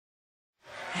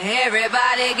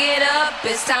Everybody get up,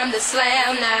 it's time to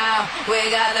slam now. We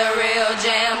got the real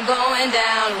jam going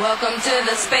down. Welcome to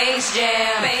the Space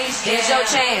Jam. Here's your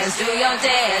chance, do your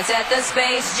dance at the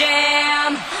Space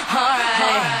Jam.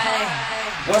 Alright.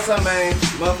 What's up, man?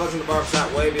 Motherfuckers in the Barbershop,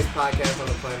 waviest podcast on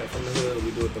the planet from the hood. We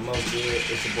do it the most good.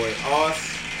 It's your boy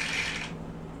Oz.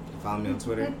 Follow me on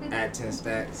Twitter at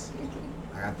 10stacks.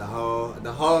 I got the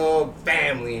whole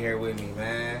family here with me,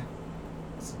 man.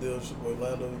 It's the deal, it's your boy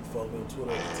Lando. You can follow me on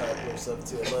Twitter at the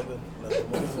Type1711. Now the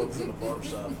Motherfuckers in the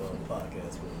Barbershop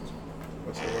podcast page.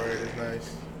 What's the word? It's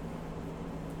nice.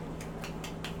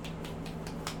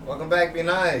 Welcome back, be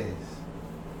nice.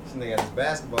 This nigga got his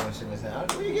basketball and shit in his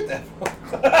hand. Where you get that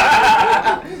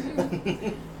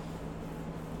from?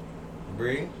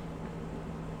 Bree?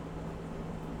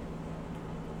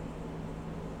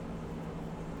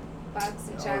 Box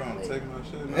of Hold on, chocolate. take my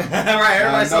shit. Right,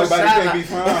 everybody's so nobody shy. can be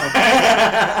found.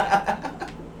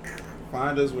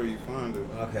 Find us where you find us.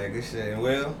 Okay, good shit. And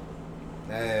Will?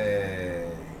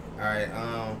 Hey. Alright,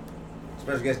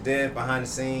 special guest Dev behind the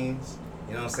scenes.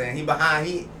 You know what I'm saying?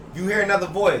 If you hear another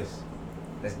voice,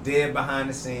 that's Dev behind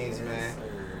the scenes, man.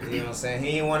 You know what I'm saying? He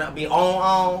ain't wanna be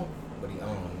on, but he on,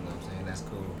 you know what I'm saying? That's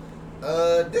cool.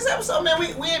 This episode, man, we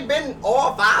ain't been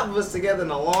all five of us together in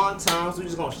a long time, so we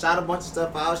just gonna shout a bunch of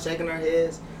stuff out, shaking our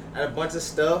heads at a bunch of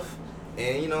stuff.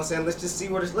 And you know what I'm saying? Let's just see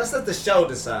let's let the show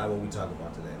decide what we talk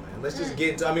about today, man. Let's just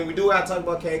get into, we do gotta talk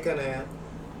about Cade Cunningham.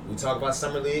 We talk about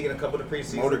Summer League and a couple of the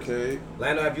preseason. Motorcade.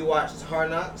 Lando, have you watched Hard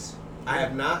Knocks? I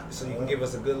have not, so you can give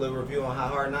us a good little review on how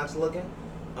Hard Knocks looking.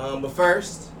 But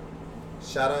first,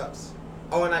 shout outs.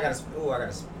 Oh, and I got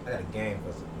a game for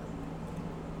us.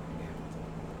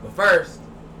 But first,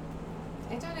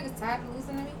 Ain't y'all niggas tired of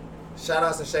losing to me? shout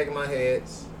outs and shaking my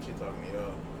heads. She talking me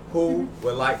up. Who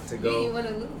would like to You go didn't want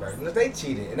to lose. first? Look, they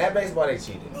cheated. In that baseball, they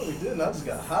cheated. No, we didn't. I just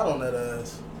got hot on that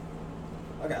ass.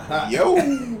 I got hot. Yo.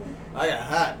 I got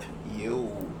hot.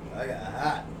 Yo. I got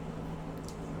hot.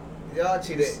 Y'all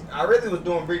cheated. I really was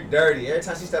doing Bree dirty. Every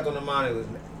time she stepped on the mound, it was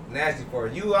nasty for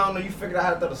her. You, I don't know, you figured out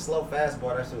how to throw the slow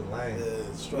fastball. That shit was lame.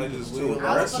 Yeah, straight Niggas as too wheel.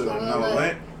 I was aggressive. fucking No,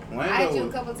 with I had you a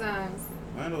Lando couple times.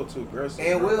 too aggressive.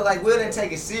 And bro. Will didn't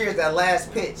take it serious that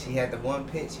last pitch. He had the one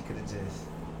pitch he could have just.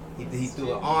 He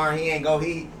threw an arm. He ain't go.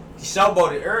 He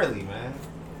showboated early, man.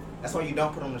 That's why you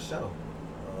don't put on the show.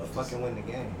 You fucking win the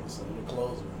game. Some of the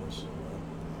closer and shit,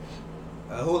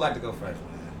 man. Who would like to go first,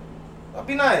 man? Oh,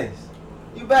 be nice.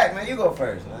 You back, man. You go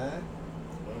first, man.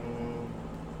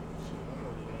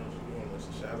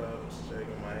 Shout outs,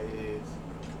 shaking my head.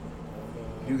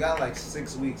 You got like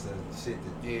 6 weeks of shit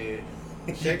to Yeah.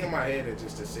 Shaking my head at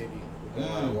just the city. Doing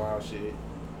a lot of wild shit.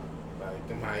 Like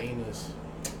them hyenas.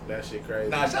 That shit crazy.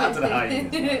 Nah, shout out to the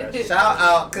hyenas. That shit Shout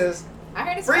crazy. out, cause I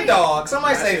heard it's free fake. dog.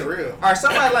 Somebody That say shit real. Or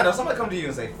somebody come to you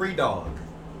and say free dog.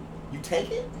 You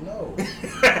take it? No.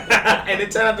 And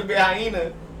it turned out to be a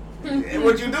hyena. And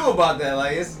what you do about that?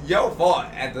 Like, it's your fault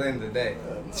at the end of the day.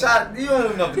 Shot. You don't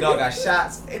even know if the dog got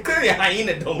shots. It could be a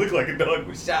hyena. Don't look like a dog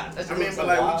with shots. That shit I mean, looks but so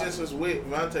like wild. we just was with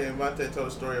Vontae, and Vontae told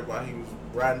a story about he was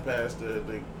riding past the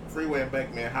freeway and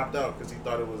Bankman hopped out because he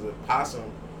thought it was a possum,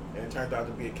 and it turned out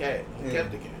to be a cat. He Yeah.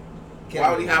 kept the cat. Kept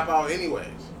Why would he it. hop out anyways?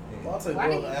 I'll take Why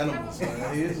love do you animals, have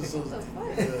man. He is just so, What the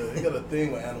fuck? yeah, he got a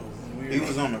thing with animals. It's weird. He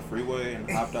was on the freeway and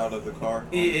hopped out of the car on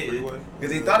the freeway.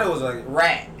 Because he thought it was a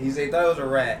rat. He said he thought it was a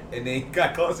rat. And then he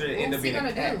got closer and ended up What's he being a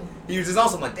gonna cat. do? He was just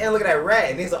also like, damn, look at that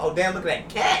rat. And he's like, oh, damn, look at that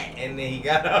cat. And then he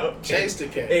got out. Chased the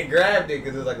cat. And grabbed it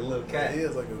because it was like a little Yeah, cat. he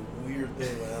has like a weird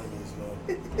thing with animals, man.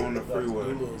 On the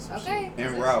freeway. Okay.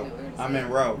 En route. I'm en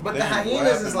route. But the Damn, what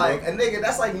hyenas is happened, like, a nigga,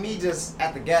 that's like me just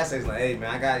at the gas station, like, hey, man,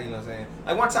 I got, you know what I'm saying?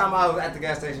 Like, one time I was at the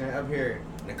gas station up here,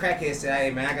 and the crackhead said,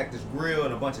 hey, man, I got this grill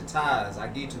and a bunch of tires. I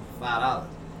get you for $5.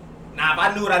 Now, if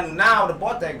I knew what I knew now, I would have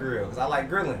bought that grill, because I like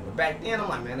grilling. But back then, I'm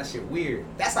like, man, that shit weird.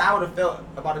 That's how I would have felt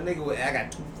about a nigga with, I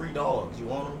got 2 free dogs. You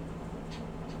want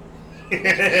them?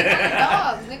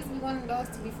 Dogs. Niggas be wanting dogs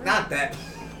to be free. Not that.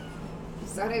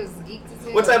 So they was geeked as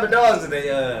hell. What type of dogs are they?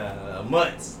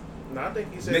 Mutts. No, I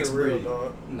think he said Mixed a real breed.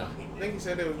 dog. No. I think he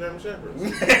said they was German Shepherds.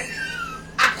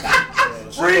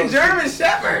 Free German I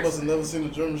Shepherds. must have never seen a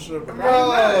German Shepherd.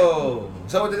 Bro.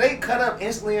 So did they cut up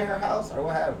instantly in her house, or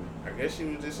what happened? I guess she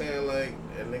was just saying like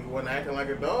that nigga wasn't acting like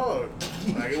a dog.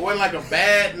 Like it wasn't like a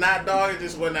bad not dog. It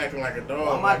just wasn't acting like a dog.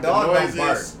 Well, my like dog the don't noises.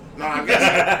 bark. No, I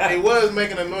guess it was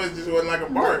making a noise. Just wasn't like a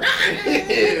bark.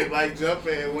 Like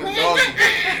jumping and wasn't doggy.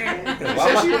 She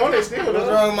said she wanted still. What's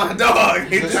though. wrong with my dog?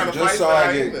 He trying to Just fight so for I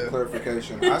hyena. get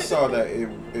clarification, I saw that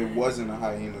it wasn't a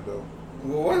hyena though.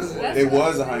 What was it? That's It what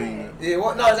was I a hyena. Yeah, no,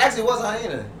 it actually was a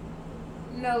hyena.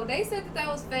 No, they said that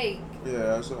was fake.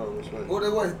 Yeah, I saw it was like. What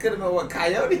it was? Could have been what,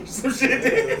 coyote or some shit.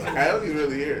 Coyote's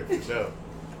really here for sure.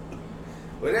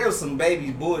 But there was some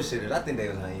babies bullshitters. I think they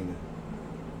was hyenas.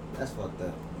 That's fucked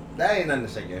up. That ain't nothing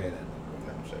to shake your head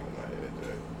at. I'm shaking my head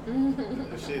at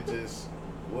that. The shit just,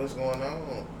 what's going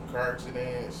on? Car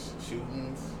accidents,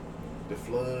 shootings, the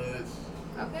floods.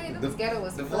 Okay, them ghetto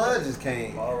was The fun. flood just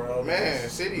came. Power outages. Man,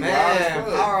 city wild Man, as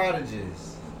fuck. power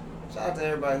outages. Shout out to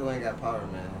everybody who ain't got power,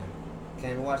 man.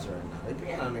 Can't even watch it right now. They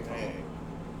be on their phone. Man.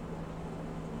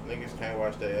 Niggas can't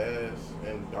wash their ass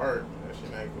in the dark. That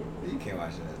shit ain't cool. You can't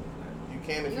watch that. You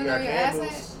can if You you, know got your ass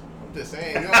candles. I'm just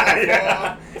saying, you don't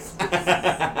have to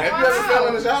Have you ever Wow. fell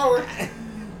in the shower?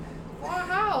 Well,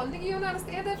 how? Nigga, you don't know how to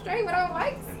stand up straight without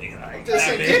lights? I'm just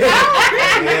saying, get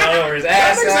out. Yeah, over his Y'all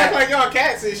ass. niggas act like y'all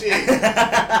cats and shit.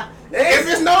 If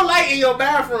there's no light in your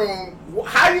bathroom,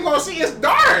 how you gonna see? It's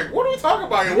dark. What are we talking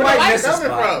about here? You Where the might light miss a coming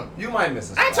spot. from? You might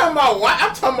miss a I ain't spot. talking about what.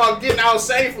 I'm talking about getting out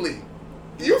safely.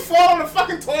 You fall on the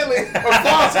fucking toilet or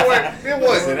fall somewhere, then what?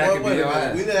 Listen, that could be Wait a your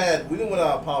minute. ass. We done went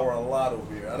out of power a lot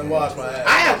over here. I done washed my ass.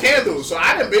 I have candles, so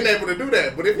I done been able to do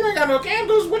that. But if you ain't got no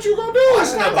candles, what you gonna do? Watch that.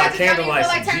 Sometimes like I just don't even candlelight,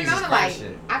 feel like some turning Jesus on the Christ light.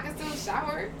 shit. I can still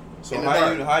shower. So In the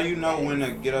how dark. you know when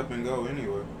to get up and go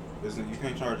anyway? Isn't you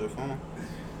can't charge your phone?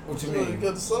 What you You mean?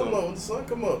 got the sun on. When the sun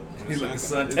come up. You let the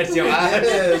sun It's- touch your eyes.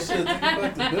 Yeah, shit. Think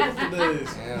about the beautiful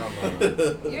days. Hell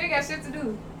no. You ain't got shit to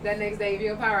do that next day if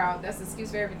your power out. That's an excuse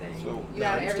for everything. So, You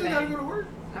out of You still gotta everything. go to work.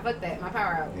 I fuck that. My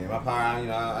power out. Yeah, my power out, you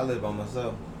know, I live by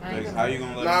myself. I ain't Like, gonna- how you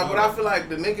gonna let Nah, them but know? I feel like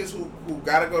the niggas who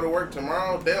gotta go to work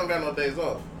tomorrow, they don't got no days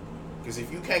off. Cause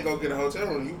if you can't go get a hotel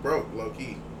room, you broke, low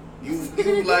key. You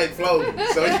like floating,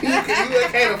 so you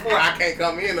can't afford. I can't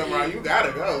come in tomorrow. You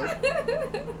gotta go.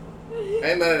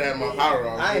 Ain't none of that in my power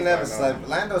off. I ain't It's never like, slept.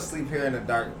 Lando sleep here in the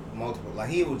dark multiple. Like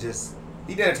he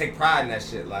didn't take pride in that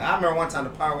shit. Like I remember one time the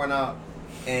power went out,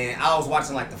 and I was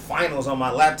watching like the finals on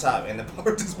my laptop, and the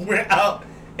power just went out,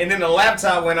 and then the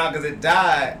laptop went out because it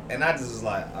died, and I just was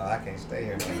like, oh, I can't stay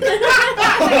here.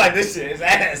 I'm like, this shit is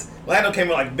ass. Lando came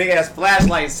with like big ass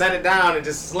flashlight, set it down, and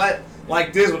just slept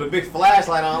like this with a big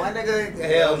flashlight on. Like nigga, I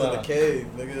hell was in no. the cave,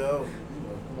 nigga.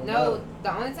 No,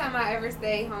 the only time I ever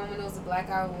stayed home when it was a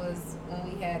blackout was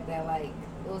when we had that like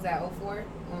what was that 04?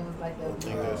 When it was like the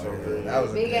That was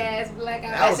a big good- ass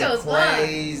blackout. That was shit a was fun.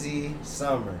 crazy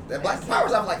summer. That Black Power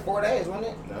was out for like 4 days, wasn't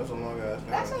it? That was a long ass.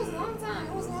 That shit was a long time.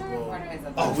 It was longer than 4 days.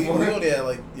 Oh, We only had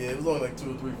like, it was only like 2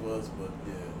 or 3 for us, but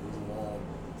yeah, it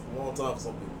was a long time for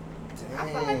some people.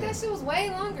 I feel like that shit was way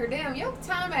longer. Damn, your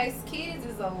time as kids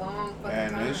is a long fucking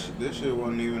And time. this shit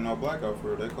wasn't even no blackout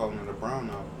for it. They calling it a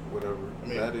brownout, whatever I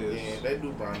mean, that is. yeah, they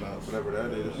do brownouts. Whatever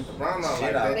that is. The brownout Shit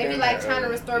like out. that. They be like trying to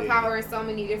restore power in so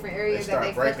many different They areas that start they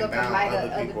fuck breaking up and down light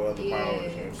other up people, other powers. You know what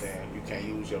I'm yes. saying? You can't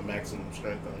use your maximum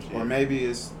strength on shit. Or maybe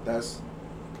that's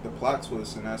the plot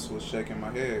twist, and that's what's shaking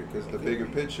my head. Because the It could bigger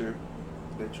be. picture,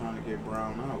 they're trying to get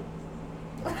brown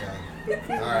out.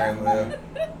 Okay. All right, Will.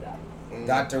 Mm.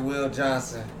 Dr. Will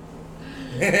Johnson.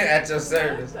 At your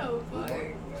service. So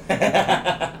funny.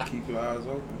 What Keep your eyes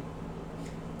open.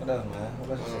 else, man?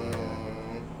 What else you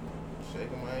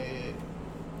saying?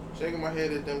 Shaking my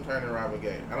head at them turning Robin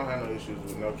gay. I don't have no issues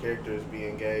with no characters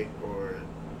being gay or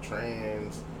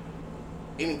trans,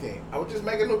 anything. I would just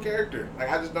make a new character. Like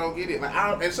I just don't get it. Like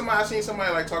I seen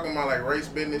somebody like talking about like race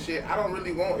bending and shit. I don't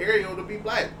really want Ariel to be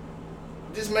black.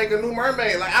 Just make a new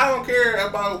mermaid. Like I don't care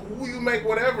about who you make,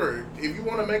 whatever. If you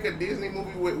want to make a Disney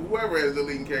movie with whoever as the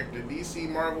leading character, DC,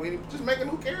 Marvel, just make a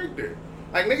new character.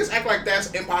 Like niggas act like that's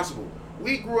impossible.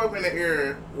 We grew up in an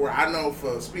era where I know,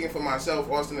 for speaking for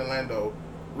myself, Austin and Lando,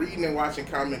 reading and watching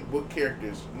comic book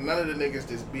characters, none of the niggas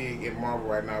that's big in Marvel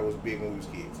right now was big when we was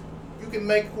kids. You can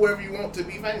make whoever you want to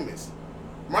be famous.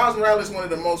 Miles Morales is one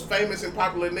of the most famous and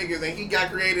popular niggas, and he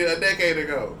got created a decade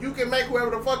ago. You can make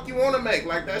whoever the fuck you want to make.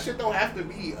 Like, that shit don't have to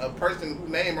be a person whose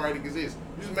name already exists.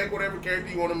 You just make whatever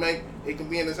character you want to make. It can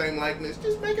be in the same likeness.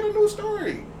 Just make it a new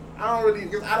story.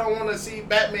 Because I don't want to see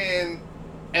Batman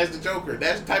as the Joker.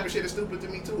 That type of shit is stupid to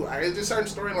me, too. It's just certain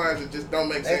storylines that just don't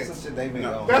make That's some sense. shit they been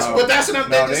No. on. That's- But that's enough.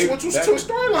 They No, just switch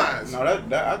to storylines. No,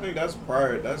 that I think that's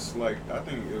prior. That's like I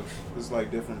think it's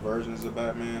like different versions of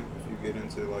Batman. If you get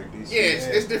into like DC. Yeah,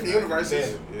 it's different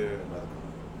universes. Yeah.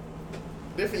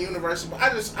 Different universes. But I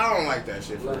don't like that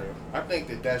shit for real. I think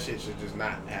that shit should just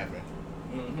not happen.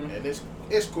 And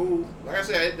it's cool. Like I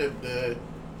said,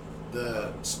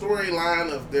 the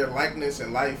storyline of their likeness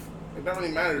and life, it don't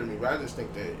really matter to me, but I just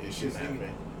think that it shouldn't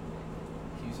happen.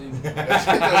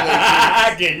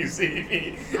 Can you see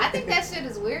me? I think that shit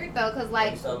is weird though, cause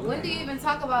like, when do you even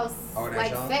talk about Oh, that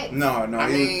like Sean? sex? No, I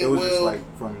mean, it was just well,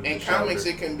 like from in the comics,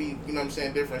 shoulder. it can be, you know what I'm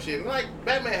saying, different shit. Like,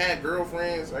 Batman had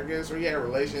girlfriends, I guess, or he had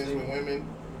relations with women.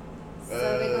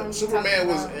 So they gonna be Superman talking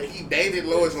was, about- he dated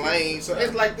Lois Lane. So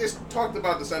it's like this talked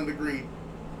about to some degree.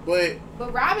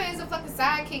 But Robin is a fucking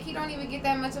sidekick. He don't even get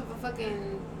that much of a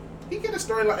fucking. he get a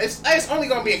storyline. It's only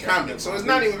gonna be a comic, so it's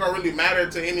not even gonna really matter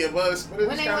to any of us. But it's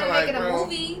When they kind want of to make like, it a bro,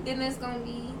 movie, then it's gonna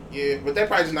be. yeah, but they're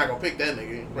probably just not gonna pick that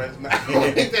nigga. Probably just not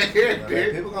gonna pick that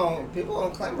character. People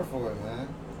gonna clamor for it, man.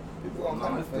 People gonna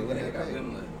clamor for it. When they pay.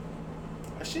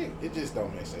 That shit, it just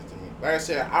don't make sense to me. Like I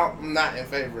said, I'm not in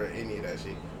favor of any of that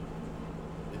shit.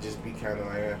 It just be kind of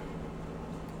like,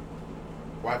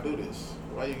 why do this?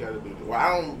 Why you gotta do this? Well,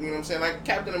 I don't, you know what I'm saying? Like,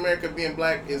 Captain America being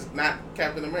black is not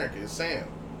Captain America, it's Sam.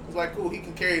 It's like, cool, he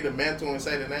can carry the mantle and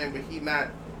say the name, but he not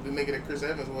the nigga that Chris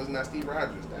Evans was, not Steve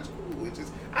Rogers. That's cool. It's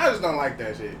just, I just don't like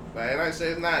that shit. Like, and I say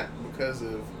it's not because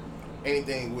of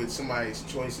anything with somebody's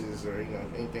choices or, you know,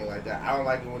 anything like that. I don't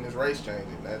like it when this race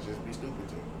changing. That just be stupid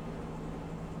to me.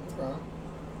 Okay.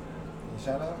 Any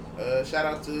shout out? Shout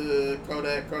out to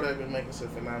Kodak. Kodak been making some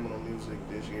phenomenal music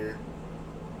this year.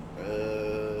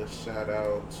 Shout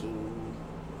out to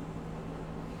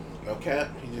No Cap.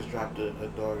 He just dropped a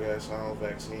dog ass song,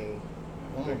 Vaccine.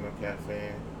 I'm a big No Cap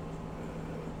fan.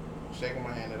 Shaking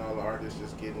my hand at all the artists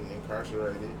just getting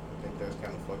incarcerated. I think that's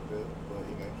kind of fucked up, but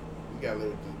you know, you gotta live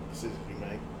with the decisions you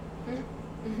make.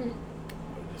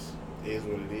 It just is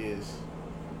what it is.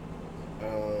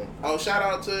 Shout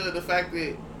out to the fact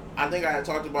that I think I had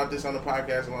talked about this on the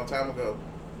podcast a long time ago.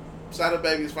 Sada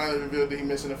Baby's finally revealed that he's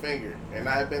missing a finger, and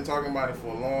I had been talking about it for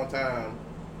a long time,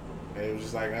 and it was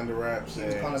just like under wraps. He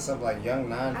was calling himself like Young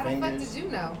Nine How the Fingers. fuck did you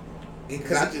know?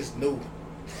 Because I just knew.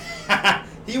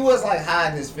 He was like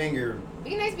hiding his finger.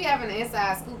 B-Nace be having an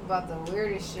inside scoop about the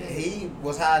weirdest shit. He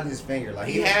was hiding his finger. Like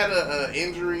He had a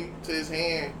injury to his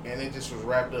hand, and it just was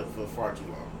wrapped up for far too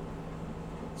long.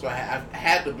 So I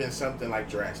had to have been something like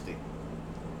drastic.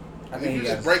 I If think you he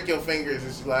just got break your fingers,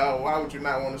 it's like, oh, why would you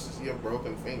not want us to see your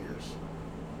broken fingers?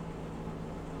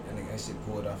 I think that shit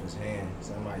pulled off his hand.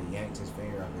 Somebody yanked his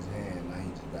finger off his hand. Now he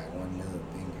just got one little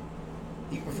finger.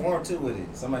 He performed too with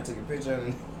it. Somebody took a picture of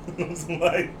him.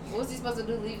 Somebody What was he supposed to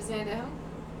do? Leave his hand at home?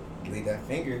 leave that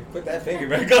finger. Put that finger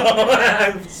back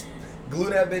on. Glue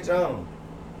that bitch on.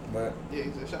 But Yeah,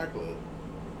 he's a shot club.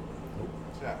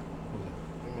 Shot.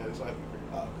 He made a cycle.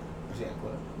 oh, she had a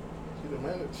club. She the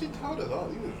man. She taught us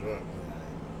all. You was drunk.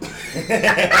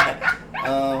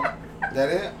 That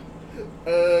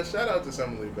it? Shout out to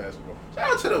Summer League basketball.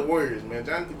 Shout out to the Warriors, man.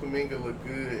 Jonathan Kuminga look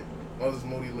good. Moses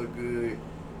Moody look good.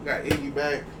 We got Iggy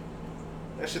back.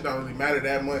 That shit don't really matter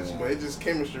that much, Yeah. but it just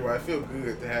chemistry. I feel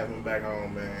good to have him back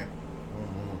home, man.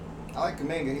 I like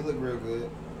Kuminga. He look real good.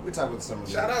 We talk about the summer.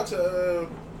 Shout out to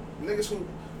niggas who.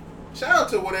 Shout out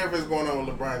to whatever is going on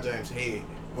with LeBron James' head.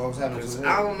 What was happening to 'Cause his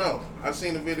I head? don't know. I've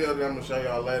seen a video that I'm gonna show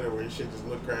y'all later where his shit just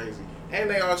look crazy. And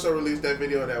they also released that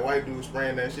video of that white dude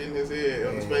spraying that shit in his head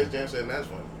on the Yeah. Space Jam shit, and that's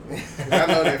funny. 'Cause I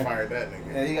know they fired that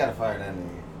nigga. Yeah, you gotta fire that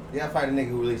nigga. You gotta fire the nigga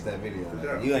who released that video. For Like,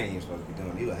 sure. you ain't even supposed to be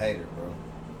doing it. You a hater, bro.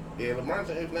 Yeah, LeBron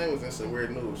James' name was in some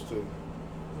weird news too.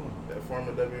 That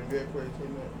former WNBA player, you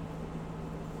know,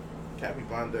 Cappy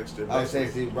Pondexter. I would say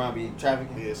Steve Brown be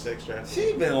trafficking. Yeah, sex trafficking.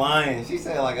 She been lying. She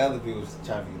said like other people's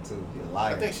trafficking too. She a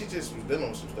liar. I think she just was dealing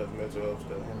with some stuff, mental health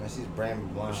stuff. Yeah, man, she's brand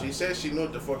But blind. she said she knew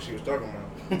what the fuck she was talking about.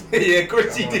 Yeah, of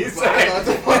course she I know did what the say. fuck- I know what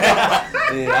the fuck-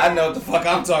 Yeah, I know what the fuck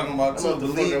I'm talking about I too. know what the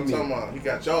fuck Believe I'm me. talking about. He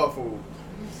got jaw food.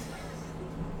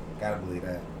 Gotta believe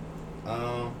that.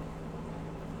 Alright,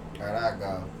 I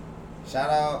go. Shout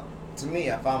out to me.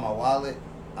 I found my wallet.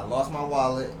 I lost my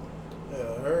wallet.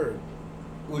 Yeah, I heard.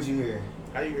 What'd you hear?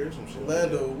 How you hear some shit?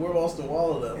 Lando, where lost the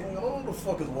wallet at? I don't know where the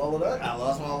fuck is wallet at. I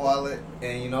lost my wallet,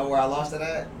 and you know where I lost it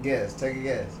at? Guess. Take a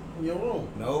guess. In your room.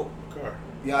 Nope. Car.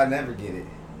 Y'all never get it.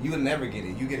 You would never get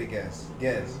it. You get a guess.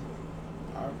 Guess.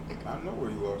 I know where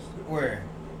you lost it. Where?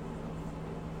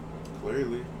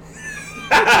 Clearly.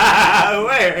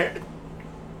 Where?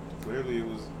 Clearly it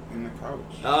was in the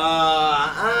couch.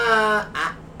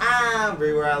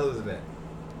 Bree, where I lose it at?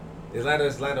 It's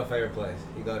Lando's favorite place.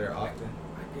 You go there often.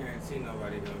 I guarantee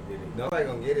nobody gonna get it. Nobody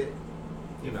gonna get it.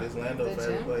 You know. If it's Lando's The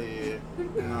favorite gym? player,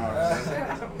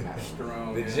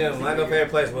 Strong. The ass gym. nigga. Lando's favorite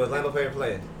place. What was Lando's favorite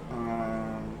place?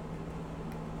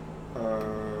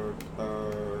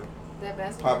 That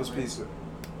basketball. Papa's Pizza.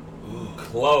 Ooh,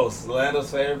 close.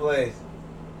 Lando's favorite place.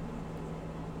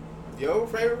 your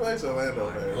favorite place or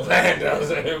Lando's favorite place? Lando's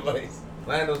favorite place.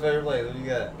 Lando's favorite place. What you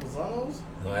got? Lozano's?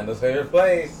 Lando's favorite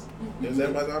place. Is that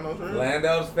Lozano's favorite?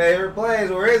 Lando's favorite place.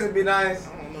 Where is it? Be nice.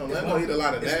 I don't know. Lando eat a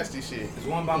lot of nasty shit. It's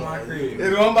one by my crib.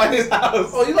 It's one by his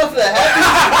house. Oh, you left it at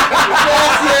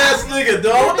Happy's? Nasty ass nigga,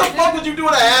 dog. What the fuck would you do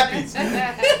at Happy's?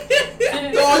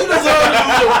 Dog, you deserve to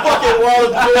lose your fucking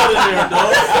wallet Jordan there,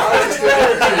 dog.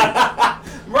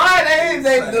 Right,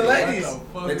 the ladies. What the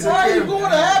fuck They is took Why are care you of- going to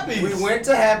Happy's? We went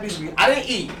to Happy's. I didn't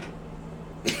eat.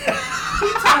 He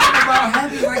talking about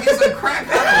Happy's like it's a crack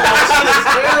house.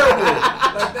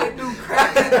 Like they do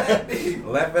crack at that.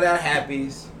 Left it at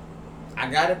Happy's. I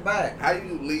got it back. How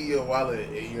you leave your wallet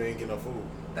and you ain't get no food?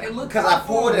 They look 'Cause I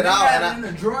pulled it out and and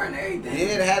in the drawer and everything.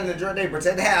 Yeah, they had it in the drawer. They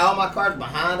protect. They had all my cards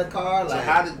behind the car. So Like,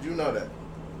 how did you know that?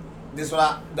 this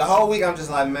what the whole week I'm just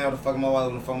like, man, what the fuck my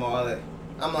wallet? What the fuck my wallet?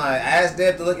 I'm like, I asked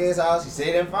Deb to look at his house. He said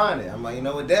he didn't find it. I'm like, you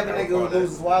know what, Deb a nigga who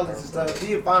loses wallets and stuff,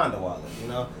 he'll find the wallet. You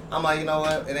know. I'm like, you know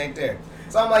what, it ain't there.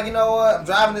 So I'm like, you know what, I'm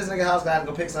driving this nigga house. Gotta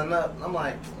go pick something up. I'm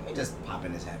like, let me just pop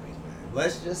in this Happy's, man.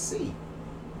 Let's just see.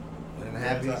 Went in the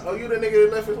Happy's. Like, oh, you the nigga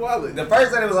that left his wallet. The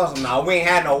first thing it was awesome. No, we ain't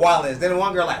had no wallets. Then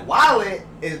one girl like, wallet?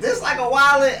 Is this like a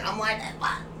wallet? I'm like,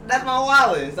 that's my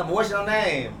wallet. So, what's your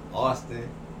name? Austin.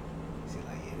 She's like,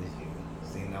 yeah, this you.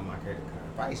 Seen on my credit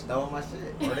card. Probably stole my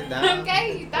shit. Put it down.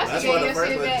 Okay, you thought That's she why gave the your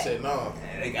first shit lady back. said no.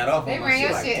 And they got off They on my ran shit.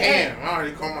 your Like, shit. Damn, I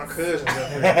already called my cousin.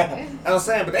 I was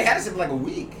saying, but they had this shit for like a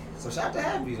week. So shout out to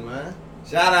Happy's, man.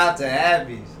 Shout out to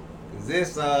Happy's. Cause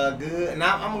this good. And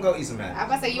I'm gonna go eat some I Happy's. was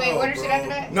about to say, you ain't No, ordered shit bro. after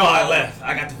that? No, I left.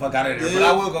 I got the fuck out of there. Dude, But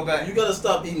I will go back. You gotta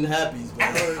stop eating Happy's, bro. I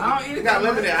don't eat You it. got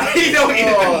limited. He don't eat it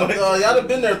that Oh, much. no, y'all done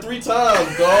been there 3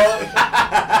 times, dog.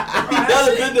 Y'all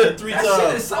done been there 3 That shit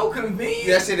is times. so convenient.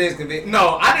 That shit is convenient.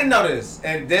 No, I didn't know this,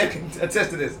 and Deb can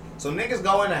attest to this. So niggas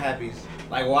go into Happy's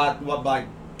like what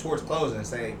towards closing and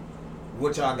say,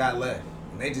 what y'all got left,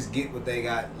 and they just get what they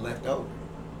got left over.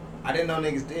 I didn't know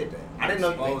niggas did that. I didn't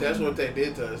know. I think that's what they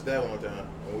did to us that one time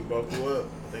when we both grew up.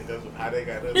 I think that's how they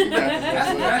got us.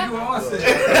 That's exactly what I said.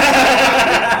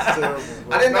 That's terrible,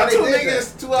 bro. I didn't know Now, they two did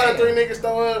niggas, that. 2 out of 3 niggas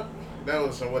throw up. That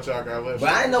was some what y'all got left. But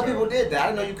I didn't know So- people did that. I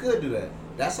didn't know you could do that.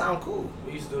 That sound cool.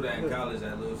 We used to do that in college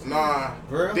at Little Caesars. Nah,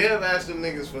 For real? Dev asked them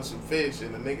niggas for some fish,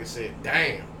 and the nigga said,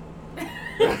 "Damn."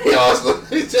 He also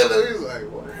each other. He was like,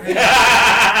 "What?"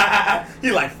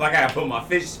 He like, fuck, I gotta put my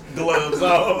fish gloves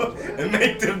on and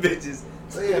make them bitches.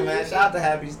 So yeah, man, shout out to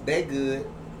Happy's. They good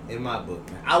in my book,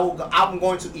 man. I'm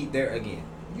going to eat there again.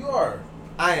 You are.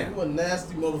 I am. You a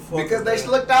nasty motherfucker. Because they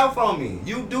man. looked out for me.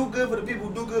 You do good for the people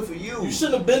who do good for you. You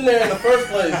shouldn't have been there in the first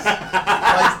place.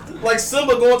 like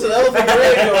Simba going to the elephant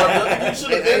graveyard. You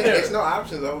should have been there. It's no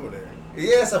options over there.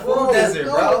 Yeah, it's a food desert,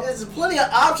 bro. There's plenty of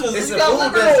options. It's you a got food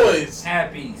liquor desert. boys.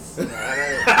 Happy's. Nah,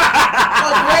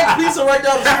 that Greg's Pizza right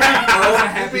down the street, bro.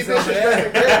 ain't- You be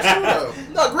disrespecting Greg too, though.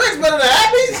 No, Greg's better than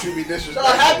Happy's. You be No,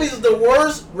 disrespecting. Happy's is the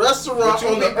worst restaurant But you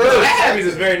on the be- earth. Happy's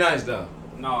is very nice, though.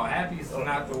 No, Happy's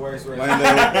not the worst Lando,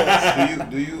 restaurant.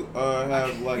 do you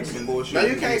have like some bullshit? No,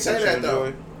 you can't say you that, though.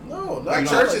 enjoy? No, not Like like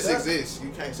churches that. exist. You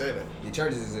can't say that. Your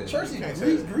churches exist. Church You can't is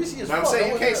say that. greasy as But fuck. I'm saying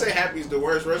you Don't can't want say that. Happy's the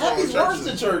worst restaurant. Happy's worse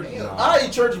than church. No. I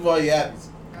eat churches while you Happy's.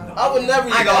 I would never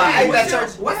eat I ain't gonna lie, I ate that Happy's.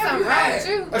 church. What What's have something you wrong had? with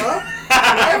you?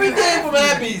 Huh? Everything from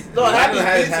Happy's. No, Lando Happy's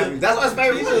has pizza. Happy's. That's why it's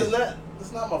favorite Pizza is place. not.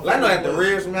 It's not my favorite. Lando had the place.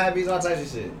 ribs from Happy's, all types of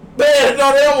shit. Man,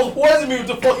 no, they almost poisoned me with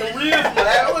the fucking ribs, man.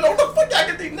 I mean, what the fuck y'all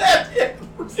get these nasty?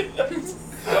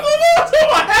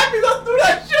 I'm happy. Let's do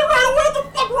that shit right away. What the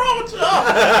fuck wrong with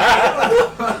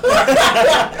y'all?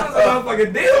 There's a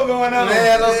motherfucking deal going on.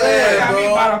 Man, I'm saying, Got me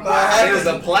bro. by the Nah, pocket. It was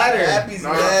a platter. Happy's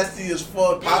Nah. nasty as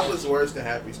fuck. Papa's worse than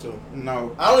Happy's too.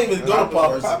 No. I don't even go to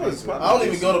Papa's. Papa's I don't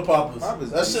even go to Papa's.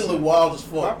 Papa's That shit decent. look wild as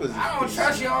fuck. Papa's is I don't decent.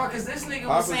 trust y'all because this nigga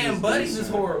Papa's was saying is Buddy's is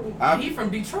decent. horrible. I- He from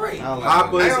Detroit. I don't like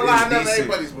Papa's I ain't gonna lie, I never decent. ate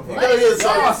Buddy's before. You gotta get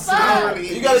Y'all some. suck. I don't really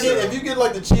eat You gotta get pizza. if you get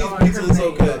like the cheese Y'all pizza, it's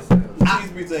incriminate okay. yourselves.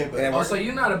 Cheese pizza ain't bad. Oh, so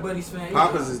you're not a Buddy's fan? You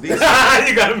Papa's know. is decent.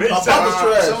 You gotta make Papa's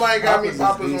sure. trash. Somebody got me Papa's is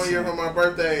Papa's one decent. year for my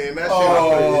birthday, and that shit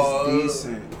Oh. Papa's is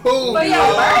decent. was cool. For your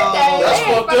birthday, That's they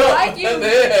ain't fucked fucking up. like you. Yeah,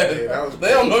 They that was they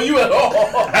don't know you at all.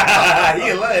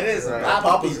 He love this. Right.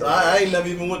 Papa's, I ain't never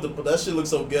even went to, but that shit looks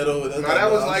so ghetto. No,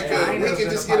 that was like I a, ain't we never could been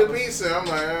just to get a Papa's. pizza. I'm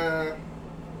like,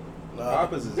 nah,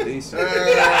 Papa's is decent.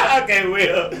 Okay,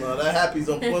 Will. nah, that Happy's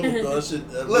on Plymouth, though. That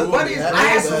shit. that Look, ruined Buddy's- me. I Happy's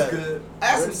had some bad. good. I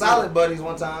had some solid buddies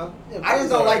one time. Yeah, I just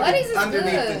don't like Buddies the is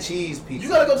underneath good. the cheese pizza.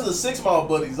 You gotta go to the 6 Mile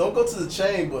Buddies. Don't go to the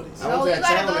chain Buddies. I No, went you to that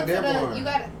gotta channel go in to the. Dearborn. You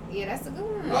gotta. Yeah, that's a good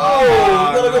one. No, you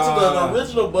gotta go to Nah. the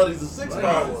original Buddies, the 6 Mile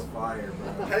Buddy's one. is fire,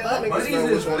 bro. hey, y'all niggas Buddy's know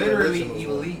is which one the literally original was.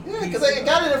 elite. Yeah, because they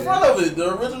got it in front of it,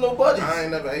 the original Buddies. I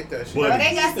ain't never ate that shit. But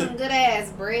they got some good ass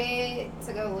bread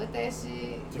to go with that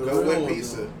shit. To go with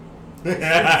pizza.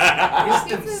 It's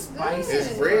the Pizza's spicy.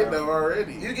 It's bread though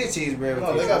already. You get cheese bread with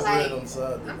No, they pizza. got Like, bread on the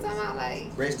side. I'm talking about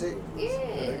like, Bread stick? yeah,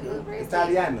 little bread.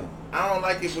 Italiano. I don't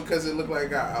like it because it looked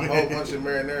like a whole bunch of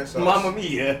marinara sauce. Mamma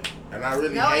mia. And I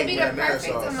really No, it'd hate be the marinara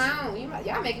perfect sauce. amount.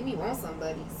 Y'all making me want some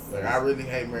buddies. Like, I really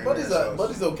hate marinara Buddy's sauce.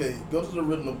 Buddy's okay. Go to the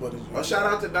original Buddies. Oh, shout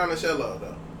out to Donatello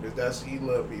though, cause he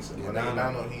love pizza. Yeah, My nigga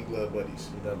Dono. Dono, he love buddies.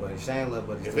 He love buddies. Shane love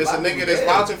buddies. If it's a nigga that's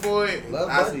vouching for it, Love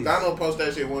buddies. Dono post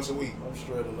that shit once a week. I'm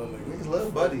straight on that nigga. Niggas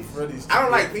love buddies. Freddy's I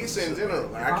don't like pizza in general.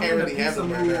 Like I can't really have the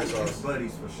marinara sauce.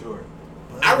 Buddies for sure.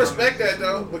 I respect that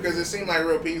though because it seemed like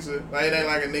real pizza. Like it ain't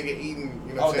like a nigga eating,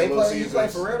 you know, Oh, what they I'm saying, Little play. You play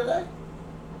Caesars. for real today?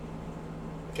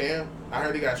 Cam, I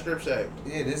heard he got strip sacked.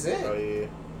 Yeah, this Oh it. yeah.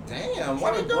 Damn,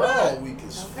 why they Troy do Brown that? week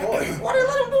as Okay. fuck. Why they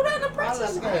let him do that in the All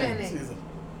Princess up on game? it. Season.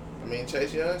 I mean,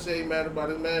 Chase Young said he mad about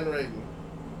his man rating.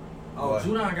 Oh, What?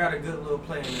 Judon got a good little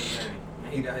play in this game.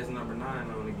 And he got his number 9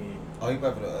 on again. Oh, he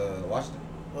played for the Washington.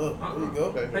 There you go.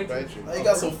 Okay, Patriots. Patriots. Hey, he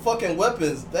got some fucking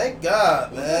weapons. Thank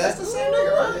God, man. That's the same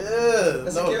nigga, right? Yeah.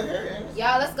 That's no, a kill here, ain't it?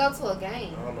 Y'all, let's go to a game.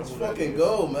 I don't know let's who that fucking is.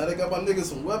 go, man. They got my niggas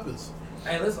some weapons.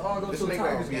 Hey, let's all go This to a nigga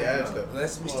Tigers gonna be game. ass though. though. We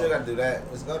still gotta do that.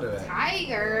 Let's go to that.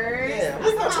 Tigers. Yeah, we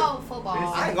That's got some old football.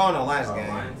 I ain't going to a Lions Oh, game.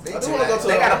 Lions. They, I do want to go to.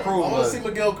 they gotta I prove want to see us.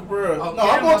 Miguel Cabrera. Oh, No, I'm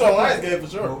Cam going to a about to Lions play. game for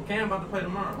sure. Cam about to play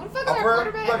tomorrow. What the fuck Oh, is that for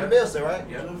quarterback? the Bills, still, right?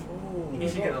 Yep. Ooh, He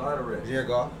should get a lot of rest. Jared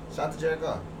Goff. Shout out to Jared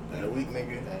Goff. That weak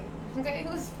nigga. Okay,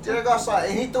 who's Jared Goff shot,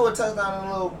 and he threw a touchdown in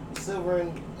a little silver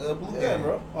and blue Yeah, game.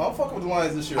 bro. I'm fucking with the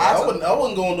Lions this year. I I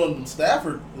wasn't going on them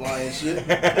Stafford Lions shit.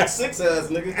 Pick 6 ass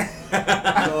nigga. But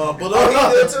Oh,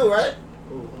 he good too, right?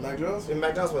 Mac Jones. And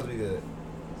Mac Jones supposed to be good.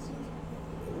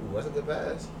 Ooh, that's a good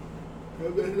pass. Oh,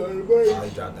 he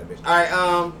dropped that bitch.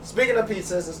 Alright, speaking of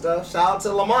pizzas and stuff, shout out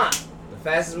to Lamont. The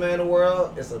fastest man in the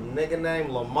world. It's a nigga named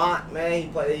Lamont, man.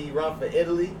 He run for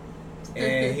Italy.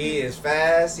 And he is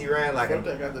fast. He ran like What a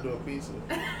that got to do with pizza?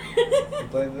 he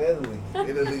played for Italy.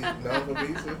 Italy known for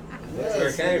pizza? That's where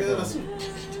it came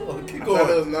from. Keep I thought it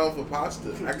going. was known for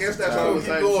pasta. I guess that's all the Keep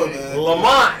same going, shit. man.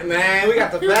 Lamont, man. We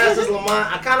got the fastest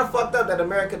Lamont. I kind of fucked up that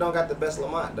America don't got the best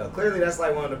Lamont, though. Clearly, that's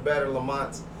like one of the better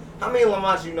Lamonts. How many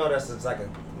Lamonts you know that's just like a, you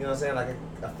know what I'm saying, like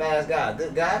a fast guy? A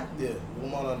good guy? Yeah,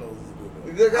 Lamont I know is A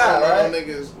good. good I guy, don't know right?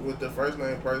 niggas with the first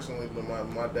name personally, but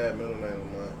my dad middle name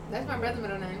Lamont. That's my brother's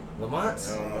middle name.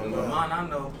 Lamont's? I don't know. Lamont, I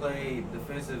know, played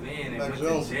defensive end and Mac went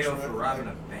Jones to jail was for trapped. robbing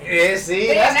a bank. Yeah, see?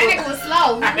 Damn, That's that what- nigga was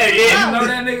slow. He was Yeah, too You slow. know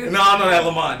that nigga? No, I know that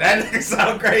Lamont. That nigga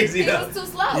sound crazy, He though. was too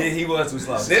slow. Yeah, he was too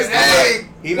slow. This Hey,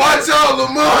 he watch out,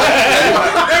 Lamont!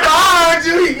 They're behind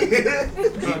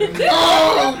you.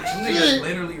 Oh, Nigga shit!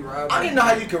 literally robbed. I didn't know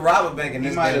how you could rob a bank in He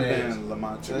this might day have and age. been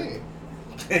Lamonte.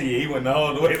 Yeah, he went the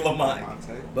whole way Lamont.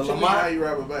 Lamonte. But Show me how Lamont, you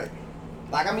rob a bank.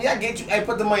 like, I mean, I get you. Hey,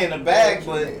 put the money in the bag,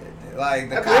 but like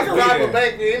the If cops you can be rob there. a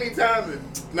bank at any time in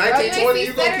Bro, you ain't 1920, see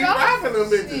you gonna set it keep off? robbing them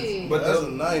bitches. Shit. But That's the-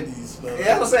 the 90s, man. Yeah, that's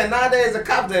what I'm saying. Nowadays, the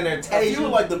cops in there I tase feel you.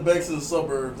 like the banks in the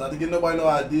suburbs. Not to get nobody no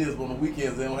ideas, but on the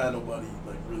weekends they don't have nobody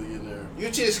like really in there. You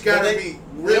just gotta But be They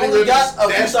really, only really got a few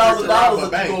desperate to rob $1,000 a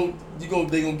that bank. they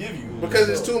gonna give you Because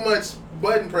it's too much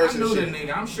button I press and knew the shit.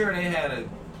 nigga. I'm sure they had a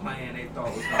plan they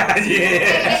thought was hard. Yeah. They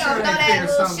I'm gonna sure throw they that figured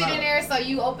little something shit in out. there so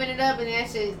you open it up and that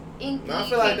shit inky. No, I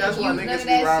feel like that's why Can't use none niggas of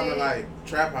be that robbing shit. like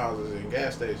trap houses and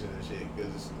gas stations and shit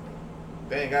because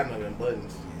they ain't got none of them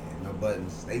buttons. Yeah, no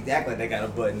buttons. They act like they got a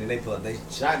button and they pull up they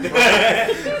shotgun.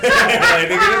 Nigga,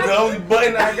 that's the only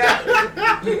button I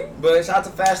got. But shout out to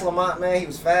Fast Lamont, man. He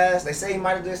was fast. They say he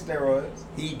might have did steroids.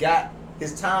 He got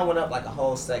his time went up like a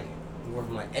whole second. He went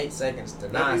from like 8 seconds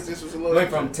to 9. Maybe this was a little Went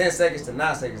from injury. 10 seconds to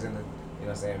 9 seconds in the, you know what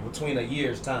I'm saying, between a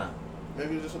year's time.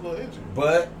 Maybe it's just a little injury.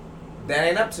 But that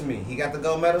ain't up to me. He got the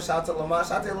gold medal. Shout out to Lamont.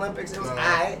 Shout out to the Olympics. It was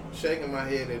alright. Shaking my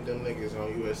head at them niggas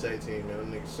on USA team, man.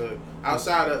 Them niggas suck.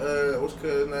 Outside of what's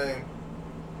cuz name?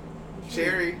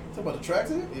 Cherry. Talk about the track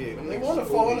team? Yeah, them They niggas won the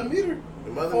stupid. 400 meter.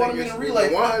 The mother 400 niggas meter relay.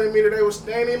 The 100 meter they was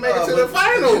they ain't even make it to the But if you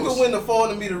finals. can win the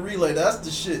 400 meter relay. That's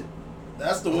the shit.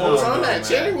 That's the No, one. Who was no, on that? man.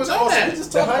 Cherry was on Also, we that.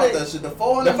 just The talked about 100 that shit. The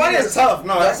 400 The fight meters- is tough.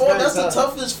 No, that's that's very the tough.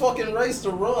 toughest fucking race to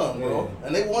run, bro. Yeah.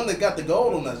 And they won that got the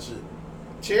gold on that shit.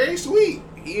 Cherry sweet.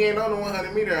 He ain't on the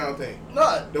 100 meter, I don't think.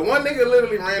 Not. The one nigga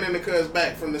literally ran into cuz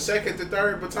back from the second to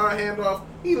third baton handoff.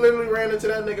 He literally ran into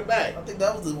that nigga back. I think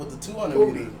that was with the 200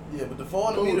 Booty. meter. Yeah, but the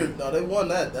 400 Booty. meter, no, they won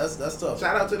that. That's tough.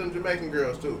 Shout out to them Jamaican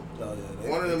girls too. Oh, yeah, they-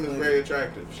 One of them they is clean. very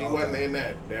attractive. She Okay. wasn't in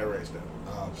that race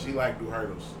though. Oh, She like do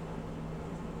hurdles.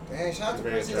 dang, shout out to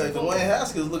Very Prince. Like, attractive. Dwayne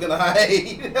Haskins looking high.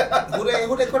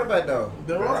 Who they quarterback though?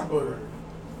 Ben Roethlisberger.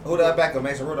 Who that backup?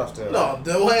 Mason Rudolph still? No,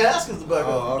 Dwayne Haskins the backup.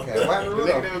 Oh, okay. Why The Rudolph?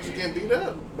 nigga that was getting beat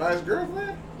up by his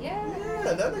girlfriend. Yeah.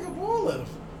 Yeah, that nigga balling.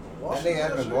 That nigga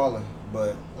has been balling,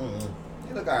 but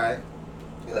he look alright.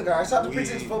 He look alright. Shout out to We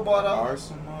preseason football though. are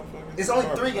some motherfuckers. It's only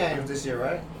Are 3 some games this year,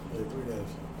 right? Yeah, 3 games.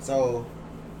 So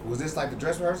was this like the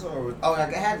dress rehearsal, or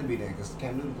it had to be then because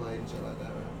Cam Newton played and shit like that,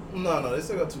 right? No, they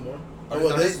still got 2 more. Oh, Well,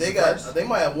 no, they this is the got. first? They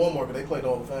might have 1 more because they played the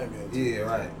Hall of Fame game. Yeah,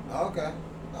 right. Okay.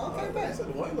 Okay, I man. said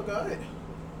Dwayne look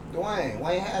alright.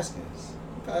 Wayne Haskins.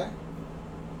 Okay.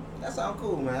 That sounds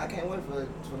cool, man. I can't wait for the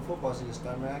football season to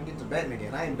start, man. I can get to betting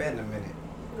again. I ain't betting in a minute.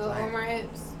 Little Right. Omar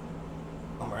Epps.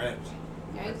 I'm right.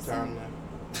 Yeah, you see. Time now.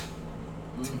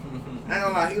 I ain't gonna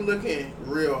lie, he looking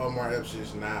real Omar Epps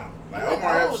now. Like He look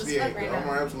Omar old Epps, as Oh, yeah, fuck right now.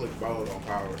 Omar Epps look bold on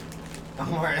Power.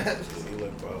 I'm right. He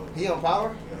look bold. He on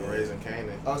Power? You know, Raising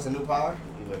Canaan, Oh, it's a new Power?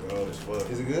 he look old as fuck.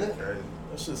 Is it good? Crazy.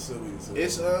 That shit's silly.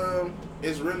 As hell.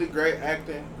 It's really great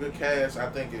acting, good cast. I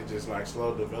think it's just like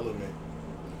slow development.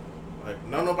 Like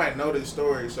nobody know this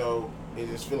story, so it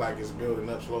just feel like it's building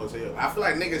up slow as hell. I feel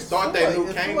like niggas thought they knew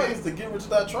It feel like it's Canaan. the Get Rich or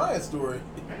Die Trying story.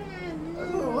 A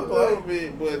That's what it look little like.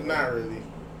 bit, but not really.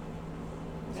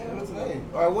 Yeah, what's the name?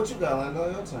 All right, what you got, Lando?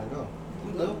 Your turn. Go.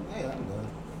 You do? Hey, I'm done.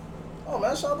 Oh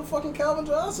man, shout out to fucking Calvin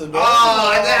Johnson, man. Oh,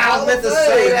 I was meant to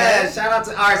say that. man. Shout out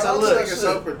to. All right, so Shout out look. to Niggas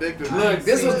so predictable. Look,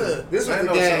 this was Yeah. this was Ain't the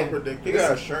no so game. predictable. He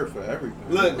got a shirt for everything.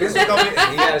 Look, this was gonna be. He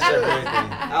got a shirt for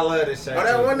everything. I love this shirt. Oh,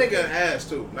 that too. one nigga ass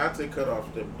too. Not to cut off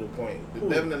the point. The Who?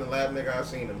 Devin in the lab nigga I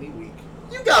seen him. He weak.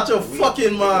 You got your We-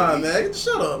 fucking mind, we- man.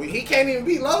 Shut up. He can't even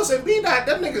beat Los and B Dot.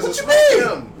 Them niggas will What you smoke mean?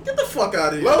 him. Get the fuck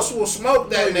out of here. Los will smoke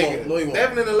that No, he nigga. won't. No, he won't.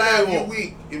 Devin in the lab, No, he you won't.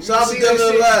 weak. If Shout out you to see that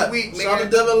Devin shit, Lab. you weak, nigga. Shout out to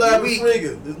Devin Lab You and weak. Frigga.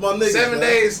 This is my nigga. 7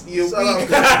 days, you Shout out weak.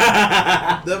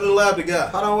 to Devin Lab, the guy.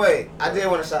 Hold on, wait. I did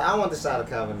want to shout. I want the shot of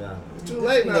Calvin Johnson. It's too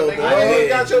late now, No, nigga. dog. You ain't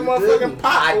got your You motherfucking didn't.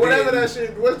 pop I or whatever didn't. that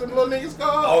shit. What's the little niggas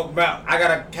called? Oh, bro, I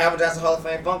got a Calvin Johnson Hall of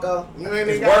Fame Funko. You ain't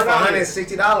It's even got worth it on it.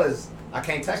 $160. I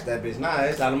can't touch that bitch. Nah,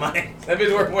 it's out of my hands. That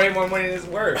bitch worth way more money than it's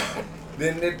worth.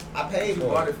 I paid for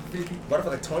Bought it. it for 50. Bought it for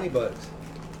like $20.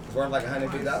 It's worth like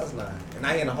 $150 now. And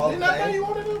I in the Hall of Didn't I think you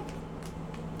Fame. wanted them?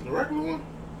 The regular one?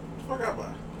 What the fuck I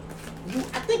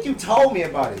buy? I think you told me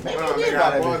about it. Maybe Nah, you did nigga, buy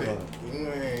I that bought bitch. it. for me.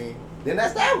 You ain't. Then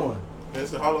that's that one.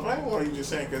 That's the Hall of Fame, or you just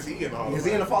saying because he in the Hall of Because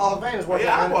Fame? he in the Hall of Fame. It's worth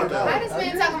Yeah, I like bought $150. that. Why this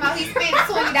man talking about he spent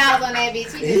 $20 on that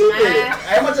bitch? He He did. just lying.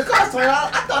 How much it cost? $20? I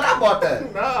thought I bought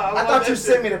that. Nah, I bought thought you that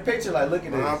sent shit. me the picture. Like, look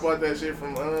at Nah, I this. bought that shit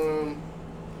from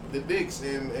the Dicks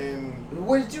in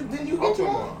Where did you? Didn't you get you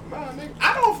Oklahoma. one? Nah, nigga,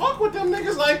 I don't fuck with them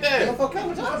niggas like You don't that. fuck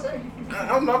Calvin Johnson?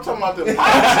 I'm not talking about them pops.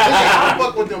 I don't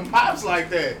fuck with them pops like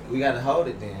that. We gotta hold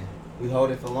it then. We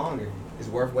hold it for longer. It's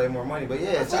worth way more money. But yeah,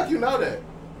 How the it's fuck you know that?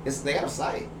 they got a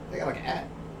site. They got like an app.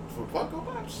 For Funko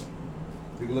Pops?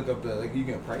 You can look up you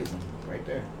can appraise them right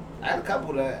there. I got a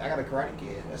couple that I got a Karate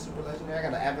Kid. That's super legendary. I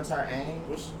got an Avatar Aang.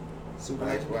 What's Super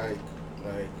like legendary.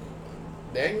 like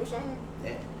Daniel something?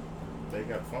 Yeah. They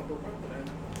got Funko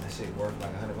Pops. That shit worth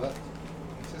like $100.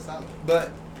 It's just solid.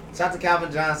 But shout out to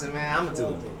Calvin Johnson, man. I'm into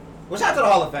it. Well, shout out to the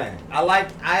Hall of Fame.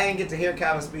 I didn't get to hear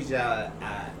Calvin's speech. I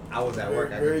was at work.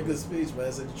 Very good speech,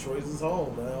 man. Said Detroit's his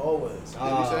home, man. Always.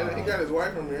 Yeah, he said that. He got his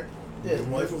wife from there. Yeah, his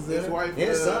wife was there. His wife. And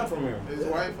his son from here. His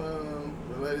Yeah. wife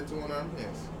related to one of our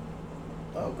friends,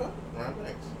 Oh, okay. Ryan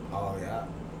Banks. Oh yeah.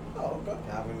 Oh, okay.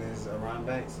 Calvin is Ron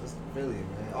Banks. It's Philly,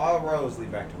 man. All roads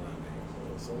lead back to Ron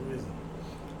Banks. For some reason.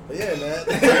 But yeah, man.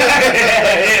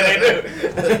 Yeah, they do.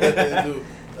 They do.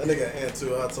 That nigga ant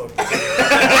too. I'll talk to you.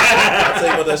 I'll tell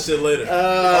you about that shit later.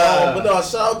 But no,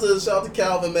 shout out to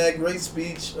Calvin, man. Great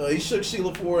speech. He shook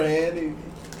Sheila forehand.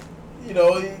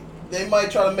 They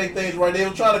might try to make things right. They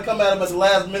were trying to come at him at the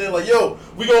last minute, like, "Yo,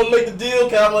 we gonna make the deal,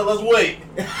 Calvin. Let's wait.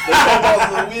 They talk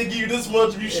about, we'll give you this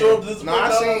much if you show up to this No,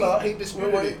 much." I seen No. he We'll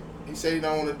disputed wait. it. He said he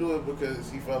don't want to do it because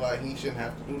he felt like he shouldn't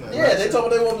have to do nothing. Yeah, they told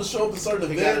me they wanted to show up to certain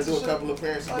He got to events. do a and shit. couple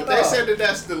appearances, Like, but they nah. said that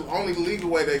that's the only legal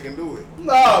way they can do it.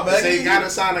 Nah, man. They say you got to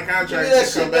sign a give me contract that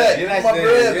to shit come back. back. Give me my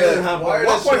bread back. Wire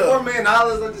that shit $1.4 up.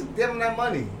 million. Just give him that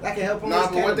money. That can help him. No, with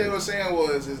but his what they cannabis. were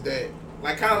saying is that,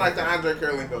 like, kind of like the Andre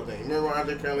Karolinko thing. Remember when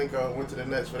Andre Karolinko went to the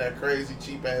Nets for that crazy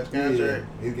cheap ass Yeah, contract?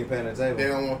 he's getting paid on the table. They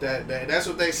don't want that. That's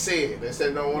what they said. They said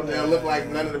they don't want that to look like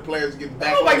none of the players getting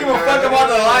back. Nobody give a fuck about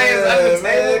the Lions under the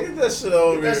man, table. get that shit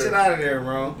over Get that here. shit out of there,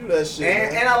 bro. Do that shit.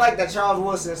 And, man. and I like that Charles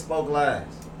Woodson spoke lies.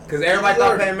 Because everybody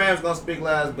thought Peyton Manning was going to speak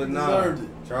lies, but He no. deserved it.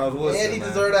 Charles Woodson, And he man.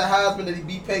 deserved that Heisman that he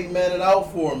beat Peyton Manning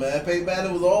out for, man. Peyton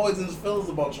Manning was always in his feelings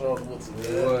about Charles Woodson, He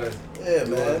man. was. Yeah, He was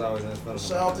man. always in his feelings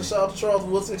Shout about out to Charles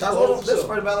Woodson. Charles Woodson, this is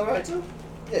first ballot right, too?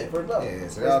 Yeah, first ballot. Yeah, so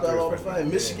first y'all three ballot Hall of first Fame.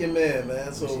 ballot, Michigan man,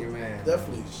 man. So Michigan man.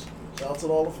 definitely shout out to the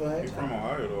Hall of Fame. He's from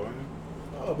Ohio though, isn't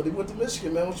he? Oh, but he went to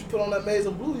Michigan, man. Once you put on that maize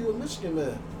and blue, you a Michigan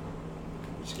man.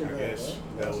 Michigan I man, guess man.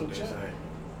 that's what what they you- say.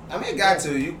 I mean, it got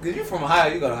to. Because you're from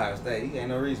Ohio, you go to Ohio State. You ain't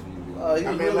no reason for you to be. He I was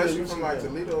mean, really unless a you from like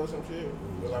Michigan man. Toledo or some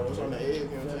shit. But like what's on the edge, you know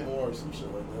what I'm saying? Or some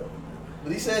shit like that.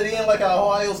 But he said he ain't like how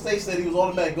Ohio State said he was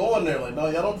automatic going there. Like, no,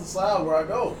 y'all don't decide where I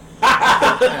go. All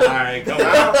right, come on.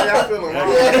 Y'all feel him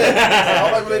wrong. Yeah. I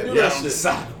don't like when they do Y'all that don't shit.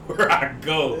 decide everywhere I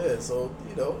go. Yeah, so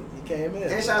you know he came in.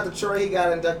 And shout out to Troy, he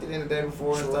got inducted in the day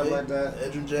before and stuff like that.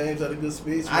 Edrin James had a good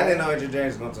speech. I didn't know Edrin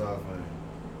James was going to the Hall of Fame.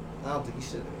 I don't think he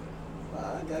should have.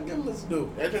 I gotta give him this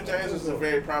due. Edrin James was a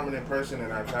very prominent person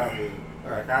in our childhood.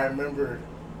 Like I remember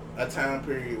a time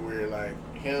period where like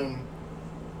him,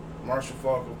 Marshall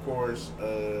Faulk, of course,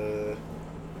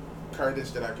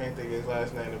 Curtis, that I can't think of his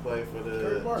last name, to play for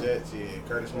the Jets. Yeah,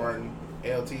 Curtis Martin,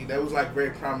 LT. That was like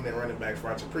very prominent running backs.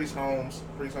 Watching Priest Holmes.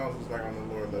 Priest Holmes was like on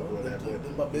the lower level of that.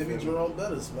 Then my baby Jerome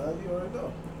Bettis, man. You already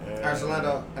know. All right,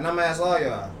 Solando, and I'm gonna ask all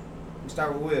y'all. We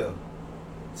start with Will.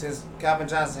 Since Calvin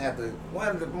Johnson had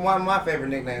one of my favorite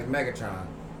nicknames, Megatron.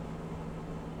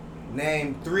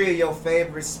 Name 3 of your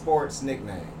favorite sports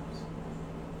nicknames.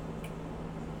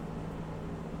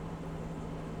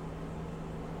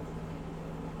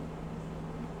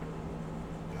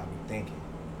 Y'all be thinking.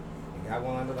 You got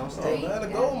one under? Don't Oh stay. man, the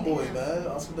Golden Boy, man.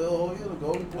 Oscar De La Hoya, the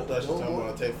Golden Boy. I thought you were talking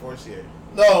about Tate Forcier.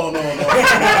 No. The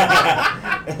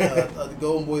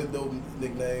Golden Boy is dope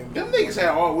nickname. Them niggas had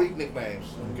all weak nicknames.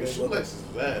 Shoelaces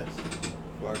was ass.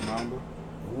 Black Mamba.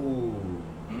 Ooh.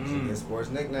 It's a good sports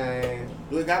nickname.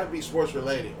 Do it gotta be sports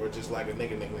related or just like a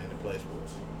nigga nickname to play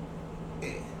sports? Yeah.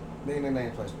 Nigga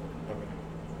nickname play sport. Okay.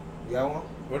 You got one?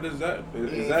 What is that?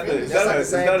 Is Yeah, that the, that's is that like a, the is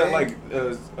same that a, thing. like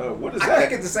what is I that?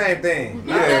 think it's the same thing.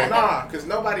 Nah, because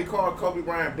nobody called Kobe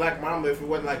Bryant Black Mamba if it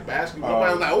wasn't like basketball. Oh.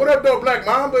 Nobody was like, what up, though, Black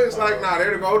Mamba? It's like, nah,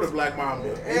 there to go to Black Mamba.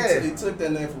 Yeah. He took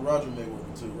that name from Roger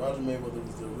Mayweather too. Roger Mayweather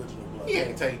was the original Black. He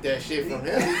ain't take that shit from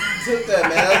him. He took that,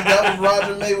 man. That was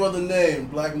Roger Mayweather's name,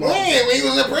 Black Mamba. When he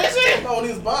was in prison? No, when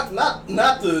he was boxing, not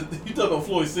the. You talking about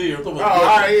Floyd Sear? Oh, all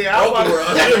right, yeah. I was about to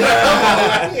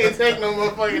say, he ain't take no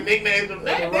motherfucking nicknames from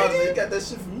that. Roger, nigga. he got that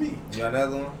shit from me. You got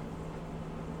another one?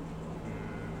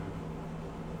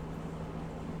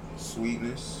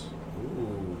 Sweetness.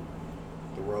 Ooh.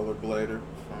 The rollerblader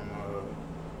from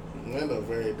Linda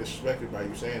very disrespected by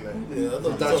you saying that. Yeah, I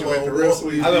thought you went to real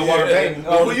sweet. I been Walter Payton.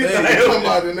 Oh, who you You think? talking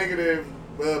about the nigga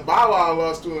that Bow Wow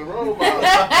lost to in roll ball.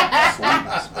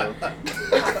 Sweetness, bro.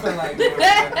 I feel like doing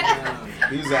that.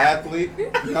 He's an athlete.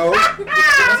 No. What's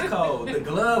it called? The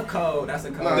glove code. That's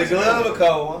a code. No, The glove a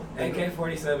cold one.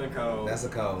 AK-47 code. That's a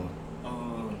cold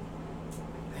one.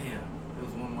 Damn. It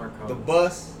was one more code. The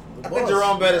bus. The I think bus.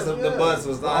 Jerome Bettis, Yeah. the bus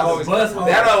was Oh, always, the bus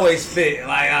that home. always fit.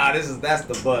 Like, that's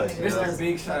the bus. You know? Mr.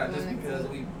 Big Shot, just because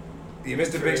we. Yeah,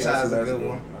 Mr. Big Shot is a good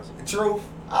one. That's Truth.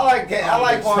 I like The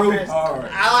Paul truth Pierce. hard.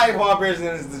 I like Paul Pierce and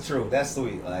it's the truth. That's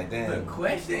sweet. Like, The damn.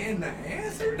 question and the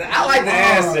answer. I like the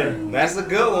Hard. answer. That's a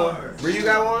good one. Hard. Where you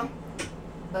got one?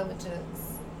 Bubba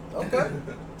Chucks. Okay,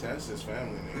 That's his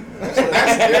family, nigga.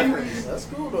 That's different. that's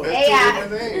cool though. That's AI.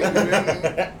 two different things.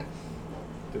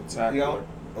 the You tackler. got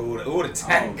Ooh, the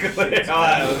tackle. shit.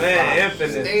 Oh, man,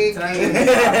 infinite. Stinky.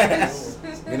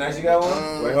 You nice, you got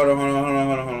one? Wait, hold on.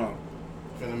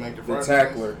 Finna make the The first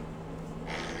tackler.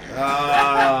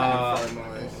 Ah.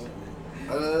 noise.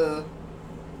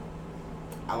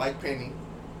 I like Penny.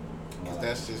 'Cause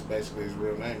that's just basically his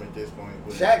real name at this point.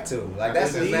 But Shaq too. Like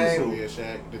that's his name. Yeah,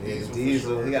 Shaq. The Yeah, Diesel. the for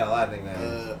Diesel. sure. He got a lot of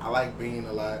nicknames. I like Bean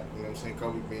a lot. You know what I'm saying?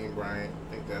 Kobe Bean Bryant.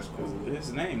 I think that's cool.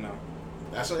 His name now.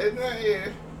 That's what it's not. Yeah.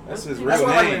 That's his That's real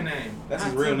my name. name. That's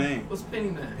his Not real Tim. name. What's Penny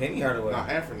name? Penny heard of No, it.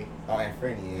 Anthony. Oh, and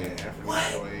Freddie, Yeah, yeah. Anthony.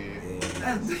 What? Oh, yeah.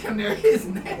 That's damn near his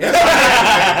name.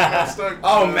 Stuck,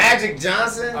 Oh, Magic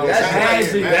Johnson? Oh, that's,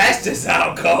 Magic. that's just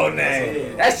our code name.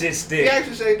 Yeah. That's just He stick.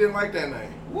 actually said he didn't like that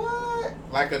name. What?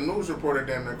 Like a news reporter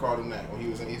damn near called him that when he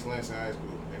was in East Lansing High School.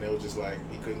 And it was just like,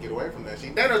 he couldn't get away from that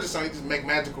shit. Then it was just something, he just make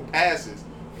magical passes.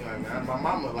 You know what I mean? My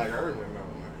mama like heard me.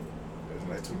 It's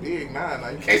like too big. Nah,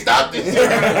 like, you can't stop this.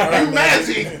 You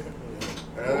magic.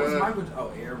 What was Michael?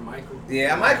 Oh, Air Michael.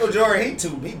 Yeah, Michael Jordan,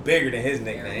 he bigger than his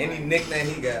nickname. Any nickname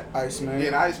he got. Iceman. Yeah,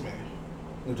 the Iceman.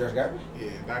 Who, George Garvey? Yeah,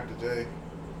 Dr. J.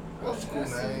 Those cool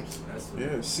That's names. That's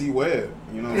Yeah, C Webb.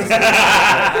 You know what I'm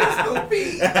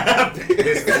saying?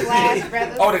 Flash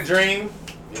Brothers. Oh, the Dream.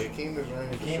 Yeah, King the Dream.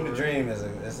 for King the sure. Dream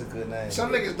that's a good name.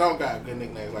 Some niggas don't got good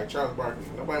nicknames, like Charles Barkley.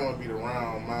 Nobody want to be the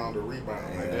round mound of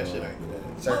rebound. Like, that shit ain't good.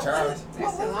 Sir Charles.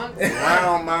 That's a long The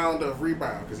round mound of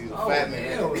rebound, because he's a Oh, fat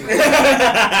hell nigga. no.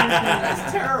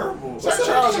 That's terrible. Sir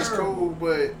Charles is cool,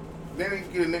 but then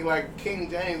if you get a nigga like King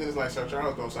James, and it's like Sir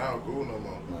Charles don't sound cool no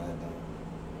more. No, I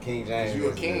don't. King Cause James. you a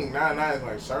is king, now it's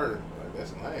like Sir. Like,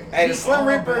 that's lame. Hey, the Slim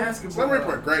Reaper. Basketball. Slim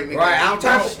Reaper, a great nigga. Right, I'm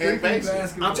trying to- And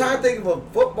basic. I'm trying to think of a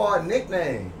football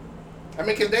nickname. I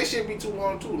mean, cause they shit be too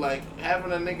long too. Like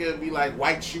having a nigga be like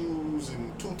white shoes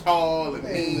and too tall and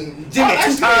mean. Jimmy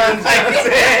that's two times.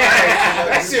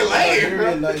 That shit lame,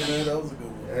 bro. Night, man, that was a good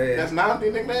one. Yeah. That's not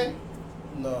the nickname.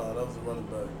 No, that was a running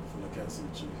back from the Kansas City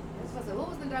Chiefs. supposed to say, what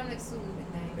was the Dominic Sue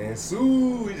nickname? And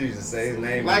Sue, he used to say his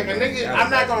name. Like a nigga, That was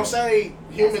I'm not gonna actually- say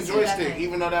human That's a Cheetah joystick, name.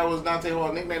 even though that was Dante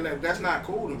Hall nickname. That's not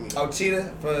cool to me. Oh,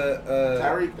 Cheetah for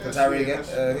Tyreek, for that's- Tyreek yeah,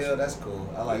 that's- Hill. That's cool.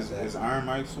 I like Is that. Iron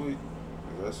Mike sweet?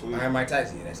 Is that sweet? Iron Mike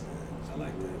Tyson. Yeah, that's good. I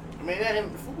like that. I mean,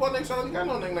 and football niggas only got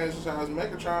no nicknames besides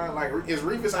Megatron. Like, is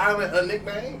Revis Island a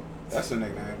nickname? That's a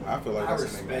nickname. I feel like I that's a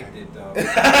respect nickname. it though.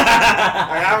 Like,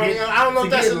 I don't know To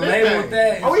if that's a get labeled nickname.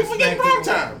 that Oh, we is forget prime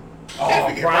respectable. time. Oh,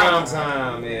 forget prime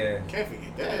time. Yeah. Can't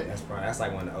forget that. That's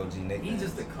like one of the OG nicknames. He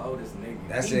just the coldest nigga.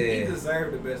 That's he, it. He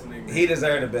deserved the best nigga. He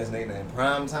deserved the best nickname.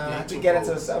 Prime time. Yeah, He too get it cold.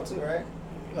 to himself too, right?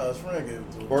 No, his friend gave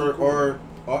it to him. Or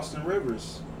Austin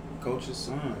Rivers, coach's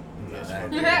son. Yes,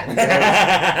 That-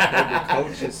 The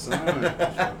coach's son.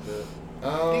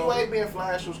 D-Wade being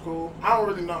Flash was cool. I don't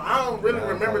really know. I don't really Nah, I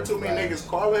remember call too him many Flash. niggas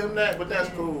calling him that, but that's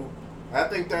cool. I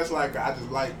think that's like, I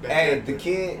just like that. Hey, character. the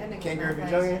kid, That nigga Ken Flash.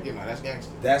 Griffey Jr. You know, that's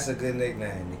gangster. That's a good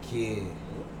nickname. The kid.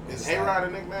 Is A-Rod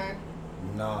a nickname?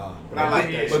 Nah. But I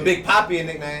like that But shit. Big Poppy a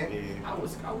nickname. Yeah. I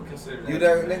would consider that. You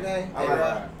there nickname? I like A-Rod?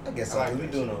 that. I guess I so. like We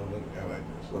that doing shit. on I like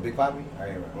that. with Big Poppy? All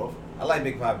right, right. Both. I like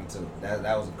Big Poppy too.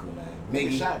 That was a cool name. Nigga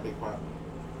Miggy. shot Big Pop.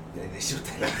 Yeah, they shoot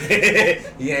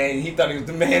that. Yeah, he thought he was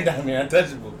the man down there,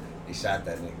 untouchable. He shot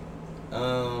that nigga.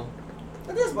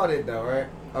 But that's about it though, right?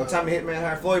 Oh, Tommy Hitman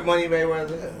Hart, Floyd Money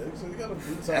Mayweather. Yeah, so you got a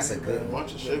That's a good A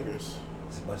bunch of sugars.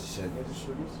 It's a bunch of sugar. Bunch of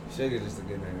sugars. Sugar is a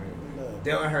good name, right?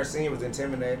 Yeah. Dylan Hurst was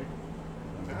Intimidator. I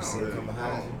You don't see him really come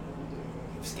behind know. you.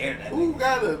 I'm scared of that Who nigga.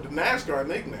 got a NASCAR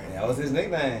nickname? That was his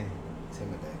nickname.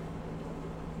 Intimidator.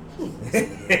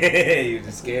 You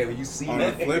just scared when you see On the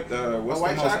that. flip, what's the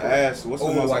White most chocolate. ass? What's the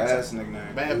Oh, most white ass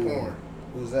nickname? Bad Ooh. porn.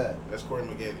 Who's that? That's Corey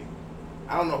McGetty.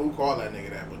 I don't know who called that nigga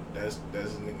that, but that's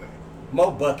his nickname.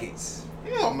 Mo Buckets.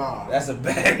 Hell nah. That's a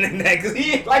bad nickname because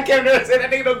he, like Kevin Durant said,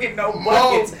 that nigga don't get no Mo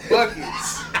buckets.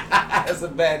 Buckets. That's a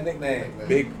bad nickname.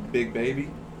 Big baby.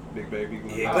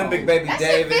 Yeah, Oh. Glenn Big Baby That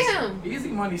shit Davis. fit him. Easy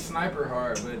Money Sniper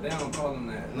Hard, but they don't call him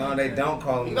that. No, they don't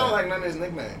call him He that. don't like none of his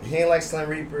nicknames. He ain't like Slim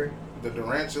Reaper. The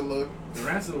Durantula. The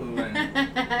Ransom was like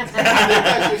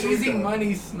That shit Easy though.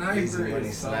 Money Sniper Easy Money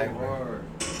is so Sniper. hard.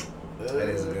 That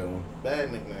is a good one.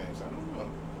 Bad nicknames. I don't know.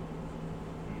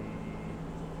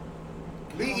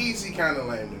 Be Easy kind of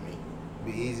lame to me.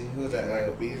 Be Easy. Who's that?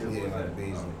 Michael Beasley. Yeah, Michael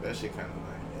Beasley. That shit kind of lame.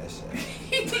 That shit.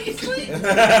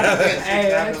 Hey,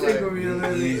 that shit gonna be Be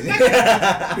hilarious. easy.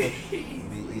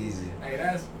 Be easy. Hey,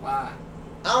 that's why.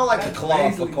 I don't like the That's claw for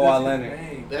basically Kawhi just Leonard. his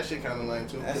name. That shit kind of lame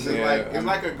too. 'Cause That's- it's yeah, like it's I'm-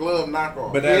 like a glove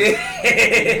knockoff. But that They call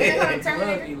Yeah. him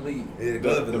Terminator. Glove Elite. Yeah, the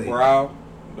glove brow.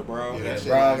 Yeah, Yeah, that shit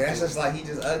bro, lame that's too. just like he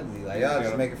just ugly. Like y'all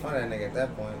just making fun of that nigga at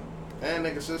that point. And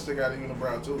nigga sister got a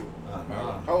unibrow too.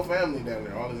 Nah. Whole family down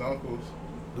there, all his uncles.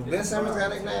 Do Ben Simmons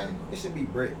got a nickname? It should be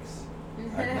Bricks. Don't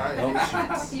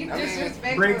You I mean,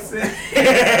 disrespectful. Bricks in.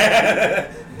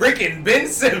 Brick and Ben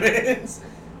Simmons.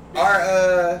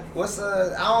 Or what's I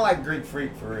don't like Greek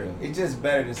Freak for real. It's just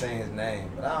better than saying his name,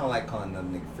 but I don't like calling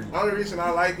them nigga freak. The only reason I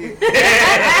like it is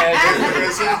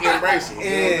because he embraced it. You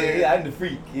know what I'm saying? Yeah, I'm the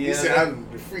freak. You He know said, what I'm I'm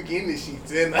the freak in the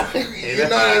sheets. And you know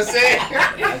what I'm saying?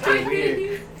 That's so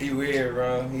weird. He weird,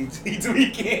 bro. He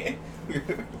tweaking.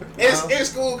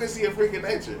 It's cool because he a freak of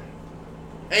nature.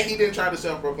 And he didn't try to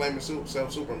self-proclaim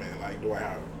himself Superman like Dwight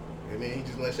Howard. And then he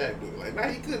just let Shaq do it. Like, nah,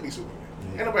 he could be Superman.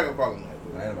 Yeah. Ain't nobody gonna call him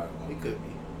that. but Ain't nobody gonna. He could be.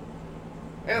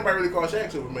 Ain't nobody really call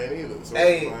Shaq Superman either. So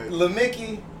Hey, like, Lil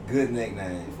Mickey, good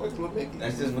nickname. fuck Lil Mickey.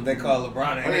 That's just what they call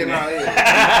LeBron. Oh, yeah, nah,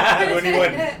 yeah.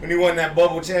 when he won that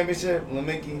bubble championship, Lil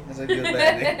Mickey. That's a good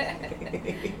bad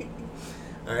name.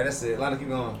 All right, that's it. A lot of keep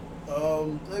going.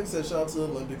 Like I said, shout out to the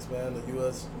Olympics, man. The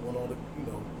U.S. won all the,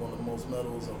 one of the most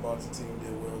medals. Our boxing team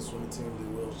did well. Swimming team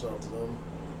did well. Shout out to them.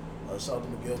 Shout out to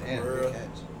Miguel Damn, Cabrera good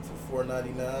catch. for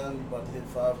 $4.99. About to hit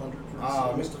 500.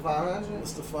 Oh, Mr. 500?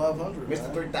 Mr. 500. Mr.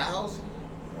 man. 3000?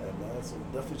 Yeah, man. So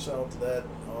definitely shout out to that.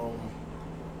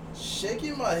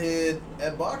 Shaking my head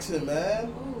at boxing, man.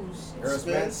 Ooh, shit. Earl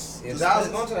Spence. Spence. Yeah, Just Giles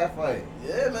Spence. going to that fight.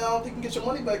 Yeah, man. I don't think you can get your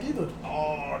money back either.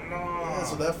 Oh, no. Yeah,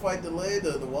 so that fight delayed.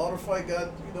 The Wilder fight got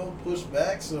pushed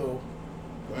back. So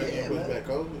Why you yeah, push man. back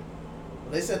COVID?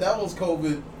 They said that was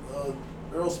COVID.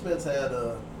 Earl Spence had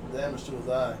damage to his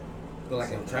eye. Feel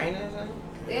like I'm training or something?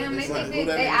 Damn, they said, think who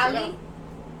that they nigga Ali.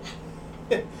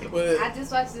 But I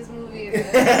just watched this movie Ali?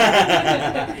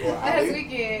 last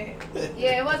weekend.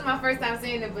 Yeah, it wasn't my first time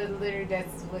seeing it, but literally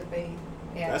that's what they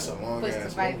That's a long pushed ass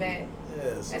to fight movie. back.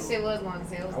 yeah, so That shit was long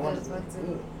as hell. It I was want good as fuck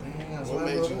too. Damn, What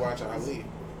made you watch Ali?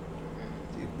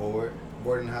 You bored?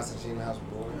 Bored in the house and she in the house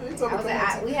bored? Yeah, he I told me was come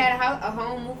at, on we had a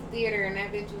home movie theater, and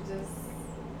that bitch was just.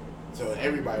 So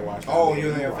everybody watched Oh, Ali. you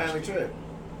was on your watched family it. trip?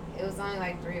 It was only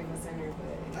like 3 of us in there,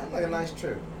 but. That's like a nice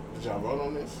trip. Did y'all vote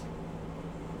on this?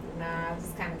 Nah, I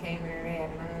just kind of came in and had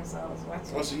it on, so I was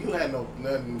watching. Well, so you had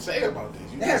nothing to say about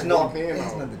this. You It has just walked it in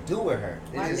has on. nothing to do with her.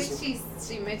 Well, I It think just,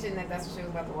 she mentioned that that's what she was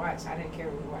about to watch. I didn't care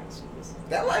what we watched.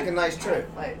 that like a nice trip.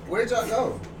 Like, Where did y'all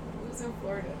go? it was in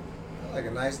Florida. Like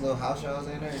a nice little house y'all was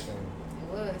in and everything. It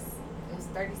was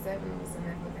 37. It was in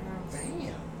that fucking house.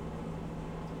 Damn.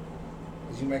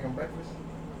 Did you make them breakfast?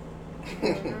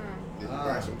 Mhm. Did you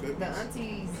buy some cookies? The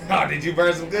aunties. Oh, did you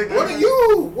burn some good? What are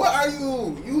you? What are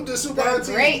you? You the super The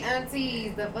auntie? great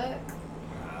aunties. The fuck.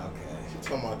 Ah, okay. You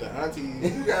talking about the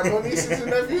aunties? You got more nieces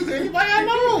and nephews than anybody I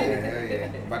know. Yeah, hell yeah.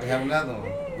 About to have another one.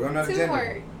 We don't know the Two gender.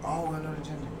 more. Oh, we don't know the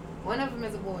gender. One of them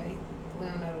is a boy. We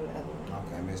don't know the other one.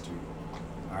 Okay, mystery.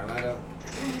 All right, light up.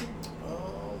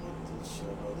 What the shit?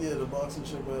 Yeah, the boxing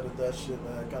shit, but that shit,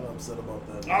 man. Kind of upset about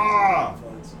that. Ah!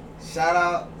 Fights. Shout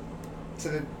out to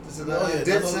the Oh, yeah,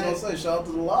 that's what I was Dipset. gonna say. Shout out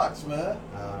to the Locks, man.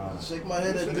 Shake my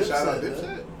head at You should've shout out Dipset.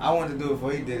 Dipset. I wanted to do it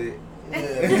before he did it.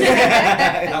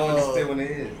 Yeah. I want to stay when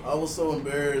it is. I was so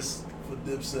embarrassed for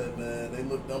Dipset, man. They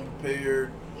looked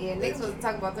unprepared. Yeah, niggas wasn't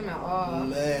talking about them at all.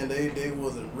 Man, they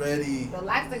wasn't ready. The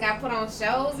locks that got put on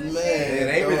shows and Man, shit. Yeah,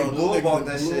 they really dog, blew them up off niggas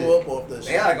that blew shit. up off that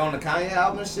They shit. like on the Kanye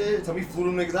album and shit. Told me flew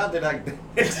them niggas out there like the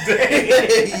next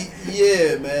day.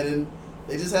 Yeah, man, and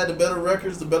they just had the better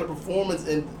records, the better performance,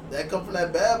 and that come from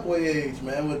that bad boy age,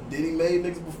 man. When Diddy made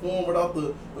niggas perform without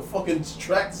the fucking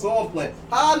track song playing.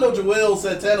 How I know Joel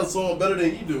Santana's song better than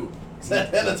he do?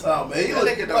 Santana time, man. He That look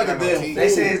nigga don't like a got no damn teeth. fool. They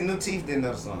say his new teeth didn't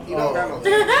know the song. He don't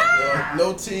got no.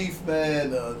 No teeth,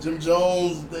 man. Jim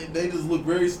Jones, they just look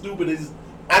very stupid. They just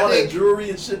I all that think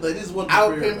jewelry and shit. They just wasn't I'll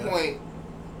prepared, man. pinpoint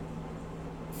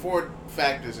 4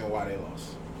 factors in why they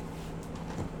lost.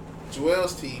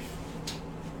 Joel's teeth,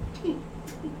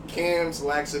 Cam's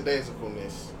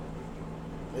lackadaisicalness,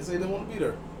 They say they want to be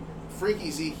there.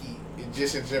 Freaky Zeke,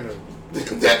 just in general.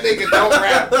 That nigga don't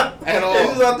rap at They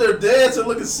just all. out there dancing,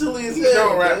 looking silly as He hell.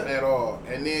 don't rap man. at all.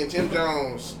 And then Jim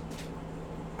Jones,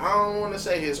 I don't want to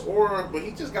say his aura, but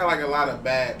he just got like a lot of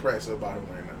bad press about him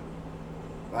right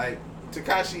now. Like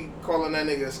Tekashi calling that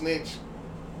nigga a snitch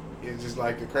is just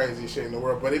like the craziest shit in the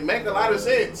world. But it make a lot of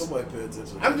sense. Somebody pay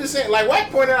attention. I'm just saying, like Wack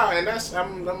pointed out, and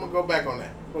I'm gonna go back on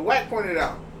that. But Wack pointed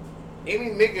out, any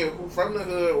nigga who from the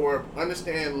hood or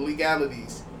understand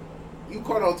legalities, you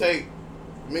caught on tape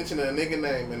mentioning a nigga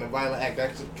name in a violent act,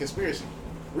 that's a conspiracy.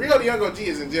 Rio the Young OG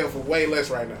is in jail for way less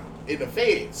right now in the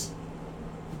feds.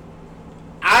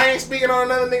 I ain't speaking on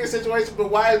another nigga situation, but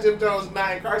why is Jim Jones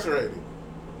not incarcerated?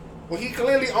 When he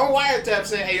clearly on wiretap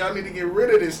saying, "Hey, y'all need to get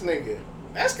rid of this nigga."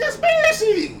 That's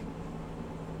conspiracy.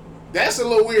 That's a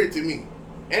little weird to me.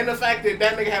 And the fact that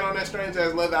that nigga had on that strange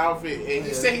ass leather outfit, and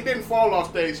he said he didn't fall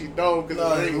off stage, he dove because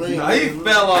Nah, his his ring. ring- No, he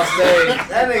fell off stage.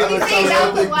 That nigga You was think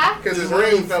that was so why? Because his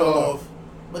ring fell off.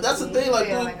 But that's the thing, like,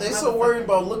 Yeah, dude, like a they so motherfucker. worried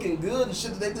about looking good and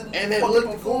shit that they didn't And they fucking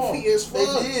looked perform. goofy as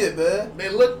fuck. They did, man. They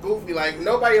looked goofy. Like,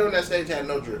 nobody on that stage had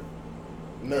no drip.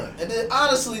 None. And then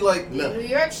honestly, like, No. New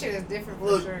York shit is different for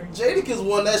look, sure. Jadakiss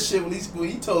won that shit when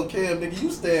he told Cam, nigga,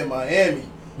 you stay in Miami.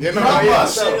 You know, Drop yeah, my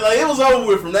so- shit. Like, it was over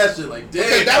with from that shit. Like, damn.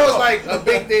 Because that was like a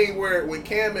big thing where when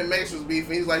Cam and Mace was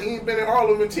beefing, he's like, he ain't been in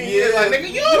Harlem in 10 years. Like, nigga,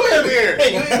 you been here.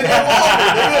 Hey, you ain't been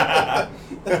that long, nigga.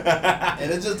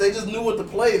 And it just they just knew what to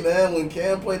play, man. When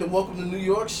Cam played the Welcome to New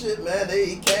York shit, man,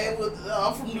 he came with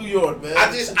I'm from New York, man. I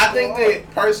think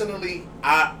that personally,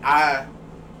 I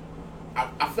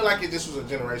feel like it just was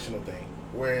a generational thing.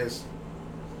 Whereas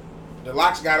the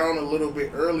Locks got on a little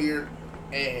bit earlier,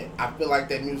 and I feel like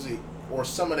that music or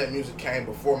some of that music came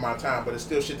before my time, but it's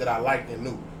still shit that I liked and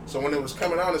knew. So when it was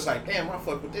coming on, it's like, damn, I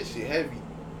fuck with this shit heavy.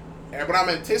 But I'm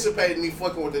anticipating me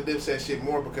fucking with the Dipset shit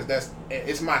more because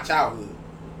it's my childhood.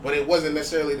 But it wasn't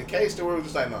necessarily the case to where it was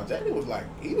just like, no, Jada was like,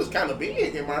 he was kind of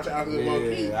big in my childhood, low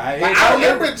key. Yeah, I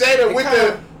remember Jada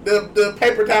with the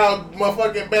paper towel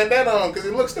motherfucking bandana on because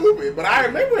it looked stupid. But I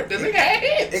remember it. The nigga had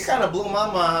hits. It kind of blew my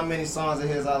mind how many songs of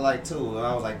his I like too. And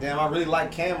I was like, damn, I really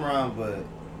like Cameron, but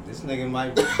this nigga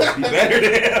might be better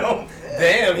than him.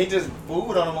 Damn, he just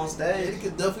fooled on him on stage.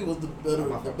 Jadakiss definitely was the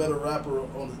better rapper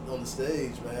on the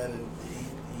stage, man, and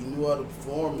he knew how to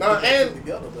perform. No, put that shit and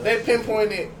together, man. they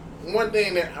pinpointed one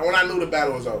thing that when I knew the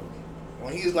battle was over.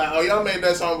 When he's like, oh, y'all made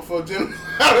that song before Jim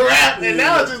how to rap, and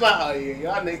now it's just like, oh yeah,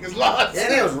 y'all niggas lost. Yeah,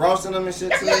 they was roasting him and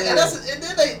shit too. Yeah, and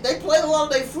then they played a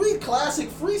lot of their classic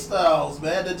freestyles,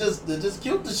 man. That just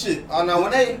killed the shit. Oh no,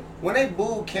 when they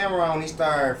booed Cameron when he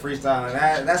started freestyling,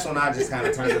 that's when I just kind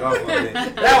of turned it off a bit.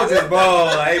 That was just ball,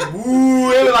 like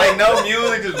boo. It was like no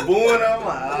music, just booing him.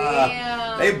 Like,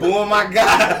 Damn. They booing my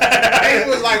guy. He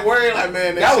was like worried, like,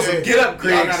 man, that was some get up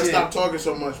Craig y'all gotta shit. stop talking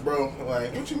so much, bro.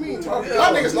 Like, what you mean talking?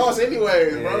 Y'all niggas lost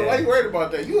anyways, bro. Yeah. Why you worried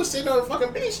about that? You was sitting on the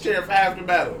fucking bench chair for half the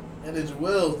battle. And then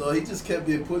Joel's though, he just kept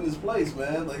getting put in his place,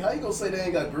 man. Like, how you gonna say they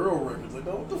ain't got girl records? Like,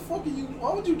 what the fuck are you?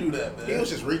 Why would you do that, man? He was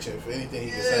just reaching for anything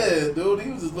he could say. Yeah, dude,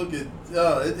 he was just looking.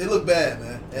 It looked bad,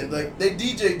 man. And like, they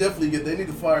DJ definitely they need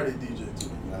to fire their DJ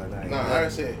too. Nah, like I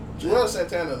said, Joel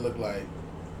Santana looked like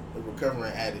a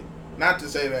recovering addict. Not to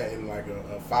say that in like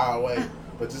a foul way,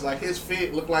 but just like his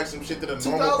fit looked like some shit that a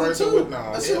normal person would.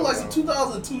 Nah, that shit looked like some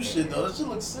 2002 shit though. That shit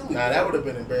looked silly. Nah, that would have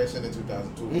been embarrassing in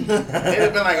 2002. It'd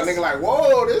have been like a nigga like,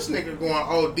 whoa, this nigga going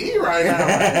OD right now.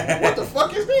 Like, what the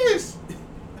fuck is this?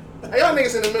 Hey, y'all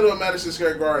niggas in the middle of Madison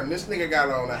Square Garden. This nigga got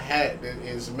on a hat that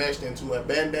is meshed into a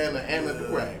bandana and a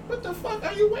do-rag. What the fuck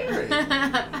are you wearing?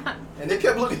 And they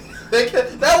kept looking. That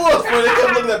was funny. They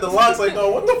kept looking at the locks like,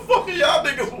 no, what the fuck are y'all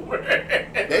niggas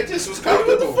wearing? They just was What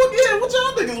the comfortable. fuck? Yeah, what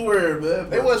y'all niggas wearing,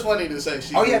 man? It was funny to say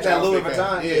shit. Oh, yeah, that Louis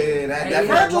Vuitton. Yeah, that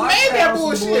Virgil made that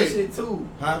bullshit. too.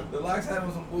 Huh? The locks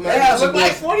having some bullshit. They have Look some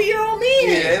like bullshit. 40-year-old men.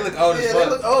 Yeah, they look old as Yeah, fuck. they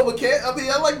look. Oh, but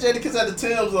I like Jadakiss had the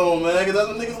Timbs on, man, because that's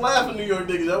what niggas laugh in New York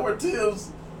niggas. Y'all wear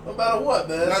Timbs no matter what,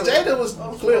 man. Now, So- Jada was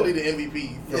Oh, clearly the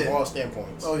MVP from Yeah. all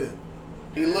standpoints. Oh yeah.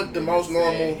 He looked the most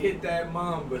normal. Hit that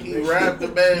mom, but He rapped the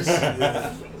best.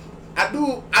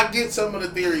 I get some of the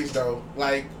theories though.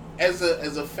 Like as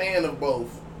a fan of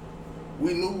both,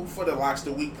 we knew for the locks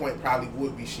the weak point probably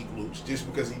would be Sheek Louch, just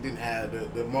because he didn't have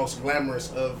the most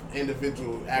glamorous of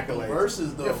individual accolades.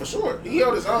 Verses though. Yeah, for sure. He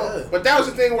held his own. Yeah. But that was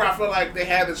the thing where I feel like they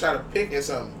had to try to pick at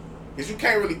something. Because you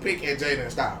can't really pick at Jada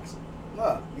and Styles.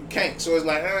 Nah. You can't. So it's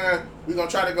like, we're going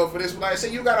to try to go for this. But like I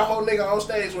said, you got a whole nigga on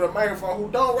stage with a microphone who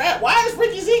don't rap. Why is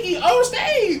Ricky Ziggy on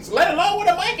stage? Let alone with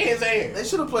a mic in his hand. They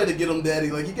should have played the Get 'Em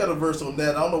Daddy. Like, he got a verse on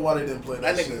that. I don't know why they didn't play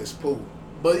that. That nigga shit. is cool.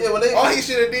 But yeah, when they All he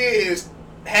should have did is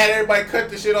had everybody cut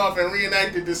the shit off and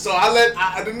reenacted this. So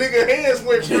the nigga hands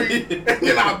went free, and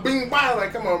then I bing by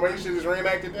like, come on, bro, you should just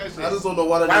reenacted that shit. I just don't know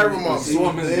why that Fire nigga him up.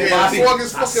 Swung his Yeah, body. Swung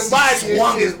his fucking body.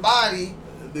 Swung and his shit. body.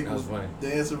 That nigga That was funny.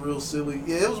 dancing real silly.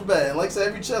 Yeah, it was bad. Like I said,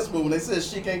 every chess move, when they said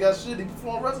Sheik ain't got shit, he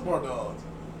performed Reservoir Dogs.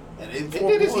 And they He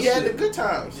performed did this. He had the bullshit. good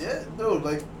times. Yeah, dude,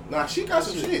 like, Nah, she got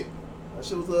some shit. that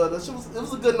shit was, it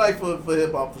was a good night for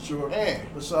hip hop for sure. Man,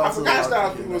 But shout out I to forgot Locked Styles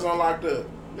Up, people man. was on Locked Up.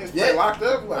 Niggas Yeah. play Locked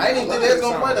Up. Like, I didn't even think they was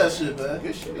gonna play that song. shit, man.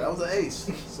 Good shit. That was an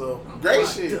ace. So, Great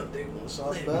shit. shout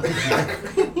out to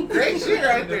that. Great shit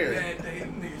right there.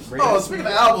 Oh, speaking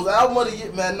of albums, album of the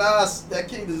year, man, Nas, that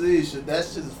King Disease shit, that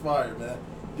shit is fire, man.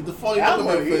 Get the funny Album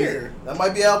look of on the your face. year? That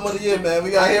might be album of the year, man.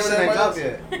 We got I him shit and ain't everybody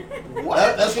dropped else. yet.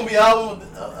 What? That's gonna be album.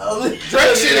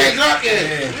 Drake shit ain't dropped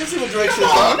yet. Let's see what Drake shit. Come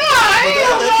on, dropped. nah, But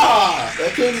hell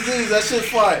that King Disease, that shit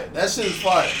fire. That shit is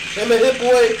fire. Him and Hit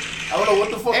Boy, I don't know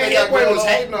what the fuck And they got Hit Boy going was on.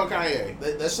 hating on Kanye.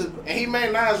 That shit. And he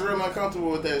made Nas real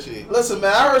uncomfortable with that shit. Listen,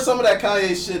 man, I heard some of that Kanye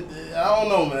shit. I don't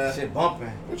know, man. Shit bumping.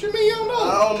 What you mean you don't know?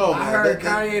 I don't know, man. I heard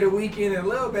That- Kanye the Weeknd and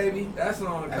Lil Baby. That's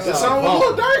on. That's The all song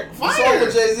with Lil Durk, The song fire.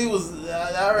 with Jay Z was.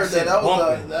 I heard that. That was.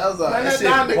 bumping. That was. Man, That that shit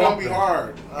Donda gonna bumping. be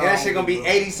hard. And that shit gonna be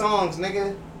 80 songs,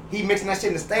 nigga. He mixing that shit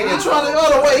in the stadium. He trying to. Oh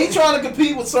no, wait. He trying to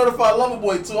compete with Certified Lover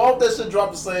Boy too. I hope that shit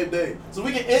drop the same day, so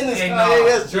we can end this Hey, Kanye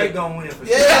West Drake shit. gonna win for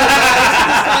Yeah, sure.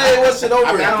 this Kanye West shit over.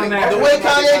 I mean, I think The both way of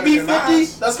them Kanye are beat better than 50,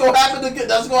 Nas. that's gonna happen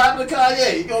to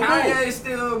Kanye. He gonna do it. Kanye's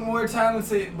still more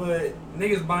talented, but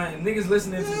niggas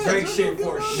listening to Drake shit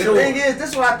for The sure. thing is, this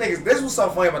is what I think is this was so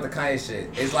funny about the Kanye shit.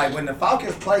 It's like when the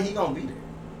Falcons play, he gonna be there.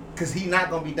 Cause he not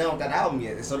gonna be done with that album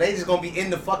yet. So they just gonna be in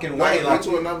the fucking Why way. he Like, went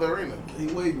to another arena? He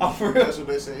waiting. oh, for real? That's what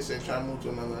they say. He said try to move to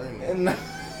another arena. And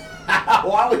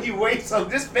why would you wait? So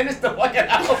just finish the fucking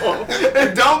album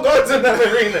and don't go to another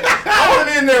arena. I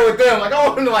want in there with them. Like I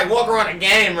want to like walk around a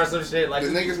game or some shit. Like The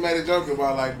niggas made a joke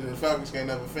about like the Falcons can't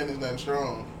never finish nothing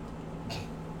strong.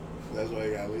 That's why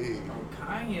he got to leave. Bro,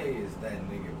 Kanye is that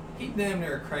nigga. He damn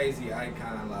near a crazy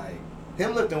icon. Like,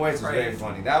 him lifting weights was very Crazy.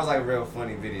 funny. That was like a real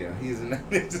funny video. He's in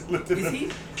just lifting.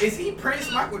 is he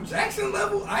Prince Michael Jackson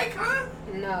level icon?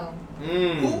 No.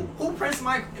 Who Prince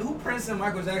and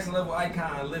Michael Jackson level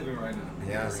icon living right now?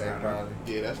 Beyonce probably.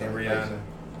 Yeah, that's And not Rihanna.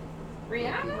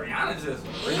 Rihanna? Rihanna just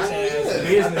rich Yeah. ass Rihanna,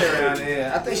 business.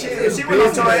 yeah. I think she, Yeah, if she went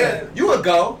on tour, business. you would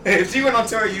go. If she went on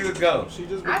tour, you would go. She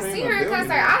just I've became seen a her in concert.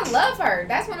 billionaire. I love her.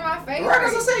 That's one of my Right, as I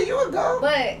favorites. say, you would go.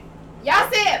 But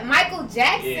Y'all said Michael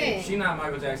Jackson. Yeah, she not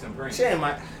Michael Jackson Prince. She ain't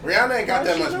my. Rihanna ain't got Oh,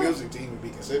 that she much not? music to even be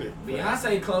considered.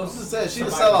 Beyonce close. I'm just saying, she to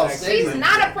the Michael sellout Jackson. She's stadium.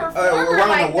 not a performer Around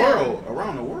like the world. that.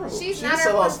 Around the world. She's She not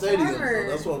sell a out stadiums. performer. Though.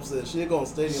 That's what I'm saying. She ain't going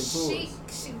stadium tours.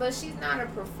 But she's not a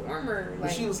performer. But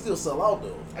Like, she will still sell out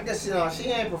though. I guess she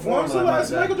ain't When performing was the like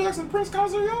last Michael Michael Jackson Prince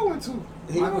concert y'all went to?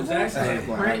 Michael Jackson Hey,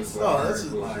 and Prince. No, that's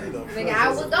just Like, nigga, I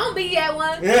was gonna be at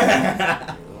one.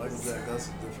 Yeah. Michael Jackson, that's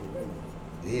a different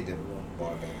one. He did one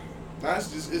ball game. Nah, it's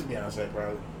Beyonce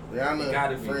probably. It gotta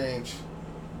Rihanna, be. Fringe.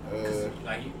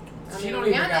 like, I she mean, don't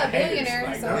even Rihanna got a haters. billionaire,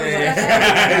 Like, so-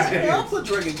 that. Yeah, I'll put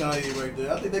Drake and Kanye right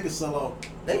there. I think they can sell out.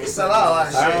 They can sell out a lot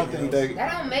of I shit. don't think they.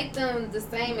 That don't make them the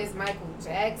same as Michael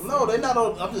Jackson. No, they not.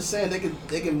 I'm just saying they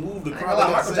can move the I ain't crowd. gonna lie,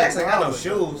 They Michael got Jackson the ain't got no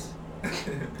same crowd. shoes.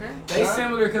 They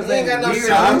similar because He they ain't got no weird.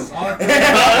 shoes. All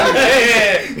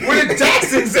three. Where the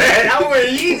Jacksons at? I wear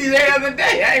Yeezys the other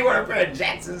day. I ain't wear a pair of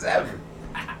Jacksons ever.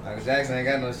 Michael Jackson ain't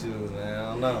got no shoes, man.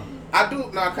 I don't know. I do.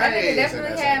 Nah, That Kanye nigga is in definitely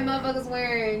that had same line. motherfuckers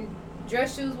wearing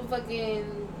dress shoes with fucking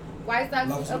white socks.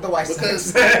 Loafers with the white Because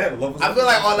socks. I feel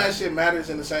like all that shit matters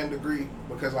in the same degree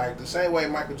because like the same way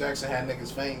Michael Jackson had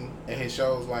niggas fainting at his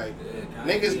shows, like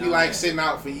Yeah, niggas be on like that. sitting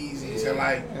out for Yeezys and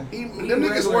like He them niggas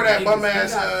regular wore that niggas. bum He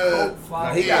ass. got coke No,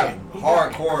 following. he got He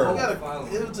hardcore.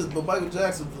 got it was just, but Michael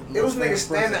Jackson. Was the It was most niggas famous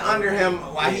standing person. under him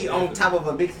while he on top of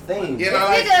a big thing. You This know,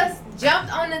 like, nigga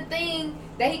jumped on the thing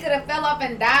that he could have fell off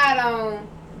and died on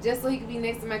just so he could be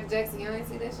next to Michael Jackson. Y'all ain't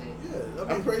see that shit? Yeah, I I'm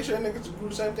mean, pretty sure niggas do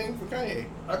the same thing for Kanye.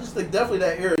 I just think definitely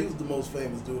that era. He was the most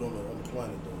famous dude on the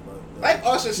planet though. Like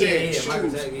Usher said, Yeah, Michael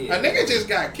shoes. Jackson, yeah. A nigga just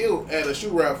got killed at a shoe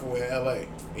raffle in L.A.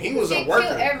 He was a Get worker.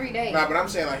 killed every day. Nah, but I'm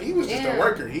saying like he was just Yeah, a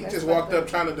worker. He that's just fucked walked up up.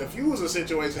 trying to defuse a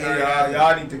situation. Hey, Alright,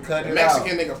 y'all need to cut the it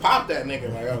Mexican out. nigga popped that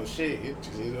nigga like, oh shit, it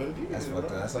just is what it is. That's bro.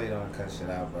 fucked up. That's why you don't cut shit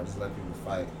out, bro. Just let people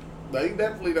fight. Like, he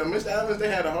definitely done. Mr. Evans, they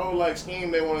had a whole like scheme.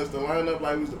 They wanted us to line up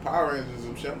like we was the Power Rangers and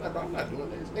some shit. I'm like, bro, I'm not doing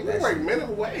this. Nigga, we That work shit-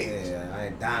 minimum wage. Yeah, I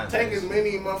ain't dying. for Take this as shit.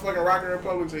 many motherfucking Rocket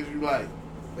Republics as you like.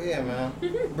 But yeah, man.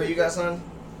 Bro, you got something?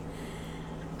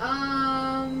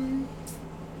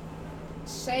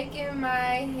 Shaking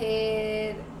my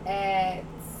head at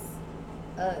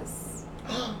us.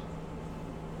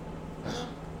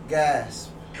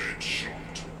 Gasp.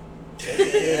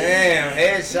 Damn,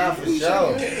 headshot for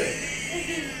sure.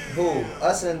 Who?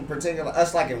 Us in particular?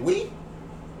 Us like in we?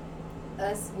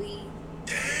 Us, we.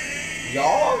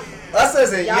 Y'all? Us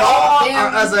as in y'all, Y'all, or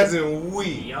them. us as in we?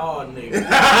 Y'all niggas.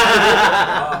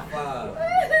 Y'all five.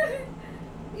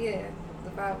 Yeah,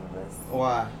 the five of us.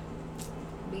 Why?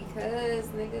 Because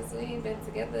niggas, we ain't been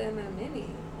together in a minute.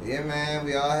 Yeah, man,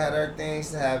 we all had our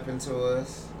things to happen to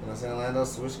us. You know what I'm saying? Lando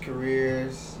switched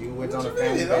careers. You went on a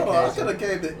family Hold on, I could vacation. have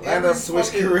came to Lando every switched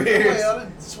fucking- careers. Wait, I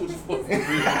didn't switch fucking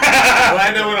careers.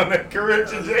 Lando went on a career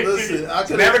trajectory. Listen, I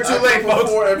could've- Never too I late, could've folks.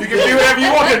 before You every- can be whatever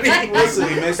you want to be. Listen,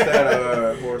 We missed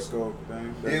that horoscope thing.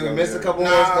 Yeah, we missed a couple Nah.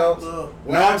 horoscopes. uh,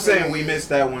 No, I'm saying we missed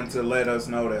that one to let us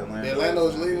know that Lando.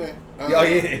 Orlando's leaving. Oh,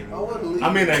 yeah. I wasn't leaving.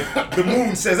 I'm in the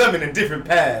moon says I'm in a different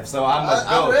path, so I must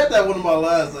I go. read that one of my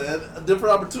last.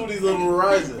 Different opportunities on the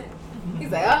horizon.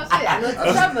 He's like, oh shit, I know what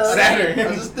you're talking about. Saturn.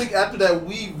 I just think after that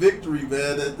Wii victory,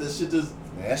 man, that shit just.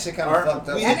 Man, that shit kind of fucked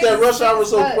up. We That hit that nigga rush hour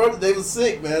so fucked. perfect. They was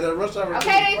sick, man. That rush hour.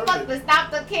 Okay, they was fucked perfect. to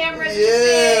stop the cameras. and Yeah,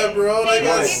 shit. bro. They They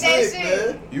got gonna get that sick,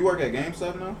 shit. man. You work at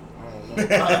GameStop now? I don't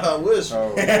know. I wish.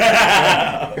 Oh.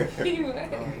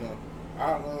 I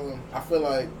don't know. I feel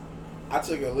like I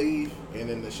took a leave, and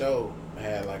then the show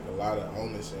had like a lot of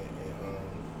onus, and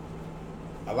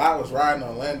a lot was riding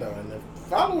on Lando, and the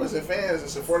followers and fans and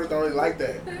supporters don't really like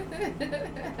that.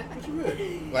 What you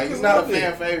mean? Like, he's Niggas not a love me.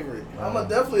 fan favorite. I'm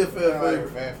definitely a fan Not like a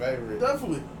favorite. fan favorite.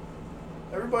 Definitely.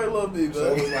 Everybody love me, man. So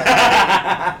it was like,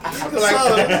 I feel like-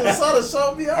 Kasada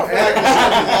showed me I out, feel like the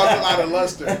man. show lost a lot of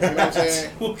luster. You know what I'm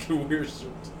saying? Looking weird shit.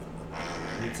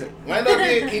 Lando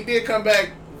did come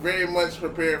back very much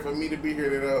prepared for me to be here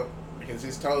today because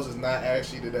his toes is not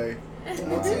ashy today. My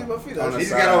team, my feet On are the He just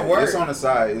side. got off work. It's on the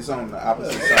side. It's on the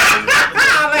opposite side. I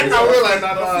realize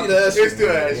not My feet all. ashy. It's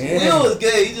still ashy. Yeah. Will is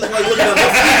gay. He just like looking at my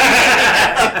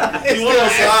feet. He want to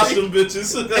massage them bitches.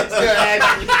 That's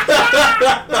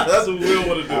what Will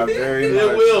want to I do. very Yeah,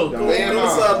 much Will. don't Go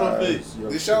massage my realize feet. your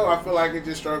The show, I feel like it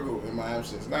just struggled in my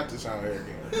absence. Not to sound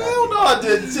arrogant. Hell no, I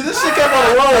didn't. See, this shit came on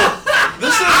the road.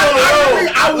 This shit on the road.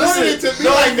 I wanted it to be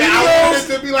like that. I videos. wanted it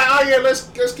to be like, oh yeah, let's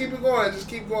keep it going, just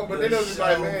keep going. But then it was just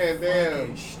like, man,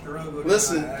 damn.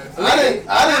 Listen, I didn't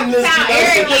miss Sound be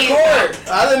nice arrogant. at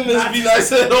all. I didn't miss be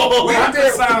nice at all. We I did-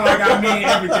 just sound like I mean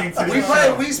everything to We this played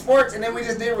show. Wii Sports and then we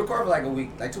just didn't record for like a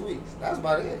week, like 2 weeks. That was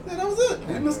about it. Yeah, that was it.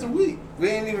 We missed a week. We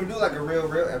didn't even do like a real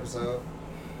episode.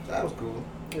 So that was cool.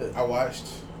 Yeah. I watched,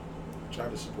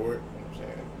 tried to support. You know what I'm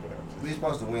saying? We were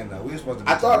supposed to win though. We were supposed to.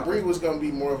 I thought Bree was gonna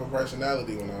be more of a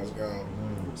personality when I was gone.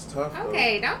 It's tough. Though.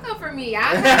 Okay, don't come for me.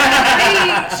 I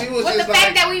agree She was with just the fact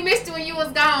like- that we missed you when you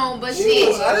was gone, but She shit.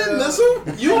 was- I didn't miss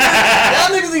him. Y'all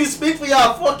niggas need to speak for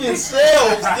y'all fucking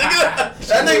selves, nigga.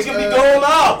 That nigga can be going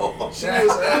out. She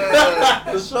was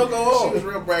The show go she on. was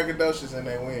real braggadocious and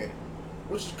they win,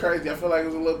 which is crazy. I feel like it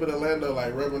was a little bit of Lando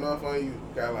like rubbing off on you.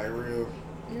 Got like real.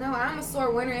 No, I'm a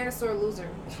sore winner and a sore loser.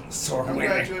 Sore I'm glad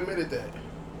winner. you admitted that.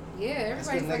 Yeah, That's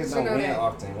everybody because niggas fucking should don't know win that.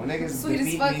 often. When niggas Sweet as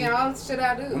defeat fuck me, and all the shit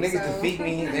I do. when niggas so. defeat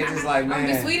me, they just like, I'm man.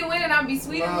 be sweet and winning, I'm be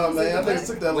sweet and Nah, losing. man, I but- think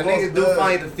took that When lost niggas do blood.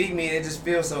 finally defeat me, it just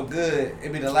feels so good.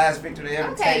 It be the last victory they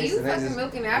ever Okay, taste. you and they fucking just,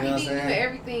 milking it. you I know be what beating you I'm with saying?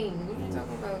 everything. What you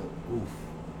talking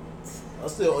about? I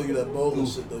still owe you that bowling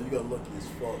shit though. You got lucky as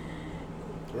fuck.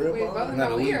 Real We're bowling? bowling No,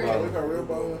 over we here. bowling. We got real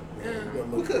bowling. You got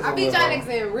We lucky. could- I beat y'all niggas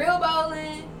in real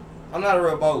bowling, I'm not a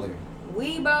real bowler.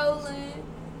 we bowling.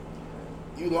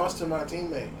 You lost to my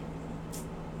teammate.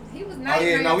 He was not. Oh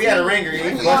yeah, even no, on we had a team. ringer. He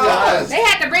Oh, bust your ass. They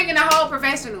had to bring in a whole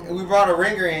professional, We brought a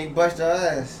ringer and he bust your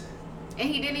ass. and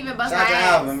he didn't even bust Shout my out to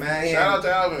ass. Alvin, man. He Shout out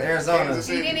to Alvin. Arizona. Kansas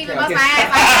He City. didn't even Yeah. bust my ass.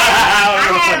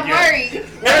 I had him worried.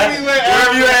 Wherever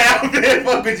you at, Alvin,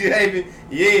 fuck with you, Haven.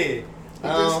 Yeah.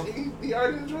 He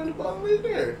already enjoyed the bowling right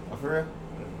there. Oh, for real?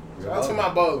 Shout out to my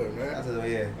bowler, Shout man. out to the,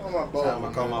 yeah. Call my Shout bowler. out to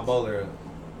call my bowler up.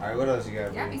 All right, what else you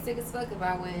got, Y'all bro? be sick as fuck if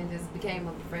I went and just became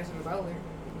a professional bowler.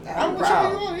 I'm What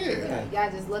proud. you doing? Yeah. Yeah.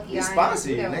 Y'all just lucky. We I ain't sponsor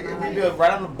you, do that with nigga. my We life. do it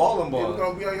right on the bowling It ball. was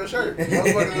gonna be on your shirt.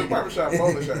 Motherfuckers in the barbershop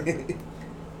bowler shirt.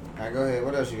 Alright, go ahead.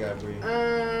 What else you got, Bree?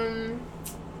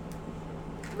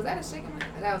 Was that a shaking my?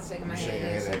 That was shaking my You head. shaking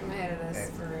Yeah, your head shaking my head at us at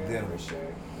for real, them. for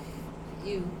sure.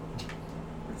 You.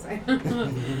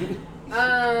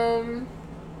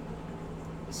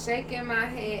 Shaking my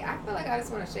head. I feel like I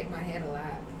just want to shake my head a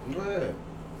lot, Go ahead.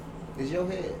 It's your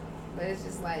head. but it's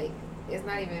just like it's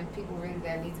not even people really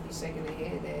that need to be shaking their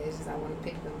head. That it's just I want to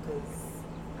pick them because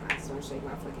I just want to shake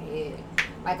my fucking head.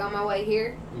 Like on my way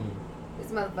here,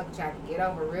 this motherfucker tried to get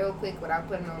over real quick without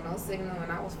putting on no signal,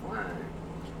 and I was flying.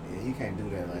 Yeah, you can't do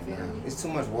that right You feel now. me? It's too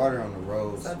much water on the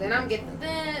roads. So then I'm getting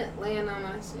laying on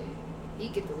my shit. He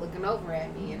get to looking over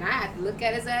at me, and I had to look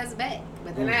at his ass back.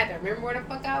 But then I had to remember where the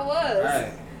fuck I was.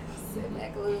 Alright. Sit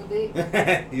back a little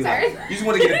bit. you, Sorry. like, you just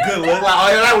want to get a good look. Like, oh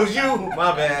yeah, that was you.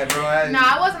 My bad, bro. No,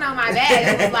 I wasn't on my back.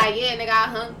 It was like, yeah, nigga, I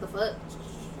hung the fuck.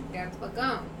 Got the fuck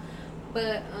on.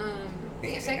 But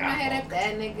yeah, shaking my head at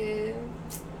that nigga.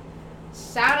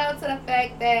 Shout out to the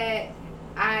fact that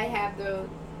I have the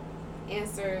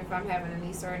answer if I'm having a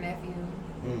niece or a nephew.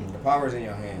 The power's in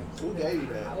your hands. Who gave you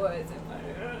that? I was.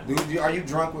 Dude, are you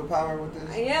drunk with power with I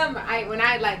this? am. When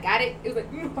I like got it, it was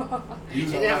like. You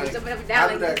and then I was jumping up and down How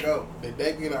like did that go? Did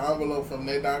they get an envelope from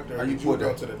their doctor? Or Or you did you put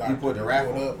go the- to the you doctor? put the and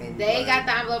raffle? pull up and be They like, got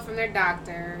the envelope from their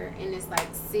doctor, and it's like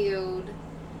sealed.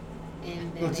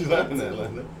 And then What they you gave it laughing to at, me.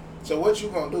 Linda? So what you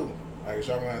gonna do? Like, is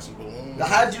y'all gonna have some balloons?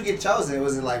 How did you get chosen?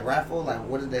 Was it like raffle? Like,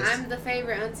 what did they? I'm the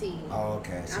favorite auntie. Oh,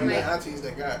 okay. How I'm many like- aunties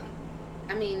they got?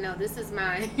 I mean, no, this is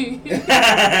my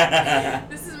Ah,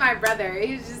 this is my brother.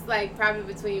 He's just like probably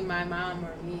between my mom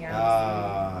or me.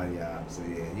 Honestly. yeah. So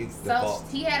yeah, you So default.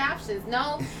 he had options.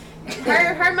 No,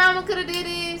 her mama could have did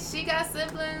it. She got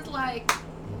siblings. Like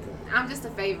Okay. I'm just a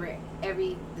favorite.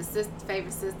 The sister,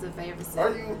 favorite sister, favorite sister.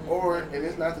 Are you, or, and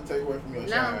it's not to take away from your No,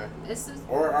 shine, it's just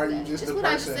or are you just it's a what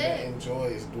I just person that said.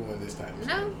 enjoys doing this type of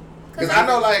stuff? No, Because I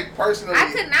know, like, personally,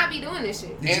 I could not be doing this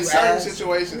shit. Did in you certain ask?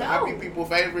 situations, I No. be people's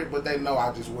favorite, but they know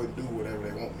I just wouldn't do whatever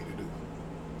they want me to do.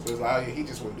 So it's like, oh, yeah, he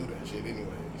just wouldn't do that shit anyways.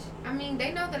 I mean,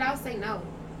 they know that I'll say no,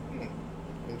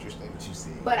 Interesting. What you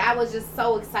see? but I was just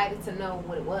so excited to know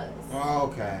what it was. Oh,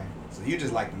 okay. So you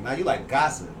just like now you like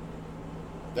gossip.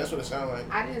 That's what it sounds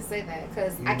like. I didn't say that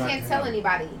because You I not can't tell him.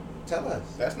 anybody. Tell us.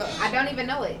 That's not. I don't even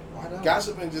know it. Why not?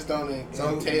 Gossiping just don't So,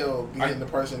 entail being are- the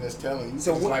person that's telling you.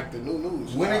 So It's what- like the new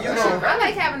news. when are you That's gonna- it. I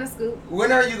like having a scoop.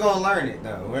 When are you gonna learn it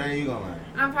though? When are you gonna learn?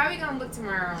 I'm probably gonna look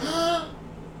tomorrow.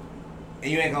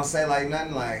 And you ain't gonna say like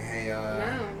nothing like, hey,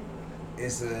 No.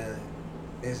 it's a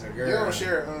girl. You don't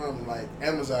share like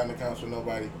Amazon accounts with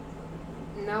nobody.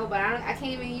 No, but I can't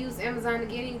even use Amazon to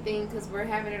get anything because we're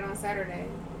having it on Saturday.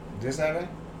 This Saturday?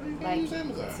 You can Like use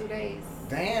Amazon. 2 days.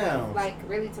 Damn. Like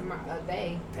really tomorrow, a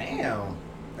day. Damn.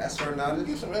 That's short You notice.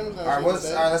 get some Amazon. All right, shit what's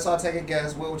today. all right? Let's all take a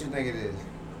guess. What would you think it is?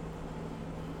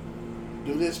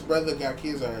 Do this brother got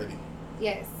kids already?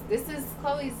 Yes, this is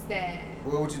Chloe's dad.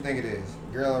 What would you think it is?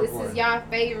 Girl or This boy? is y'all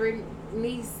favorite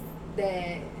niece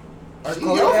dad. Or She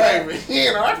Chloe your dad? favorite. She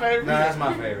ain't our favorite. No, that's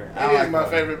my favorite. It I is like my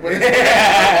Chloe. favorite, but it's not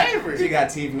my favorite. She got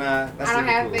teeth now. That's I don't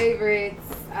super have cool.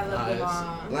 favorites. I love them Nice.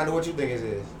 all. Lana, what you think it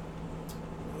is?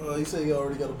 You said you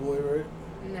already got a boy, right?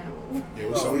 No.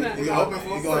 Yeah, so No. you open for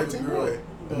You a gonna boy. have to grow.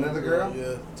 Another girl?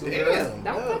 Yeah. Damn.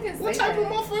 Don't fucking say What type that. of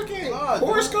motherfucking Nah,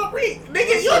 horoscope read?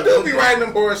 Nigga, you do be writing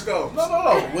them horoscopes.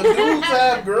 No. When dudes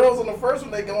have girls on the first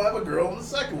one, they gonna have a girl on the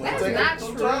second one. That's Take not them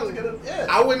 2 true. times to get a, yeah.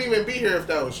 I wouldn't even be here if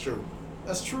that was true.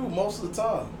 That's true most of the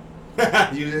time.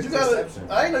 You just You gotta. exception.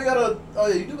 I ain't know you gotta. Oh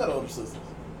yeah, you do got older sisters.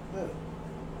 Yeah.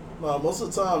 No, most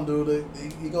of the time, dude,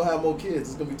 you gonna have more kids.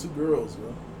 It's gonna be 2 girls,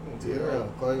 bro. Yeah,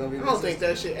 Chloe gonna be. I don't think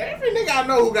that shit. Every nigga I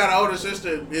know who got an older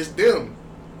sister is them.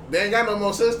 They ain't got no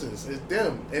more sisters. It's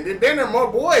them. And then there are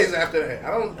more boys after that. I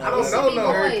don't know no.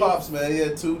 Mary boys. Pops, man, he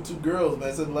had two girls,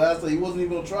 man. Said the last time he wasn't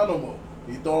even gonna try no more.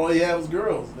 He thought all he had was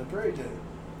girls. And then Prairie Jane.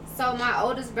 So my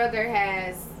oldest brother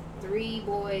has 3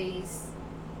 boys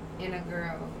and a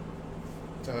girl.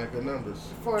 Sound like good numbers.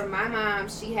 For my mom,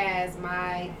 she has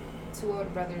my 2 older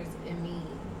brothers and me.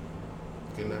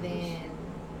 Good And numbers. then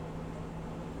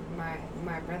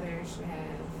my brother should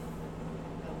have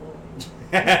a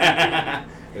boy.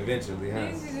 Eventually, huh?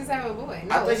 You should just have a boy.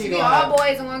 I No, think it he should be gonna all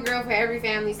boys and 1 girl for every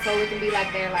family, so it can be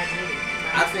like they're like me.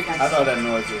 I think I thought that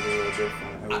noise was a little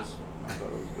different. I thought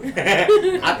it was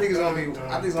good. I think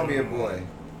it's gonna be a boy.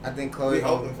 I think Chloe. We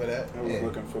hoping for that. I was Yeah.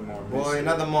 looking for more. Boy, mystery.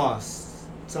 another Moss.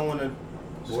 Someone to.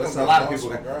 It's Well, it's gonna a be lot of Moss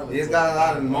people. regardless, It's but got a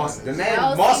lot of I'm Moss. The honest. name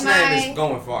No, Moss see, name my- is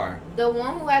going far. The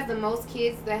one who has the most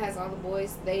kids that has all the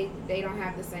boys, they don't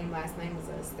have the same last name as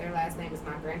us. Their last name is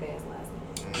my granddad's last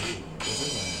name,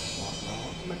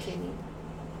 McKinney.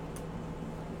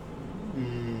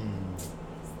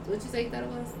 What'd you say that it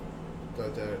was?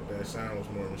 Thought that sound was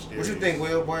more mysterious. What you think,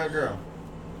 Will? Boy or girl?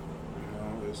 You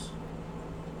know, it's.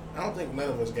 I don't think none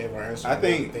of us gave our answer. I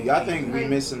think we Right.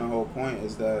 missing the whole point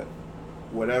is that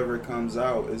whatever comes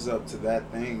out is up to that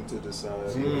thing to decide.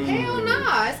 Hell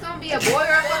no, it's gonna be a boy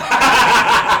or a fucking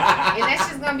girl. And that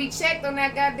shit's gonna be checked on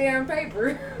that goddamn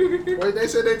paper. Wait, they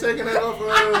said they taking that off.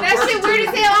 That birth shit weird as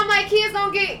certificate. hell. All my kids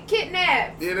gonna get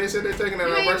kidnapped. Yeah, they said they're taking that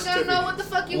You off ain't birth even gonna know what certificate.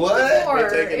 the fuck you What? looking for.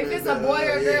 They're taking If it's the- a boy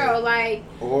or a yeah. girl, like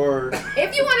Or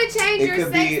if you want to change It your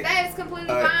could sex, be that is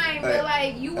completely a- fine. But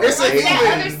like you It's want a that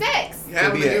human. other sex. You could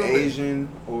having be a an human. Asian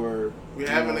or We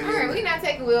having a All right, we human. not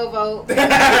taking Will vote. you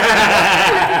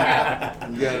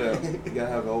gotta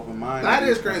have an open mind. That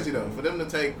is crazy though. For them to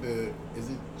take the is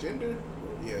it gender?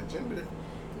 Yeah, gender.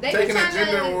 They Taking be the trying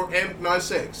gender to. or and no it's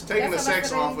sex. Taking the That's what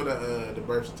sex I'm off saying. of the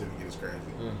birth certificate is crazy.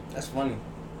 That's funny.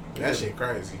 That shit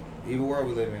crazy. Evil world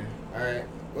we live in. All right.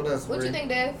 What else? What you Bree? think,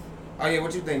 Dev? Oh yeah,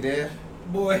 what you think, Dad?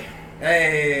 Boy.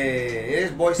 Hey, it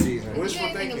is boy season. If you Wishful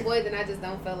ain't think of thinking. boy, then I just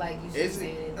don't feel like you should Is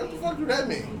say it? What the anything. fuck do that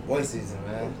mean? Boy season,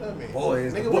 man. What does that mean?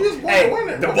 Boys. Nigga, the we was born hey, in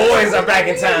winter. the What boys the are back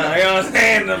in fuck town. You know what I'm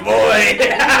saying? The boy.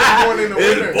 born in the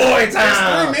winter. It's boy There's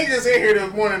time. 3 niggas in here that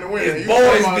was born in the winter. It's You talking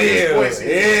boys about this bill. boy season.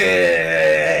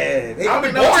 Yeah. They I gonna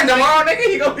be don't know born what you tomorrow, nigga.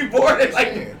 He gonna be born in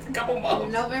like Yeah. a couple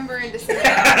months. November and December.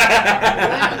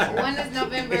 one is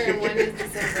November and one is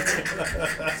December.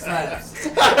 Slaps.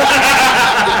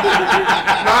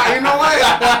 Nah, you know what?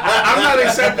 I'm not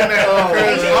accepting that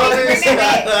because all this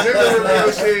gender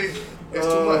reveal shit is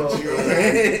too much. You know what I'm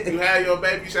saying? You had your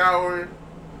baby shower.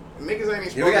 Niggas ain't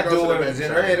even Yeah, we supposed got to to do go away to the with baby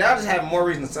gender. shower. Yeah, that'll just have more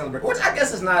reason to celebrate. Which I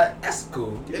guess is not. That's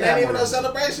cool. You It can have ain't even more no reason.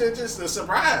 celebration. It's just a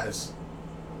surprise.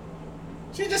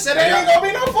 She just said there ain't gonna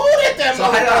be no food at that So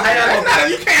how y'all- moment. how y'all That's not-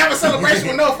 You can't have a celebration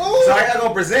with no food. So how y'all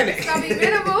gonna present it? It's gonna be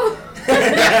minimal.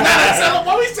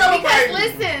 What we Because celebrating?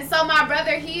 listen, so my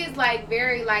brother, he is like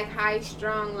very like high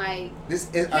strung, like This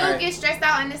is he'll alright. get stressed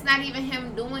out, and it's not even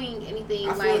him doing anything.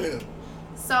 I feel Like him.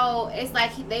 so, it's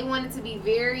like they want it to be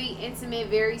very intimate,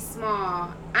 very small.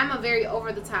 I'm a very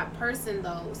over the top person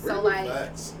though, so Really? like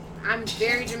Facts. I'm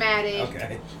very dramatic.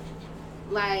 Okay.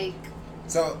 Like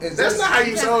So is That's this, not how you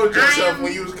because sold yourself I am-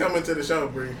 when you was coming to the show,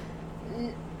 Bree.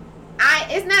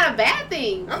 it's not a bad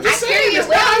thing. I'm I just carry saying, it it's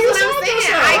well. not how you That's what sold I'm saying.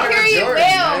 yourself. I carry it Jordan,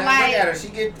 well. man. Look at her. Like She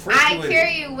get freaky I with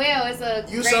carry it well. It's a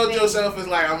You great sold thing. yourself as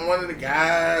like I'm one of the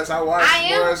guys. I watch I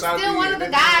am sports. I still be one of the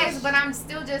in guys, this. but I'm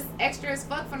still just extra as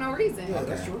fuck for no reason. Yeah, Okay.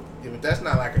 that's true. Yeah, but that's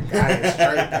not like a guy that's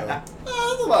straight though. Nah,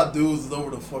 there's a lot of dudes that's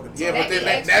over the fucking top. Yeah, but That then be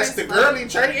that's extra the as fuck. girly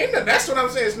trait in there. That's what I'm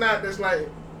saying. It's not just like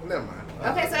never mind.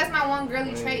 Okay, so that's my one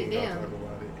girly trait. Don't Damn, talk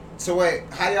about it. So wait,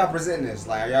 how y'all presenting this?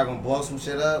 Like, are y'all gonna blow some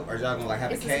shit up, or y'all gonna like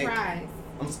have it's a a cake? surprise.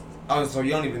 Oh, so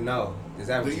you don't even know? Is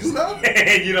that what Do you you know?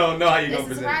 You don't know how you It's gonna a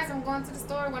present surprise. I'm going to the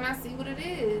store when I see what it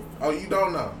is. Oh, you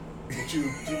don't know. But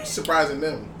you surprising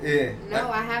them. it? Yeah. No,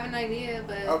 I have an idea,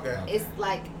 but Okay. it's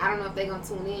like I don't know if they're gonna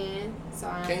tune in, so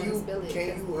I Can don't you- want to spill it.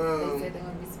 can 'cause you, they um, said they're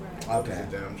gonna be surprised. Okay.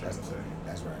 Is that I'm trying to say.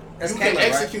 That's right. You That's can Kayla, right?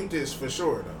 execute this for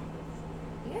sure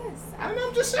though. Yes, And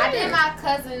I'm just saying. I did my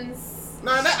cousin's.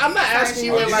 No, I'm not asking She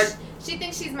you lives, like. She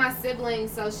thinks she's my sibling,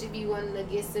 so she be wanting to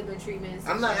get sibling treatments.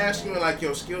 I'm not asking you like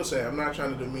your skill set. I'm not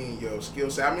trying to demean your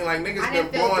skill set. I mean, like I niggas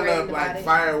didn't been feel blowing threatened up about like it.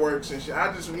 fireworks and shit.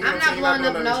 I just, you know I'm what not I'm blowing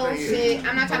saying? up no shit.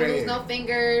 I'm not trying to lose no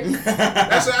fingers.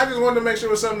 That's it. I just wanted to make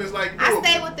sure it's something that's like. I doable.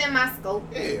 stay within my scope.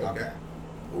 Yeah. Okay. Okay.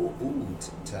 Ooh,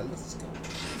 tell us.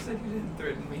 You said you didn't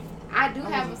threaten me. I do I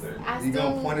have. wasn't there. I You still.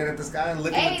 gonna point it at the sky and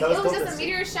look Hey, at the it telescope? was just a That's it.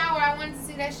 meteor shower. I wanted to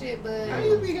see that shit, but How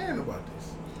you be hearing about this?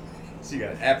 She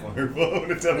got an app on her phone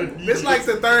to tell her. It's like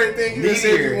the third thing you just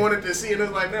said Meteor. you wanted to see, and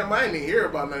it's like, damn, I ain't even hear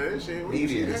about none of this shit. What you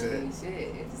Meteor. just I said? mean,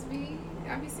 shit. It just be.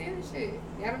 I be seeing the shit.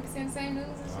 Y'all don't be seeing the same news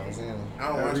I'm and shit. saying. I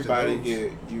don't watch Everybody the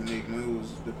news. get unique news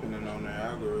depending on their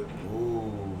algorithm.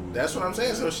 Ooh. That's what I'm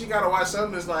saying. So she gotta watch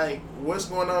something that's like, what's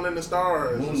going on in the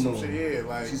stars or some shit. Yeah,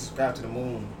 like. She subscribed to the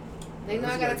moon. They know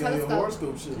I got a That's like your telescope.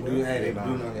 horoscope shit, You man. do, hey, they do Nah,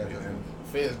 know that. yeah,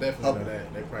 Feds definitely know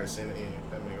that. They probably send it in.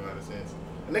 That make a lot of sense.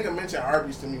 A nigga mentioned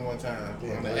Arby's to me one time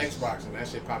Yeah, on the nice. Xbox, and that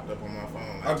shit popped up on my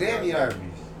phone. Oh, damn, you Arby's.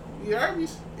 You eat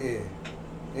Arby's? Yeah.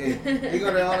 Yeah. You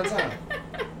go there all the time.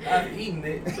 I've eaten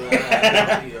it, but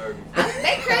I don't eat Arby's.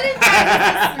 They credit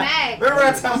card smack. Remember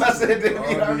that time I said damn, you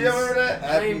Arby's. Arby's? You remember that?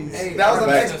 I ain't, Happy's. hey, That was I've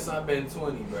a been big- since I've been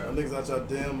 20, bro. Y'all niggas out your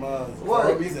damn minds. What?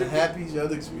 Arby's and Happy's, y'all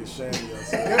niggas should be ashamed of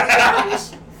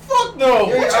yourselves. Fuck no!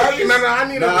 You eat Arby's? No,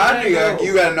 I need No, I think Orlando.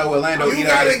 you gotta know Orlando You eat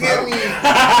gotta Arby's, give bro. me. You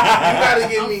gotta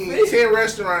give me I'm 10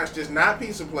 restaurants, just not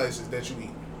pizza places that you eat.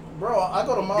 Bro, I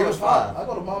go to mom Give and us pop. five. I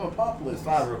go to mom and pop It's places.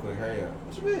 5 real quick. Hurry up.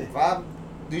 What you mean? 5?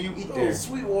 Do you eat Oh, there?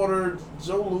 Sweetwater,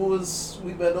 Joe Louis,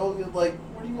 Sweet Magnolia. Like,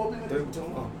 where do you want me to 32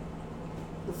 more.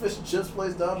 The fish and chips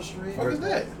place down the street. What is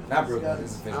that? Not Brooklyn.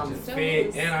 This is fish I'm and chips.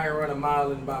 fit and I can run a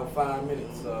mile in about 5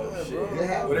 minutes. So Yeah, shit, bro.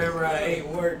 Yeah. whatever I ate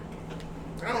work.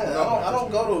 I Yeah, don't I know.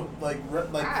 don't go to like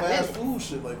Ah, fast really? food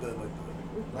shit like that.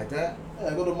 Like that? Yeah, I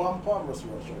go to mom and pop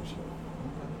restaurants and shit.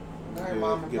 Alright,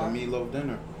 mom and Get a pop. meatloaf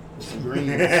dinner with some greens.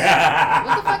 What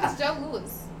the fuck is Joe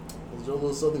Lewis? The Joe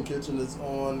Louis Southern Kitchen is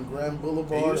on Grand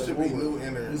Boulevard. It used to and be Woodward. New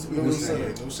Inner. Used to be New New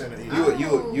Center. Center. New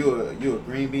Center. You a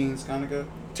green beans kind of guy?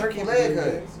 Turkey leg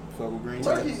cuts. Fuck with green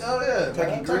Turkey, beans. oh yeah,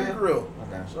 Turkey Turkey grill.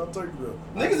 Okay. Shout out Turkey Grill.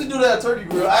 Niggas that do that at Turkey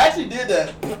Grill. I actually did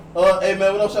that. Hey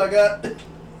man, what else y'all got?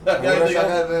 What else y'all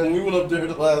got, man? When we went up there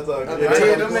the last time.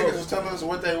 Yeah, them niggas was telling us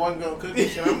what they wasn't gonna cook and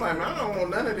shit. I'm like, man, I don't want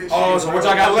none of this Oh, shit. so bro. what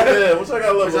y'all got left? Yeah, what y'all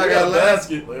got left? What y'all We got a left?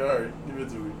 basket. Like, alright, give it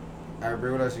to me. Alright,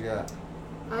 Brie, what else you got?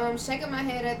 Shaking my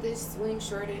head at this wing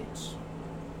shortage.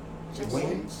 Chicken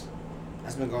wings?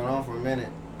 That's been going on for a minute.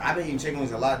 I've been eating chicken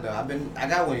wings a lot though. I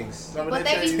got wings. No, But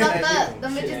tell they be you fucked that up. you-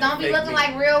 Them Shit, bitches don't be fake looking meat.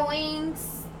 like real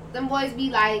wings. Them boys be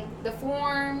like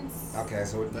deformed. Okay,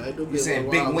 so Nah, it do you get a saying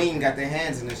little Big wild. Wing got their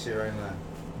hands in this shit right now.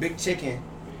 Big Chicken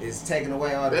is taking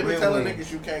away all the They be real telling wings.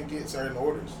 niggas you can't get certain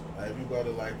orders. Like if you go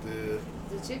to like the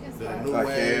chicken The spot. new Like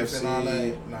waves and all KFC.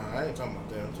 that. Nah, I ain't talking about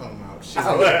that. I'm talking about shit.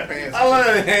 I love, pants I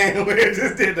love it, man. We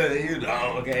just did the, you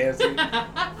know, KFC.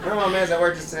 Remember my man's at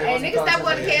work just said, Hey, what's it niggas called? stopped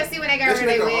going to KFC when they got This rid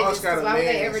of their nigga wigs. also got a Why would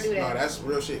they ever man's. do No, that? that's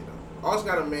real shit though. Also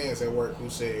got a man's at work who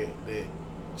said that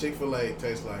Chick-fil-A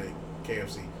tastes like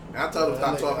KFC. And I told him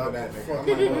stop talking to that nigga.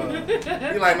 I'm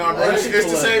like, he like, no, bro, it's the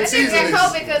same This nigga season.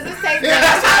 got COVID because this tastes Yeah, like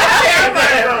that's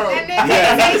that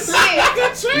nigga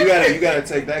can't say shit. You gotta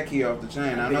take that key off the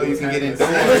chain. I know you can get indoors.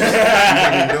 You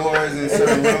can get indoors in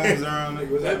certain rooms around it.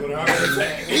 Was that with a heart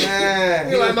attack? Yeah.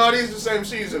 He like, no, these the same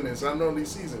seasonings. I know these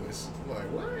seasonings. I'm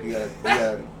like, what? You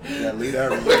gotta leave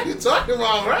that room. What you talking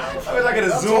about, bro? I was like in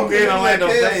a I'm zoom talking in to on you Lando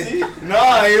at face. KFC.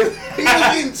 No, He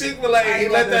was eating Chick-fil-A. I He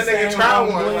ain't let got that the nigga same try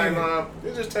home one. Like, blend. nah,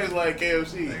 it just tastes like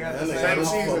KFC. They got That the nigga Same got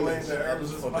seasonings. the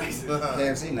Herbs and spices.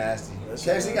 KFC nasty. That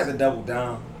shit KFC got nasty. the double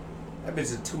down. That bitch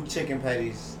is 2 chicken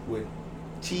patties with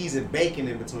cheese and bacon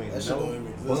in between. That shit No don't even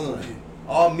exist bun. to me.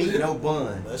 All meat, no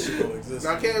bun. That shit don't exist.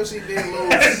 Now KFC did lose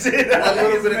That's it. one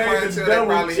little bit of Niggas clientele they double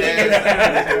probably chicken.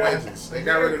 had with the wedges. They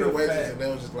got rid of the America wedges fat. and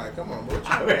they was just like, come on, bro.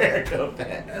 America,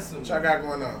 man. That's some What y'all got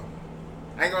going on?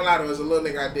 I ain't gonna lie, there was a little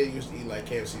nigga I did used to eat like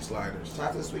KFC sliders.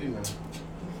 Talk to the sweetie man.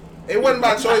 It wasn't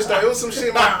by choice though. It was some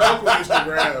shit my uncle used to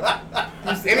grab.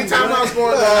 Anytime I was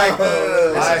going to like it's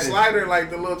a Sliders. slider, like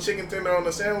the little chicken tender on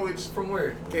the sandwich, from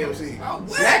where? KFC. Oh,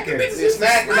 what? Snackers. Bitches It's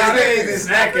snackers. Nah, they- It's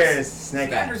snackers. Snackers.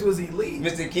 Snackers was elite.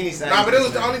 Mr. Kenny said. Nah, but it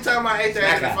was the only time I ate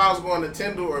that Snacker. if I was going to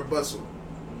Tender or Bustle.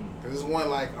 Cause it's one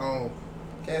like on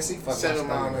KFC fuck 7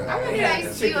 my Mile. stomach. I remember Yeah, I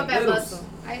used to be chicken up at noodles. Bustle.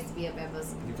 I used to be up at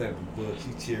Bustle. You play with the book.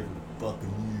 You cheer for the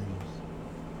fucking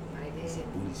I news.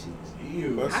 did. Booty cheeks.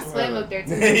 Ew. I swam up there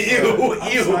too.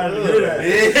 Ew. sorry to hear that.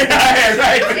 Yeah, It was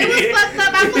right. fucked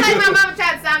up. I feel like my mama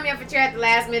tried to sign me up for chair at the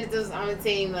last minute. There was on the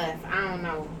team left. I don't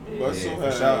know. Bustle for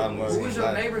had- sure, I'm Who was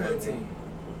your neighborhood team?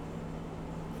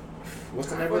 What's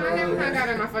the I never hung out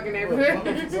in my fucking What,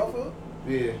 neighborhood. Southfield?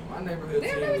 Yeah. My neighborhood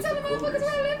Damn, team let me was tell the the motherfuckers coolest.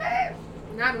 where I live at.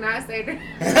 No, do not stay there.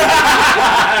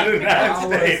 Do not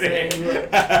stay there.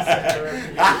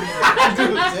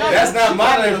 That's not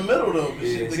mine. in the middle though.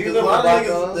 Yeah, Because she a live lot with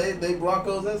of Broncos. niggas, they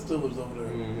Broncos and Steelers over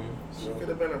there. She could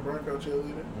have been a Bronco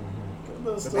cheerleader.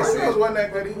 The The Broncos wasn't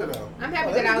that good either though. I'm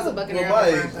happy that I was a Buccaneer. Well, my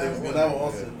over age, Broncos. when I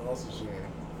was Austin shit.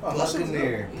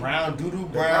 Buccaneer, brown, doo-doo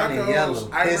brown, and Broncos, yellow.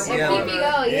 I Piss remember- And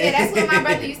yellow. PPO, yeah, that's what my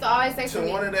brother used to always say to To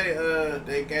me. one of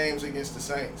they games against the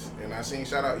Saints, and I seen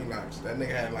shout out Enox. That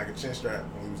nigga had like a chin strap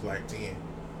when he was like 10.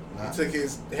 He took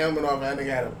his helmet off and that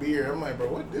nigga had a beard. I'm like, bro,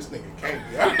 what this nigga can't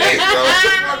be? Bro,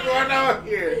 what's going on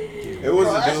here? It was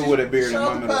a dude with a beard in Shout my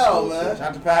out to middle Powell, school. man. Shout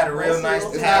out to Powell, the real nice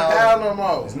It's not Powell no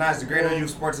more. It's nice, the greater youth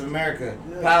sports of America.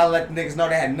 Yeah. Powell let the niggas know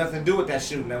they had nothing to do with that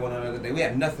shooting that went on the other day. We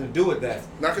had nothing to do with that.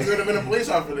 Not because there would have been a police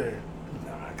officer there.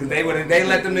 Cause they let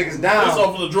them niggas This down.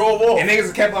 officer drove off. And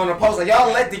niggas kept on the post like,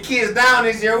 y'all let the kids down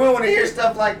this year. We want to hear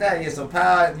stuff like that. Yeah, so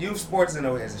Powell, youth sports in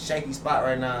a way, it's a shaky spot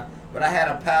right now. But I had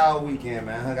a Powell weekend,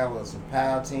 man. I hung out with some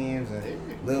Powell teams and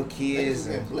little kids. Niggas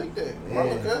And, getting blinked at. Yeah. My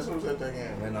little cousin was at that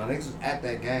game. man, no, niggas was at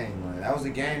that game. Like, that was a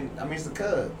game. I mean, it's the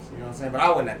Cubs. You know what I'm saying? But I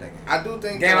wasn't at that game. I do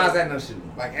think Game I was that, at no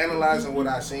shooting. like analyzing what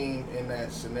I seen in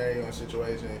that scenario and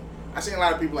situation, I seen a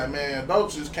lot of people like, man,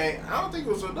 adults just can't. I don't think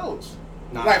it was adults.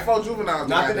 Nah. Like 4 juveniles.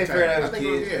 No, I think they figured out it I was think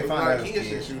kids. yeah, They it was found a out lot it of was kids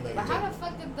kids. that shooting But at each how other. the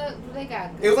fuck did they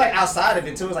got good? It was like outside of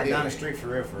it too. It was like Yeah. down the street for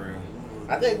real, for real.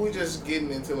 I think we just getting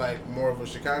into like more of a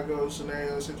Chicago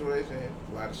scenario situation.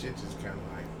 A lot of shit just kind of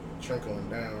like trickling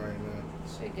down right now.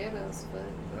 Shit ghettos, but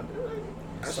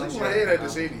I shake my head at the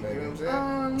city. You know what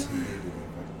I'm saying?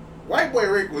 White boy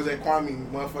Rick was at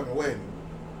Kwame motherfucking wedding,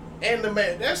 and the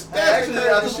man. That's Actually,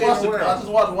 the I just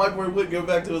watched White Boy Wick go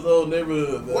back to his old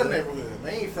neighborhood. Man. What neighborhood?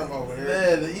 They ain't from over here.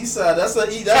 Man, the East Side. That's y'all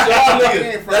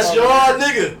nigga. That's y'all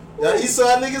nigga. That East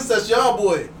Side niggas. That's y'all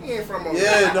boy. He ain't from over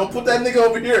Yeah, here. don't put that nigga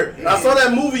over here. I saw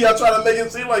that movie. I tried to make him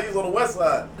seem like he's on the West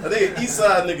Side. That nigga East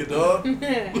Side nigga, dog. He ain't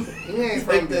Take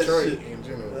from that Detroit shit. in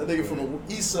general. That nigga from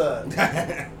the East Side.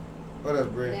 What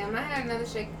up, Brett? damn, I had another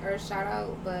shout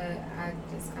out, but I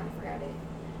just kind of forgot it.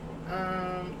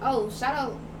 Oh, shout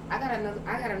out! I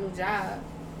got a new job.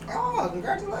 Oh,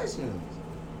 congratulations!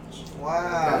 I'm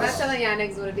Wow. not telling y'all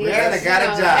niggas what it is. Brianna got a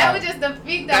job. That was just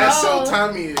defeat the That's whole. so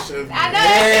Tommy-ish of you. I know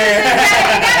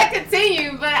it gotta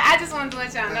continue, but I just wanted to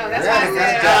let y'all know. That's why I Brianna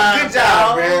said. got a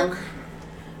job. Good job,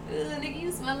 Ooh, nigga, you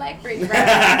smell like French fries.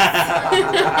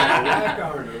 Black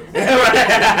artist.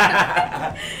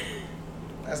 man.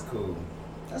 That's cool.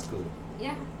 That's cool.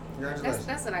 Yeah, Congratulations.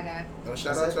 that's what I got. No,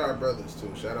 shout out to our brothers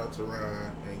too. Shout out to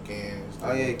Ron and Ken.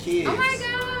 Oh yeah, kids. Oh my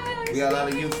gosh. We got a lot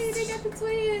of yay, youth. They got the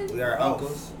twins. We are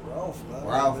uncles. Ralph, man.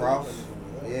 Ralph.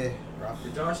 Yeah. Ralph.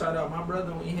 Did y'all shout out my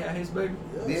brother when he had his baby?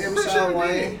 Yeah, we Pretty saw sure we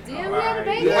Wayne. Damn, we had a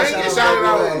baby. Yeah, Wayne get shouted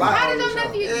out a lot. How on did the your show.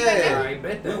 nephew? Yeah. I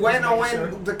bet We that. waiting on Just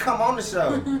Wayne to come on the show.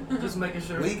 making sure. Just making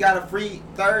sure. We got a free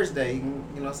Thursday. You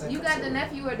know what I'm saying? You got the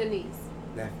nephew or the niece?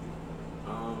 Nephew.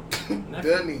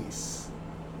 Nephew. Denise.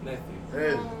 Nephew.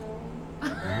 Hey.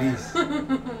 Niece.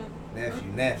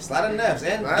 Nephew. Neffs. A lot of Neffs.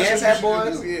 And That's Gans what had you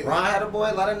boys. should do, yeah. Ron had a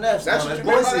boy. A lot of Neffs. That's No, what it's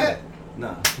you meant by that?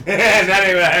 No. That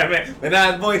ain't what I meant. But now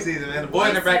it's boy season, man. The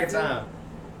boys Boy are back in season. town.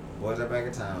 Boys are back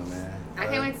in town, man. I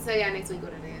can't wait to tell y'all next week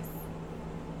what it is.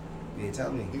 Yeah,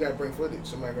 tell me. You gotta bring footage.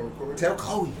 Somebody gonna record it. Tell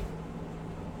Chloe.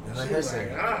 And let She her was say.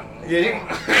 like, I don't know.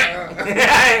 Yeah.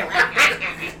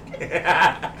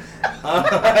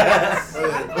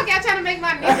 Look, y'all trying to make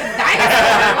my niece a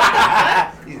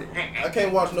dinosaur. I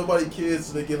can't watch nobody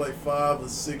kids till they get like 5 or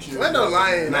 6 years. Lando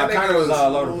lying. Nah, That Connor nigga was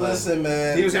all over the place. Listen,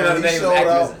 man. He was here the other day. He was showed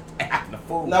out. acting a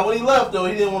fool. Now when he left though,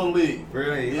 he didn't want to leave.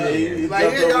 Really? Yeah, he Like,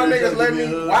 jumped yeah, y'all over there, niggas tried let to me give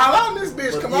me a hug. wild out in this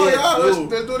bitch. But Come on, yeah, y'all.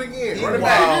 dude. Let's do it again. He Run it wild.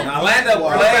 back. Now, Orlando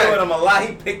Wow. played with him a lot.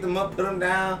 He picked him up, put him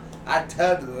down. I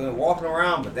tugged him, walking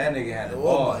around, but that nigga had the Oh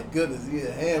ball. my goodness, he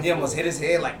a handful. He almost hit his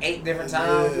head like 8 different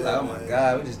times. Yeah, Like, oh my man.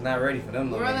 god, we're just not ready for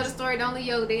them. Moral of the story: don't leave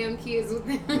your damn kids with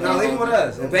them. No, leave him with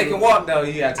us. If they can walk though,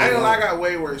 you gotta I take ain't them. gonna lie, I got a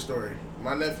way worse story.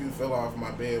 My nephew fell off my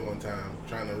bed one time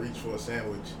trying to reach for a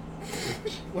sandwich.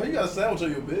 Well, you got a sandwich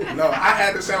on your bed. No, I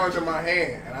had the sandwich in my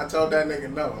hand, and I told that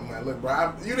nigga no. I'm like, look,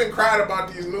 bro, you didn't cry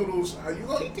about these noodles. You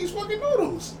gonna eat these fucking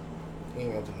noodles? He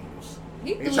ain't want the noodles.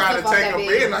 He He tried to take a bit.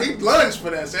 bit. No, he lunged for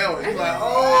that sandwich. He's like,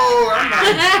 oh, I'm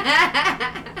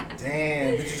not.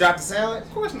 Damn, did you drop the sandwich?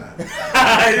 Of course not. You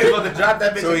was about to drop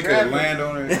that bitch So he and could grab it. land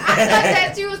on it. I thought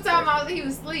that you was talking about that he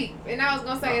was asleep, and I was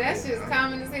gonna say that shit's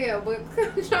common as hell, but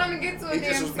trying to get to a He damn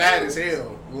just was mad as sandwich.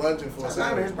 hell, lunging for a That's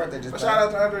not his sandwich. birthday just But passed. shout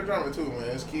out to Andre Drummond too, man.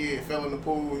 His kid fell in the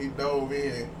pool. He dove in. He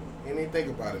didn't even think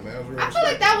about it, man. It was real I feel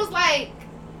like that was like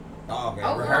Oh, okay,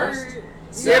 over. rehearsed.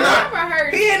 Yeah, Not nah.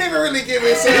 rehearsed. He didn't even really give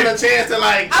his son a chance to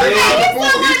like chill Okay, out his the pool.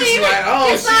 son He wasn't just even. like, oh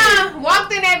His shit. son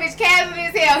walked in that bitch casual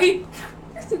as hell. He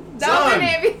dumping He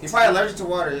everything. probably allergic to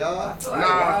water, y'all. Like, Nah.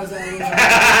 why is that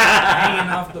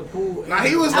hanging off the pool? Nah,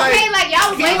 he was like, Okay, like y'all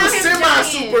was he waiting was on him to jump in.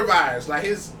 semi-supervised. Like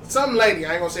some lady,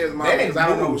 I ain't gonna say his mom They because didn't I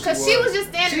don't know who move. she Cause she was just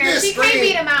standing there. just She can't screamed.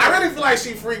 beat him out. I really feel like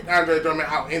she freaked Andre Drummond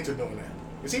out into doing that.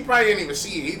 Cause he probably didn't even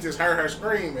see it. He just heard her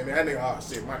scream, and that nigga, oh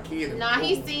shit, my kid. Nah,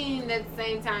 he seen at the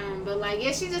same time, but like,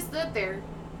 yeah, she just stood there.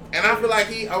 And I feel like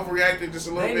he overreacted just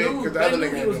a little They bit knew, because the they other knew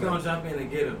nigga he ain't was doing gonna jump in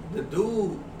and get him. The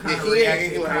dude kind of Yeah, he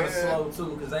reacted like, kind of yeah. slow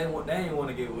too, cause they didn't want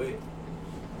to get wet.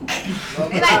 They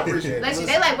I like, appreciate it.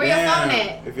 they like, where your phone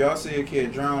at? If y'all see a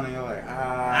kid drowning, you're like,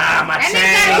 Ah, my And chain.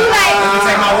 then you like- Let me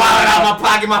take my wallet out of my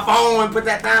pocket, my phone, and put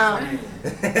that down.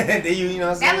 Then you know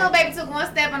what I'm That saying? little baby took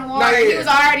one step in the water. Nah, He yeah. was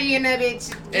already in that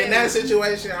bitch. In that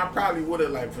situation, I probably would have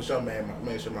like for sure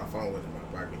made sure my phone was in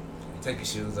my pocket. Take your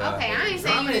shoes off. Okay, I ain't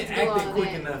saying you Drummond need to do all acted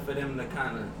quick that. enough for them to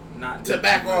kind of not To do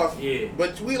back too much. off. Yeah.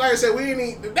 But we, like I said, we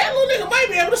didn't. That little nigga might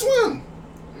be able to swim.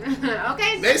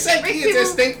 Okay. They say rich kids people-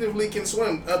 instinctively can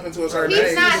swim up until a certain He's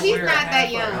age. not. He's Wear a not that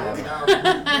half young.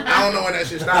 I don't know when that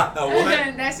shit stopped. What?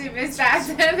 That shit been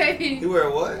stopped. That baby You wear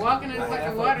what? walking in the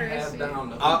fucking water and half shit. down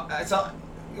the So,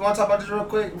 you want to talk about this real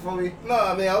quick before we? No,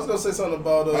 I mean I was gonna say something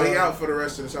about Oh, he out for the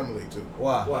rest of the summer league too.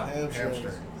 Why? What? hamstrings.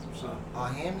 Hamstring.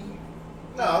 Hammy?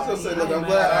 No, I was gonna say, look, Yeah, I'm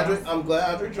man.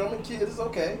 glad Andre Drummond kid is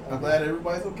okay. I'm glad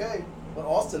everybody's okay. But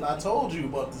Austin, I told you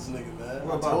about this nigga, man.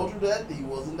 What I about told you that he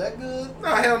wasn't that good. No,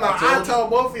 hell no. I I told told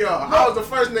both of y'all. I was the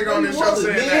first nigga on No, this he show wasn't.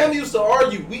 saying Me and that. him used to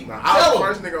argue. We Nah, I was tell the him.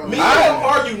 first nigga on Me this and show. him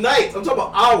argue nights. I'm talking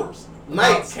about hours,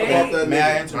 nights Okay. about that May I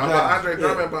nigga. answer? I'm about Andre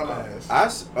Drummond by my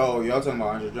ass. Oh, y'all talking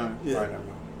about Andre Drummond? Yeah. Right, never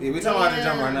mind. Yeah, we talking about the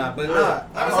jump right now, but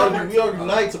nah. We argue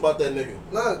nights about that nigga.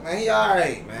 Look, man, he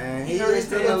alright, man. He's He's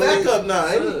still still a backup now,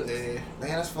 ain't he? Yeah, Man,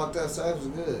 that's fucked up. Subs was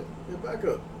good. Yeah,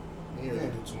 backup. he didn't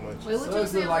really do too much. Wait, what you Suggs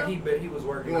saying? looked like Will? he was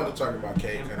working. You want out to talk about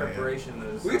Cade in Cunningham? preparation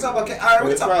of. We can talk about K. All right, But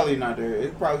we it's can talk. probably not there.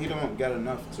 It probably he don't get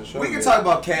enough to show. We can yet. talk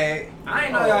about K. I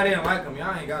ain't know y'all didn't like him.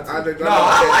 Y'all ain't got to. Andre No, Drummond.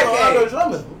 I like Oh, K. Andre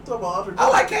Drummond. I'm talking about Andre I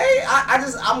Drummond. like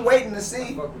K. I'm waiting to I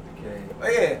see. fuck with the K.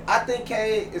 But yeah, I think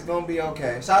K is gonna be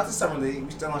okay. Shout out to Summer League. We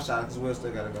still on shot because Will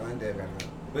still gotta go and Dave gotta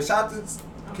go. But shout out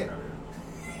to K.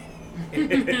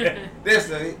 This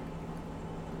thing.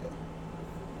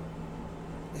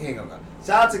 He ain't gonna go.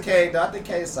 Shout out to K. Though. I think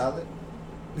K is solid.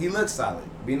 He looks solid.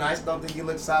 Be nice. Don't think he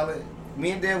looks solid.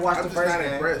 Me and Dave watched I'm the just first not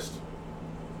game. impressed.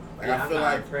 Like, Yeah, I I'm feel not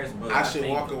like impressed, but I should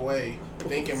think- walk away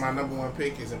thinking my number one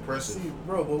pick is impressive. See,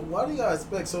 bro, but why do y'all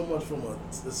expect so much from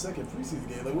the second preseason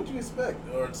game? Like, what you expect?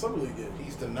 Or summer league game?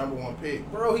 He's the number one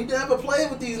pick. Bro, he never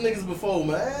played with these niggas before,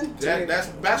 man. That's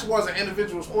basketball is an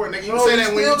individual sport, nigga. You Bro, say that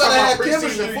when you still talk gotta about have preseason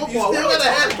chemistry. football. You What still you gotta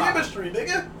have talking about? chemistry,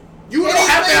 nigga. You And don't he's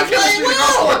have to have playing chemistry to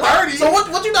go well. score 30. So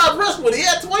what you not impressed with? He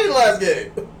had 20 last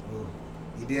game.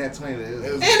 He did have 20, but it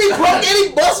was. And he broke and he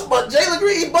busted, but Jalen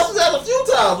Green, he busted out a few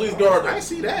times with his guard. I ain't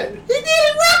see that. He did.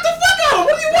 He rocked the fuck out of him.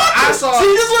 What are you watching? I saw- See,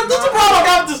 this is the problem I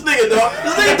got with this nigga, dog.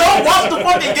 This nigga don't watch the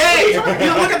fucking game.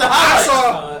 You look at the I highlights.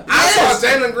 saw Yes.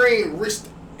 Jalen Green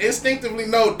instinctively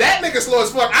know that nigga slow as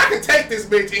fuck. I can take this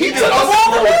bitch. And he He just took the goes ball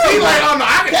slow. from He him. like, oh no,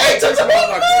 I can Yeah, he take took this the ball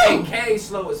motherfucker. from And K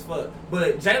slow as fuck,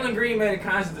 but Jalen Green made a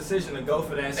conscious decision to go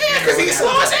for that. Yeah, because he's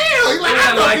slow as hell. He's like, Yeah,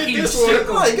 I'm gonna like get he this shook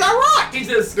one. Oh, he got rocked. He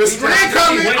just The he screen just-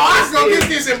 coming, he went oh, I'm to gonna the get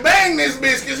this and bang this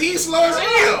bitch because he's slow as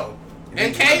hell.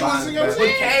 And K was, you know what I'm But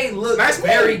saying? K looked Nice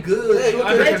very move. good, Yeah, he looked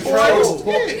under great control.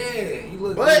 for Yeah, him. he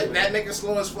looked But good. that nigga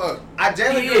slow as fuck.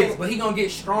 Jalen He Green. is, but he gonna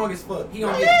get strong as fuck. He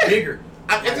gonna Yeah. get bigger.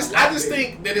 I just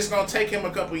think that it's gonna take him a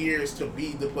couple years to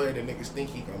be the player that niggas think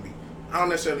he gonna be. I don't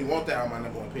necessarily want that on my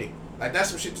number one pick. Like that's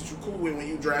some shit that you cool with when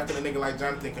you drafting a nigga like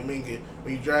Jonathan Kuminga,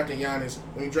 when you drafting Giannis,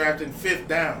 when you drafting fifth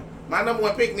down. My number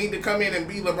one pick need to come in and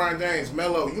be LeBron James,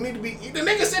 Melo. You need to be. The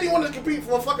nigga said he wanted to compete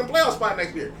for a fucking playoff spot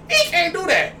next year. He can't do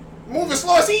that. Moving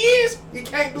slow as he is, he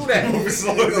can't do that. Moving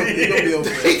slow as he He gonna be is.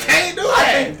 okay. He can't do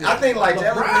that. I think like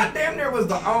Jalen LeBron damn near was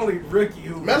the only rookie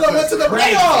who. Melo went to the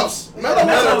crazy. playoffs. Melo went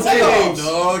Melo to the team, playoffs.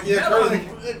 dog. Yeah, Melo- crazy.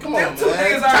 Come them on, two man.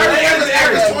 niggas are Tyreek Evans legendary.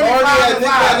 averaged 25 Marty and and Nick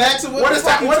 5. Van Exel, what the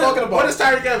fuck you talking about? What is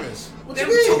Tyreek Evans? What Them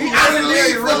you mean? two- He out of the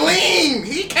league for Legendary lean.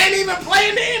 He can't even play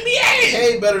in the NBA.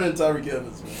 Hey, better than Tyreek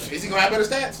Evans, man. Is he gonna have better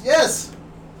stats? Yes.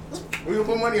 We gonna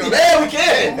put money on Yeah, that. we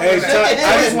can. Hey,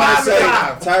 I just want to say,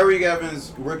 5 Tyreek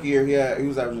Evans rookie year, he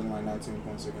was averaging like 19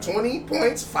 points a game. 20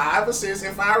 points, 5 assists,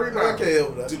 and 5 rebounds. Okay,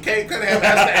 over that. To K Cunningham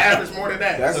has to average more than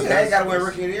that. That's K got to win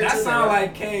rookie of the year. That too, sound right?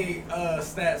 like K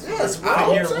stats for Yes, for I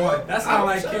hope year so. one. That I sound hope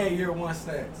like so. K year one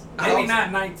stats. I Maybe hope so.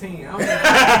 not 19. I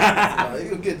don't think He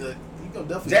gonna get the. He gonna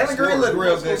definitely. Jalen Green score. look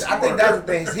real He gonna good. I score. think that's the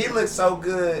thing. He looks so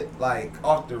good, like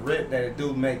off the rip, that it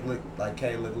do make look like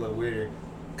K look a little weirder.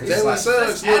 Jalen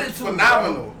Suggs looked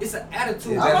phenomenal. It's an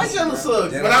attitude. Yeah, I like Jalen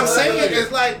Suggs. But I'm saying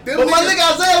it's like them But my niggas-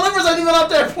 nigga Isaiah Livers ain't even out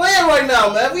there playing right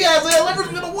now, man. We had Isaiah Livers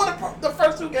gonna win the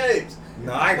first 2 games.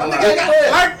 No, I ain't My gonna nigga lie.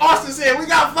 ain't like Austin said, we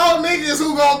got 4 niggas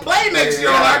who gonna play next year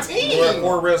on our team.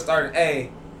 4 real starters. Hey.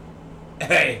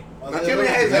 Now, Killian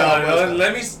Hayes ain't no bust, No, though.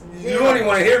 let me. You don't even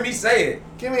want to hear me say it.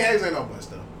 Killian Hayes ain't no bust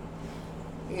though.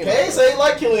 He ain't no Hayes bust. ain't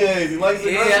like Killian Hayes. He likes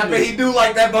the Yeah, I bet he do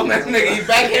like that bum ass nigga. You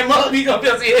back him up, he gonna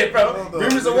feel his head, bro.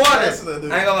 Rivers of water. I ain't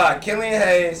gonna lie. Killian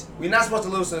Hayes, we not supposed to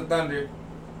lose to the Thunder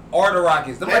or the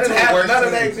Rockets. They Them are didn't two have worst none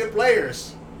of their teams. good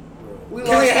players. We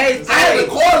Killian Hayes, I had hey.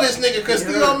 to call this nigga because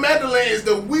Yeah. Theo Madeline is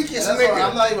the weakest That's nigga. why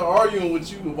I'm not even arguing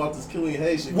with you about this Killian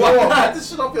Hayes shit. Why Go on, not? get this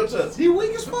shit off your chest. He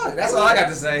weak as fuck. That's all I got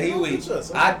to say. He weak.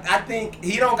 Just, I think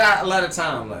he don't got a lot of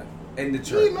time left in He's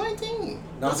Detroit. 19.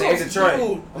 No, I'm saying in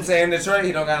Detroit. I'm saying in Detroit,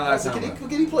 he don't got a lot of time left. Can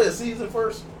he play a season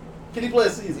first? Can he play a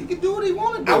season? He can do what he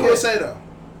want to do. I will say though,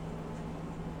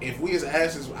 if we as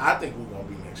asses, I think we're gonna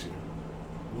be next year.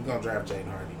 We're gonna draft Jaden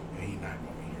Hardy, and he's not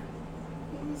gonna be here.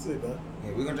 Let me see, man.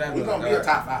 Yeah, we're gonna drive We're gonna be a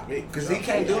top 5 pick. Because he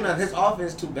can't do nothing. His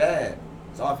offense too bad.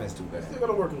 His offense too bad. Still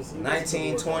gotta work on this.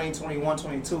 19, 20, 21,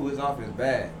 22, his offense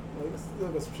bad. Still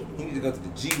got some shit to He do. need to go to the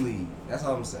G League. That's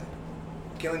all I'm saying.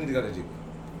 Kelly need to go to the G League.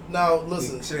 Now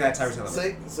listen, Should have got Tyrese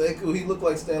Halliburton. Sekou, he looked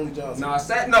like Stanley Johnson. No, I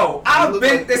said no. I've look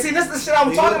been. like- See, this is the shit I'm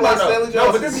He talking look about. like though. Stanley No,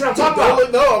 Johnson. but this is what I'm talking Don't about.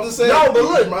 look- No, I'm just saying. No, but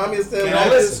look. he remind me of Stanley Can I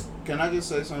Johnson. listen? Can I just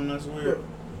say something that's weird?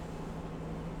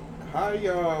 How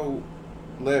y'all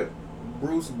let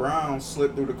Bruce Brown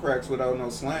slip through the cracks without no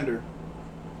slander?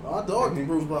 I dogged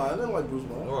Bruce Brown. I didn't like Bruce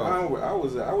Brown.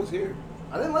 I was here.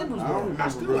 I didn't like Bruce I don't Brown. remember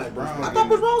still Bruce like Bruce Brown. Brown. I thought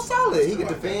Bruce Brown was solid. He could I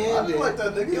defend. didn't like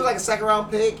that nigga. He was like a 2nd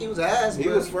round pick. He was ass. He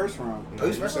but- was first round. Oh,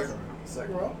 he's Second first round.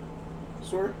 Second round.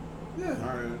 Swear? Yeah. All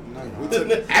right. We No. took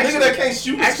Nigga that can't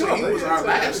shoot. Actually, he was our Yeah,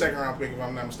 last 2nd round pick, if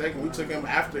I'm not mistaken. We took him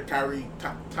after Kyrie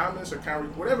Thomas or Kyrie,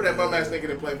 whatever that bum ass nigga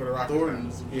that played for the Rockets.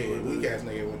 Thornton. Yeah, weak ass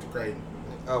nigga went to Creighton.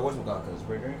 What's it called?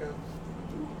 Spring Green?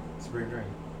 Spring Green.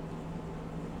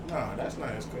 No, that's not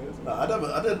his cousin. No, I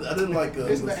didn't like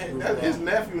His, his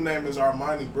nephew name is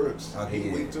Armani Brooks. Okay, He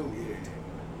yeah. weak too.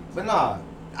 But nah,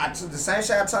 I took the same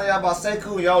shit I tell y'all about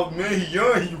Sekou. Yo, man, he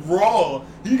young, he raw.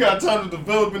 He got time to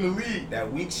develop in the league.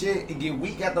 That weak shit, it get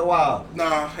weak after a while.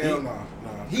 Nah, hell no.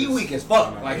 He weak as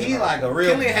fuck. Like, he like a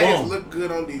real Killian Hayes bum. look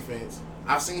good on defense.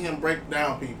 I've seen him break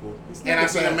down people, He's and I've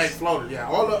seen him fast. make floaters. Yeah,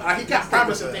 all the, he got He's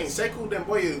promising fast. things. Sekou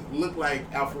Demboye look like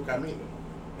Alfred Camino,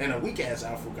 and a weak ass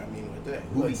Alfred Camino at that.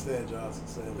 He like Stan Johnson.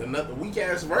 Stan. Another weak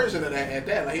ass version of that at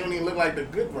that. Like he don't even look like the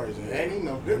good version. Ain't even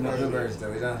no good No version. good version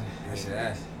though. He done. That shit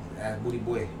ass booty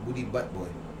boy, booty butt boy.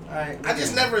 All right.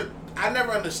 I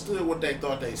never understood what they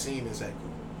thought they seen in Sekou.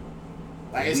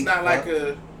 Like it's Weak not like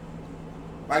fuck.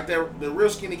 like the real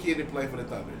skinny kid that played for the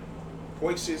Thunder,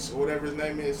 Poixis or whatever his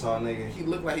name is. Tall nigga. He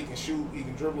looked like he can shoot. He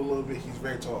can dribble a little bit. He's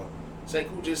very tall.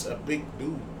 Sekou just a big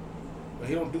dude, but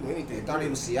he don't do They anything. thought he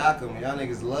was Siakam, and y'all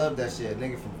niggas love that shit.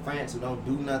 Nigga from France who don't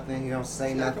do nothing, he don't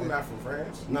say Siakam nothing. not from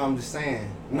France. No, I'm just saying.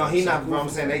 No, he not from. I'm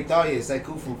saying they thought he was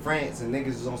Sekou from France, and niggas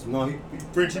was on some. No, he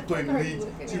French. He played in the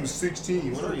league. He was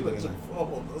 16. What are you looking at?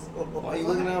 Why are you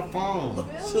looking at your phone?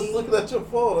 Just looking at your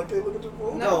phone. I can't look at your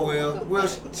phone. No, Will,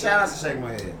 shout out to Shake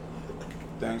My Head.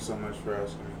 Thanks so much for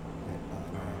asking me.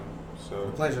 The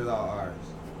So, pleasure is all ours.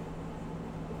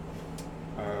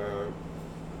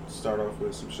 start off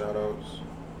with some shout outs.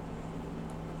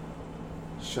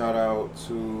 Shout out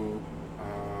to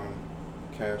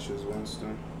Cassius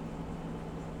Winston.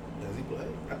 Does he play?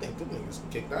 I think the niggas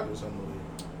kicked out or something.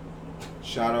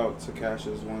 Shout out to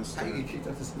Cassius How you Winston. get kicked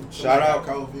out this? Shout out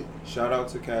COVID. Shout out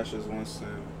to Cassius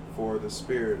Winston for the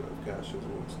spirit of Cassius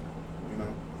Winston. You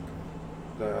know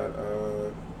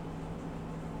that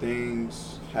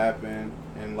things happen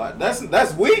in life.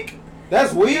 That's weak.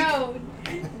 That's weak. Yo,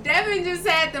 Devin just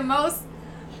had the most,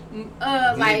 He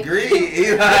like, agreed.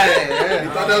 He like, You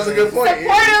thought that was a good point. Supportive.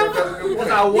 Yeah, you thought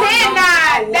that was a good point. Head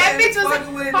nod. That bitch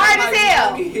was hard as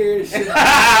hell. Let me hear this shit.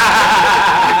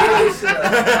 I'm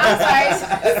sorry,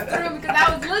 it's through because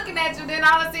I was looking at you, then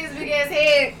all I see is big ass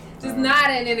head just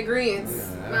nodding in agreement.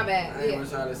 My bad. I ain't Yeah. gonna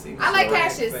try to see I like my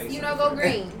Cassius. face. You know, go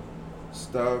green.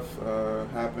 Stuff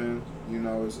happen. You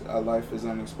know, life is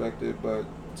unexpected, but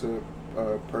to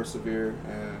persevere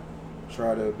and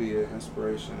try to be an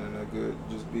inspiration and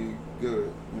just be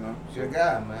good. You know. good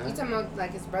guy, You man. talking about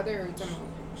like his brother or you talking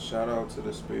about? Shout out to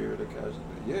the spirit of Cassius.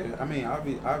 Yeah, I mean,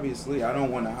 obviously, I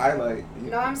don't want to highlight.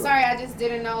 No, I'm but- sorry. I just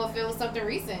didn't know if it was something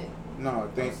recent. No, I Oh,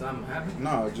 think something happened.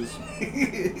 no, just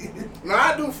No,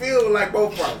 I do feel like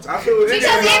both parts. I feel Because if you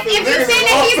say that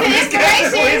he's an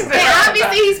inspiration, then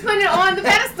obviously he's putting it on the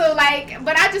pedestal. Like,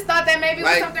 but I just thought that maybe it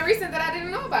was Like- something recent that I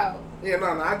didn't know about. Yeah,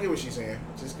 no, I get what she's saying.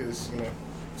 Just because,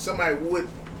 somebody would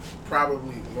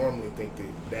probably normally think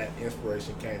that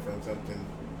inspiration came from something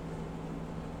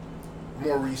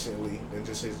more recently than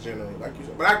just his general, like you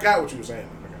said. But I got what you were saying.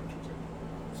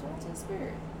 Shout out to the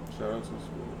spirit. Shout out to the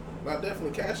spirit. No,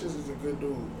 definitely, Cassius is a good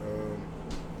dude.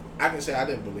 I can say I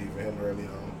didn't believe in him early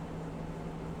on.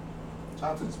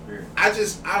 Shout out to the spirit.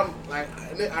 I'm like,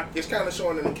 it's kind of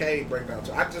showing in the cave breakdown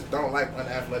too. I just don't like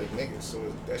unathletic niggas,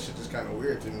 so that shit just kind of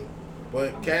weird to me.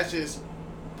 But Cassius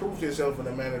proved himself in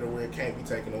a manner to where it can't be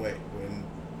taken away. When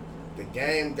the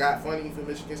game got funny for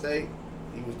Michigan State,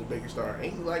 he was the biggest star.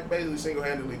 And he like basically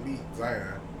single-handedly beat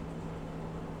Zion.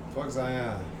 Fuck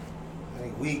Zion. I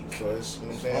ain't weak. So it's, you know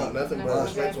what I'm saying, Fuck. nothing Number but one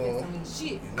respect draft to pick, him. I mean,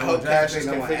 shit. I hope Cassius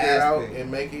can figure it out pick.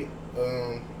 and make it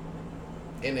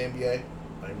in the NBA.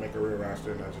 Like make a real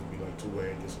roster, not just be like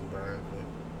two-way and get some burn.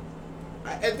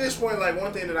 But at this point, like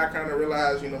one thing that I kind of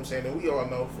realized, you know what I'm saying, that we all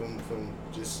know from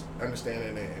just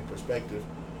understanding and perspective,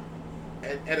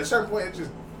 at a certain point,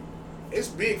 it's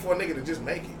big for a nigga to just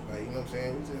make it. Like, you know what I'm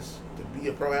saying? We just, to be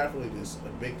a pro athlete is a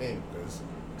big thing because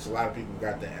it's a lot of people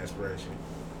got that aspiration.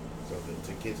 So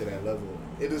to get to that level,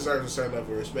 it deserves a certain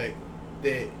level of respect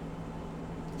that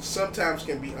sometimes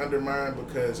can be undermined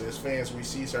because as fans we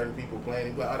see certain people playing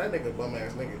and be like, oh, that nigga bum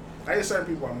ass nigga. Like, there's certain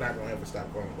people I'm not gonna ever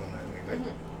stop calling bum ass nigga. Like,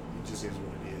 it just is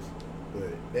what it is.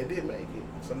 But they did make it.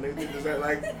 Some niggas that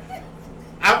like,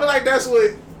 I feel like that's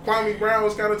what Kwame Brown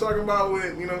was kind of talking about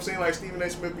with, you know what I'm saying, like Stephen A.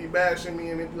 Smith be bashing me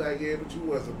and they be like, yeah, but you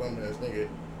was a bum ass nigga.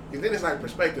 Because then it's like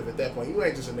perspective at that point. You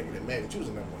ain't just a nigga that made it. You was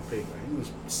a number one pick. Like, you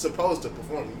was supposed to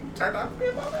perform. You turned out to be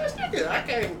a bum ass nigga. I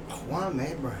can't.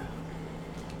 Kwame Brown.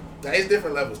 Like, it's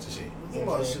different levels to shit. There's a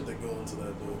lot of shit that go into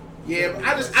that, though. Yeah, but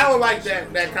I don't like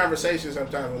that conversation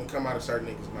sometimes when it come out of certain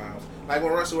niggas' mouths. Like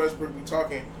when Russell Westbrook be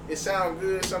talking, it sound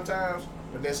good sometimes,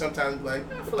 but then sometimes be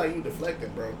like, I feel like you deflecting,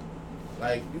 bro.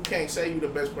 Like, you can't say you the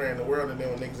best player in the world, and then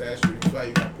when niggas ask you, you feel like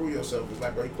you gotta prove yourself. It's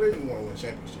like, bro, you clearly want to win a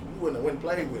championship. You wouldn't have went and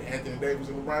played with Anthony Davis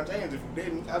and LeBron James if you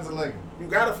didn't. That's a like. You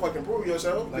gotta fucking prove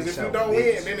yourself. Because if you don't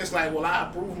win, then it's like, well, I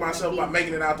prove myself by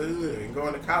making it out the hood and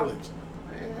going to college.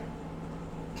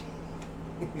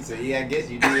 He said, yeah, I guess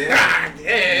you did.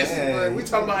 Yes, Yeah, but we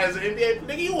talking about as an NBA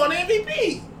nigga, you won an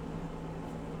MVP.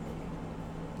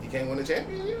 You can't win a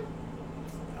championship.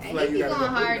 I feel And he be gotta going go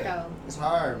through hard, that. though. It's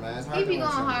hard, man. It's hard He to be win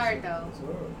going hard, championship.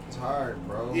 though. It's hard,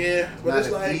 bro. Yeah, but not it's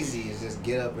as like easy as just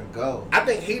get up and go. I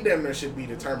think he damn near should be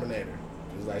the Terminator.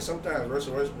 It's like sometimes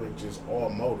Russell Westbrook just all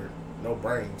motor, no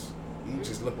brains. He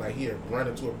just look like he run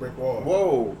into a brick wall.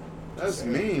 Whoa, that's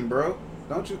mean, bro.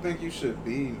 Don't you think you should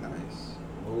be nice?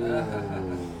 Ooh.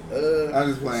 I'm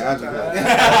just playing.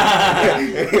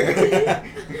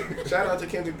 Shout out to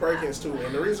Kendrick Perkins too,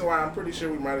 and the reason why I'm pretty sure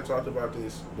we might have talked about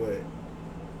this, but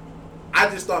I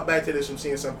just thought back to this from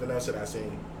seeing something else that I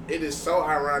seen. It is so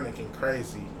ironic and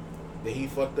crazy that he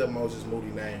fucked up Moses Moody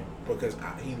name because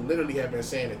he literally had been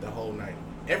saying it the whole night.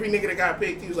 Every nigga that got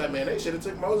picked, he was like, man, they should have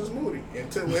took Moses Moody.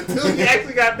 Until he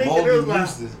actually got picked, and it was like,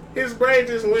 his brain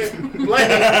just went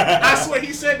blank. I swear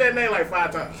he said that name like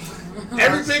 5 times.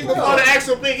 Every pick before the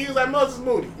actual pick, he was like, Moses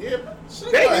Moody. Yeah,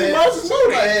 they need Moses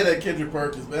Moody. I had that Kendrick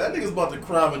Perkins, man. That nigga's about to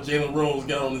cry when Jalen Rose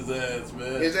got on his ass,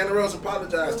 man. Yeah, Jalen Rose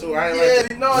apologized too. I ain't Yeah, like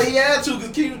that. no, he had to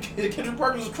because Kendrick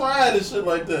Perkins was crying and shit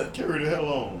like that. Carry the hell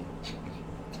on.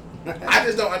 I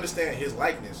just don't understand his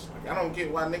likeness. Like, I don't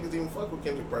get why niggas even fuck with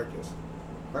Kendrick Perkins.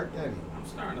 Bird Daddy. I'm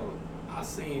starting to. I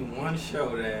seen one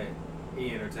show that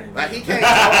he entertained. Like, he can't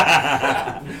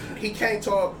talk. He can't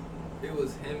talk. It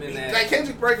was him and that. Like,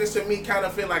 Kendrick Perkins to me kind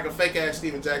of feel like a fake ass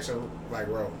Steven Jackson like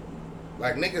role.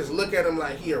 Like, niggas look at him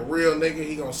like he a real nigga.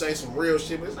 He gonna say some real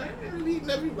shit. But it's like, man, he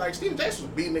never, like, Steven Jackson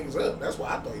was beating niggas up. That's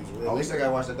why I thought he was a real Oh, we nigga. still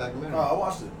gotta watch that documentary. No, I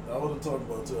watched it. I want to talk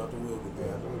about it too after we'll get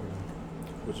there.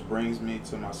 Which brings me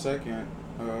to my second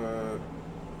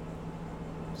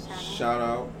shout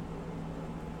out,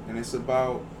 and it's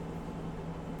about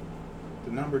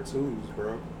the number 2s,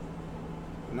 bro.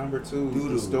 The number 2s, the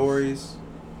Doodles. stories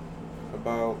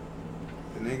about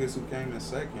the niggas who came in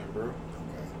second, bro. Okay.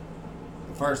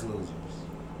 The first losers.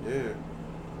 Yeah.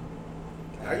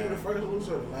 Are you the first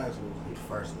loser or the last You loser? the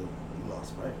first loser. You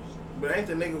lost first. But ain't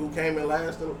the nigga who came in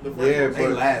last the first Yeah, loser? They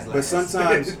last. but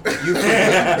sometimes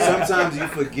you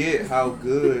forget how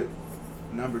good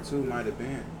number 2 might have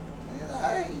been.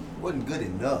 I wasn't good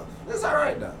enough. It's all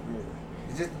right though. Yeah.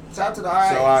 It's just shout to the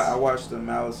alright. So I watched the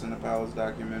Malice in the Palace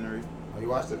documentary. Oh, you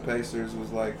watched The it? Pacers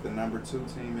was like the number 2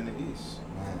 team in the East.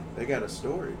 They got a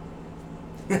story.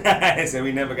 So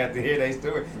we never got to hear that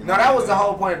story. No, that was the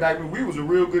whole point of that. We was a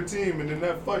real good team, and then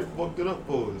that fight fucked it up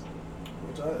for us.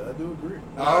 Which I do agree.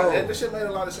 That shit made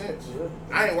a lot of sense. Yeah.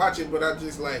 I ain't watch it, but I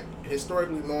just like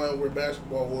historically knowing where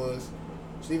basketball was.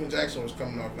 Steven Jackson was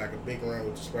coming off like a big run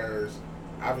with the Spurs.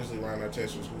 obviously Ron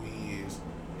Artest was who he is,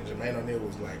 and Jermaine O'Neal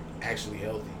was like actually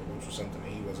healthy, which was something that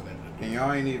he wasn't able to do. And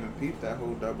y'all ain't even peeped that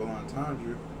whole double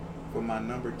entendre for my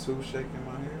number 2 shaking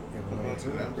my head.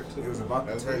 Number 2. It was about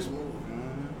That was the very two. smooth.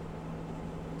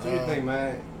 So you think,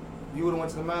 man? You would have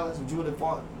went to the Malice? Would you would have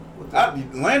fought? With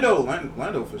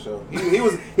Lando for sure. He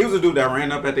was a dude that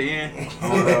ran up at the end on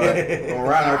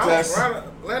Ron Artest.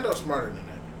 Lando's smarter than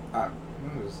that.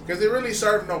 Because it really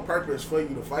served no purpose for you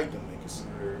to fight them niggas.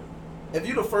 If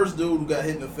you the first dude who got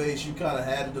hit in the face, you kind of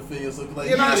had to defend yourself. Like,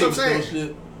 You know didn't what I'm even saying? throw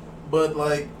shit. But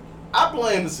like, I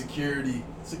blame the security.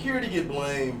 Security get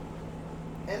blamed,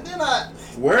 and then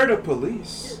Where the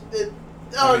police?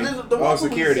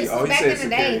 Security. This Oh, was he back said in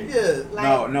the day. security. Yeah.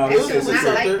 Like, No, that he shit said was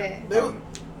not security. like that.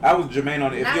 I was Jermaine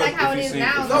on it. Not like how it is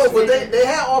now. No, but they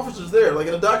had officers there. Like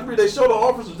in the documentary, they showed the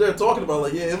officers there talking about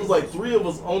like, yeah, it was like 3 of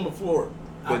us on the floor.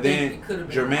 But then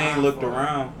Jermaine looked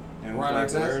around and was Ron like,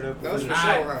 Artest? where the That was police? for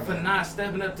sure around For there. not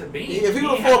stepping up to Bean. Yeah, if he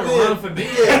would had have to fought run for in, Bean.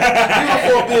 if he would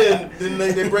have fought in,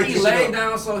 then they break He his shit laid up.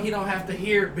 down so he don't have to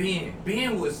hear Ben.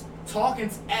 Ben was talking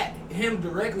at him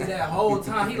directly that whole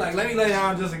time. He like, let me lay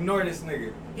down and just ignore this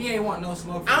nigga. He ain't want no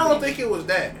smoke from I don't Ben. think it was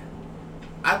that.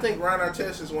 I think Ron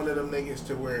Artest is one of them niggas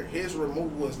to where his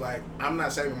removal was like, I'm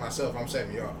not saving myself, I'm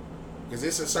saving y'all. Because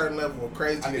it's a certain level of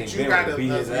crazy I that think you Ben gotta. would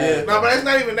beat his ass. No, but it's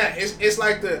not even that. It's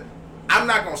like I'm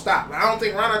not gonna stop. I don't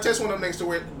think Ron Artest one of them niggas to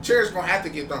where chairs gonna have to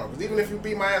get thrown. Because even if you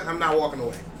beat my ass, I'm not walking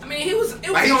away. I mean, it was Like,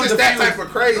 gonna he's just that diffuse- type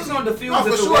of crazy. It was gonna diffuse Oh, for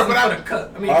if it sure, wasn't but for the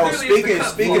cut. I mean, Oh, clearly it's the cut.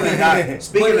 speaking of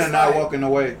But it's not like- walking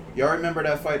away. Y'all remember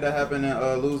that fight that happened in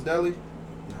Lou's Deli? Nah,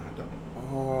 I don't.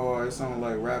 Oh, it sounded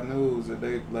like rap news. That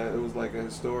they like, it was like a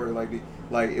story.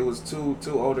 Like it was two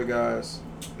older guys,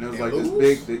 and it was And like this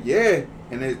Lou's? big,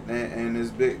 and this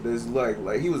big, this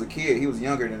like he was a kid. He was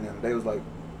younger than them. They was like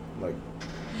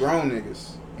grown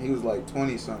niggas. He was like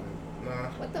 20 something. Nah.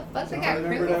 What the fuck? They I got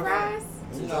remember crinkle that. fries?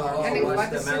 You That know, nigga watch watch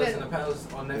the the Malice shit in the up. Palace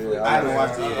on Yeah, Netflix. I haven't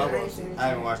watched it I yet. ain't I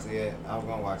haven't watched it yet. I'm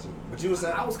gonna watch it. But you were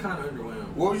saying, I was kind of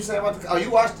underwhelmed. what would you say about the? Oh,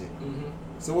 you watched it. Mm-hmm.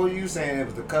 So what were you saying? It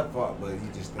was the cut fault, but you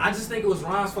just. I just think it was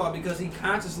Ron's fault because he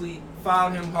consciously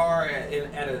fouled him hard at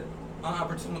an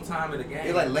unopportune time in the game.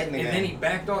 It like late in the and game. then he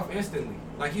backed off instantly.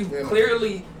 Like you Yeah.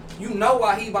 clearly, you know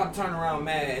why he about to turn around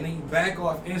mad, and then you back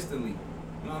off instantly. You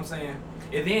know what I'm saying?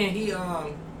 And then he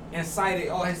incited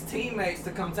all his teammates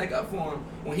to come take up for him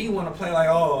when he want to play like,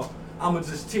 oh, I'ma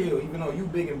just chill, even though you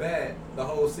big and bad the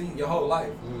whole season, your whole life.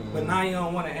 Mhm. But now you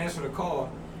don't want to answer the call,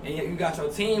 and yet you got your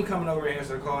team coming over to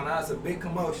answer the call. Now it's a big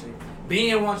commotion.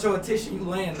 Ben wants your attention, you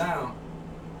laying down.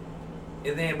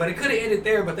 And then, but it could have ended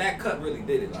there, but that cut really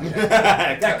did it. Like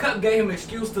that cut gave him an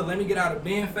excuse to let me get out of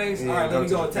Ben's face. Yeah, All right, go let me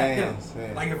to go the attack fans, him.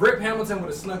 yeah. Like if Rip Hamilton would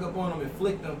have snuck up on him and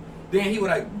flicked him, then he would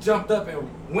have jumped up and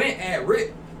went at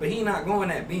Rip, but he not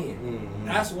going at Ben. Mhm.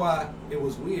 That's why it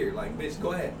was weird. Like, bitch,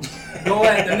 go ahead, go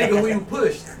at the nigga who you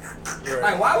pushed.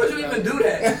 Like, why would you even do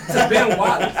that to Ben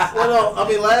Wallace? Well, no, I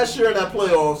mean last year in that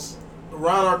playoffs,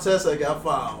 Ron Artest had got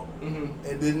fouled, Mm-hmm.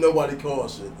 and didn't nobody call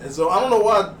shit. And so I don't know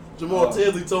why Jamal Oh.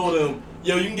 Tinsley told him,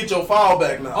 "Yo, you can get your foul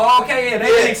back now." Oh, okay, yeah, they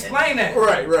Yeah. didn't explain that.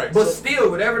 Right. But So- still,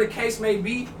 whatever the case may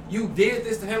be, you did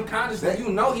this to him consciously. That- You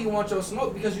know he wants your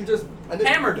smoke because you just And then-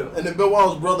 hammered him. And then Bill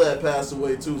Wallace's brother had passed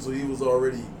away too, so he was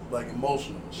already like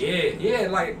emotional. Yeah,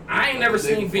 like I ain't never Like the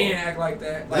day seen Ben before. act like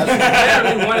that. Like he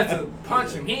literally wanted to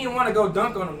punch him. He didn't want to go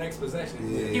dunk on him next possession.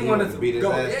 Yeah, he wanted to beat his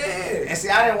go. ass. Yeah. And see,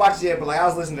 I didn't watch it yet, but like I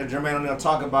was listening to Jermaine O'Neal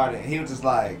talk about it, and he was just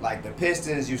like the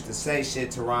Pistons used to say shit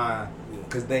to Ron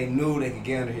because they knew they could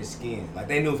get under his skin. Like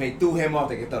they knew if they threw him off,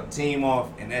 they could throw the team off,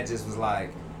 and that just was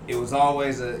like it was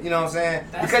always a, you know what I'm saying?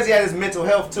 Because he had his mental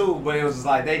health too, but it was just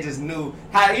like they just knew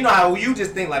how, you know how you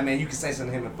just think like, man, you can say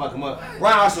something to him and fuck him up.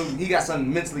 Ron also, he got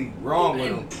something mentally wrong with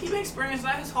him. He been experienced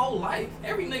that his whole life.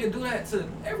 Every nigga do that to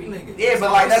every nigga. Yeah, but It's like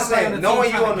always that's somebody saying the knowing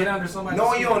team you trying on to get under somebody's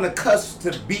knowing you skin. on the cusp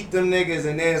to beat them niggas,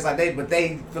 and then it's like but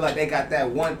they feel like they got that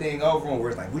one thing over them where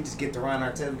it's like we just get to Ron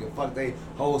Artest, we can fuck they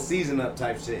whole season up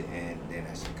type shit, and then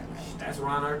that shit kind of. That's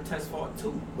Ron Artest's fault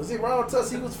too. Was he Ron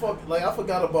Artest? He was fucking like I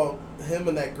forgot about him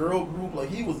and that girl group. Like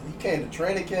he came to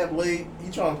training camp late. He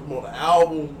trying to promote an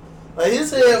album. Like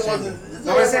his head wasn't.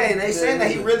 No, they saying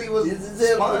that he really was His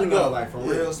head spun wasn't though, good. like for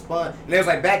Yeah. real spun. And it was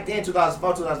like back then,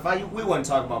 2004, 2005, we wasn't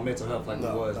talking about mental health like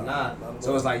No, we was no, now. not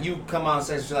So it's like you come out and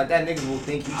say shit like that, niggas will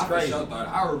think he's I for crazy. sure thought.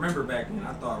 I remember back then.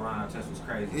 I thought Ron Artest was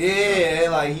crazy. Yeah,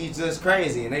 like he's just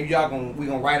crazy, and then we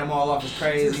gonna write him all off as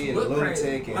crazy Just and a look lunatic.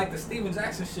 crazy. And, Like the Steven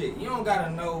Jackson shit. You don't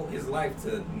gotta know his life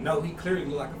to know he clearly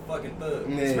look like a fucking thug.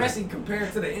 Yeah. Especially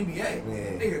compared to the NBA.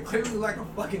 Yeah. Nigga clearly like a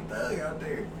fucking thug out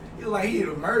there. He like he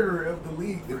the murderer of the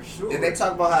league for sure. Did they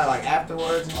talk about how like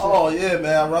afterwards? And shit? Oh yeah,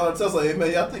 man. Ron Artest like, hey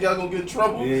man, y'all think y'all gonna get in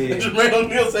trouble? Yeah. And Jermaine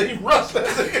O'Neal said he rushed that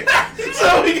nigga.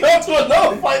 So we go to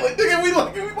another fight. Like nigga, we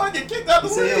might get kicked out He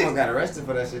the said he almost league. got arrested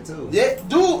for that shit too. Yeah,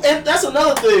 dude, and that's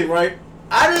another thing, right?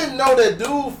 I didn't know that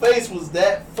dude's face was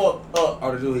that fucked up.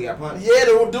 Oh, the dude he got punched. Yeah,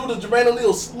 the dude that Jermaine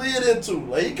O'Neal slid into.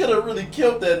 Like he could have really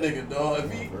killed that nigga, dog.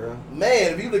 If he, For real?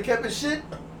 man, if he would have kept his shit,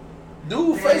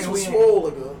 dude's Man, face was we ain't- swole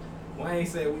like a. Wayne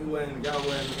said y'all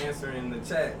wasn't answering the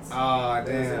chats. Oh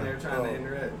They was in damn. there trying to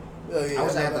interact. Yeah, yeah, I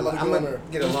wish I had to. I'm gonna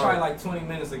It get a was probably longer. like 20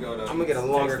 minutes ago though. I'm gonna get a He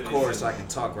longer texted cord and so I said- can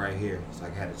talk right here, so I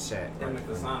can have a chat. Him Right and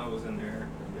Kasana was in there,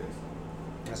 I guess.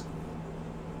 That's cool.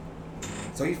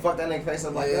 So he fucked that nigga face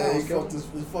up like yeah, that. he Was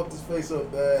cool? fucked his face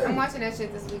up bad. I'm watching that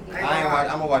shit this weekend. I ain't watch.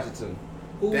 I'm gonna watch it too.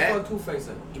 Who That- fucked who face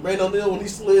up? Jermaine O'Neal when he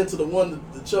slid to the one,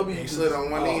 the chubby. He slid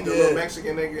on one oh, knee, the yeah. little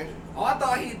Mexican nigga. Oh, I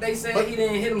thought they said But- he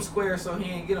didn't hit him square, so he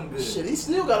didn't get him good. Shit, he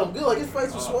still got him good. Like his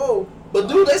face was Oh. swole. But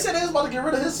dude, they said they was about to get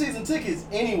rid of his season tickets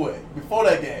anyway before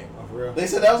that game. Oh, for real? They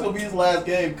said that was gonna be his last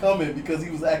game coming because he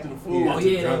was acting a fool. Oh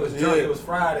yeah, they was drunk. Yeah. It was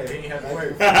Friday. He didn't have to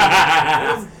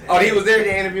wait. Oh, he was there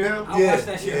to interview him. I watched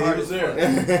that shit Yeah, hard he was as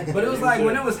there. fuck. But it was He like was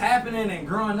when there. it was happening and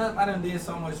growing up, I done did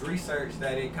so much research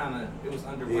that it was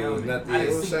underwhelming. Yeah, it was nothing- I yeah,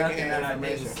 didn't It was see nothing secondhand that I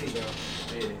didn't information.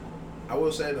 see. So. Yeah. I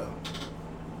will say though,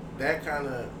 that kind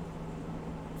of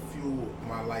fueled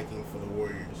my liking for the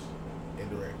Warriors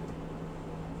indirectly.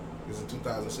 Because in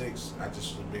 2006, I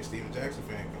just was a big Steven Jackson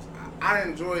fan. Cause I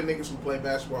enjoy niggas who play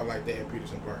basketball like that at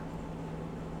Peterson Park.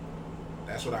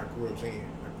 That's what I grew up seeing.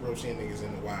 I grew up seeing niggas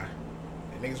in the Y.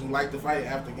 And niggas who like to fight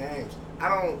after games. I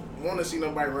don't want to see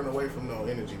nobody run away from no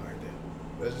energy like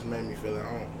that. That just made me feel at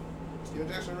home. Steven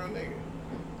Jackson, a real nigga.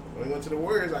 When he went to the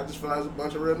Warriors, I just felt like there was a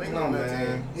bunch of real niggas No on that man.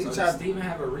 team. He So tried. did Steven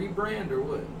have a rebrand or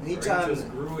what? He Or tried just to-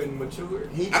 grew and matured.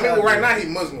 He I tried mean, well, right to- now he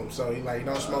Muslim, so he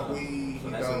don't smoke weed. So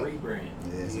He that's a don't. rebrand.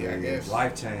 Yeah, I guess.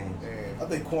 life change. I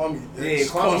think Kwame. Yeah,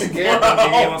 Kwame scared Brown them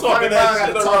niggas. When talking Kwame Brown got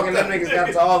shit to talking, about them niggas that.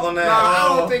 got to all on that. No,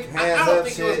 I don't think. I hands don't up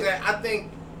think it was shit. that. I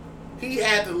think he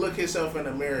had to look himself in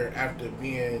the mirror after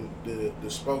being the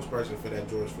spokesperson for that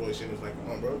George Floyd shit. It was like,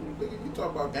 come on, bro, you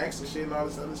talk about gangster shit and all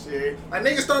this other shit. Like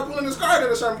niggas start pulling his card at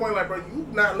a certain point. Like, bro, you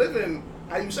not living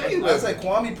how you say you I live. say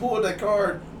Kwame pulled that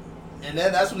card, and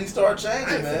then that's when he started I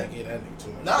changing, ain't man. finna get that nigga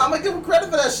too much. Nah, I'm gonna give him credit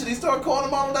for that shit. He started calling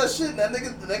him all of that shit, and that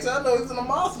nigga, the next thing I know, he's in a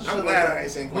monster shit. I'm like glad that. I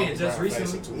ain't seen When, Kwame just Brown face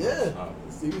recently? it too much. Yeah. Oh.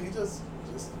 See, he just.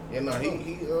 Yeah, no,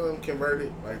 he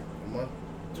converted like a month,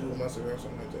 2 months ago,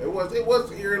 something like that. It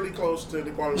was eerily close to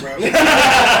the Kwame Brown.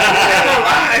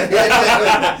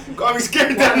 Kwame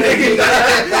scared that nigga.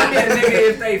 Kwame, nigga,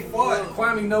 if they fought,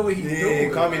 Kwame know what he's Yeah,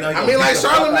 doing. Kwame know. I mean, like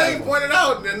Charlamagne pointed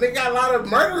out, the nigga got a lot of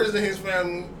murderers in his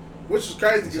family, which is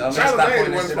crazy. Charlamagne, Charlamagne stop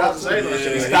pointing wasn't that supposed to say shit no out. shit.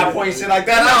 Yeah, like stop that. pointing shit like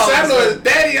that I'm not out. saying his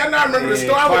daddy. I not remember the Yeah,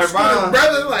 story. I was Kwame Brown. his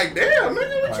brother. Like, damn,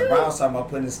 nigga, what Kwame you? Brown talking about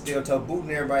putting a steel toe boot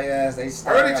in everybody's ass. They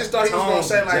I really just thought he was gonna tongues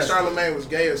say like just- Charlamagne was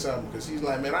gay or something because he's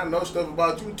like, man, I know stuff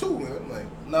about you too. And I'm like,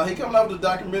 No, he coming out with the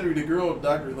documentary, the girl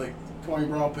doctor, like Kwame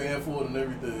Brown paying for it and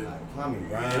everything. Kwame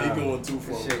Brown. Yeah, he going too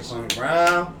far. Shit, Kwame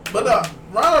Brown. But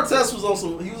Ron Artest was on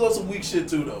some weak shit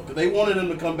too though, because they wanted him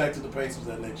to come back to the Pacers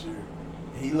that next year.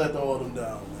 He let all of them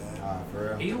down, man. Ah, for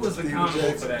real. He was Steven accountable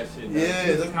Jackson. for that shit. though. Yeah,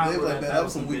 He was they accountable like, man, that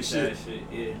was some weak bitch ass shit.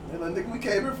 Yeah. They're like, nigga, we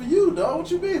came here for you, dog.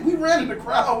 What you mean? We ran in the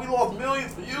crowd. We lost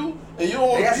millions for you, and you don't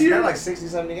They want got to be here. like 60,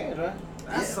 70 games, right?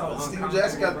 That's so Steven uncomfortable,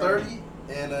 Jackson got bro. 30,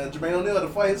 and Jermaine O'Neal had to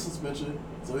fight his suspension,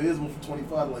 so he is one from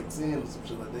 25 to like 10 or some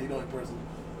shit like that. He the only person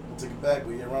who took it back,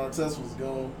 but yeah, Ron Artest was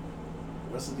gone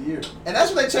the rest of the year. And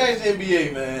that's when they changed the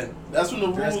NBA, man. That's when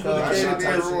the Dress rules code, really that came shit into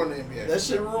did place. ruin the NBA. That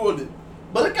shit ruined it.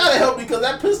 But it kind of helped because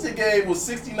that Piston game was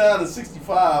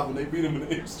 69-65 when they beat him in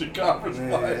the Eastern Conference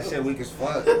Man, Finals. that shit weak as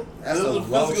fuck. That's It a was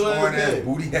a low physical scoring ass ass game.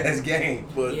 booty ass game.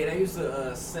 But Yeah, they used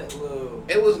to set little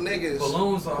It was niggas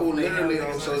balloons off who when they literally had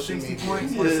on niggas social 60 media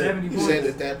points or Yeah. 70 said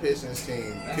points. that Pistons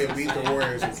team could beat the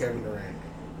Warriors with Kevin Durant.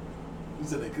 you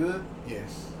said they could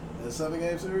Yes. in a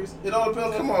 7-game series. It all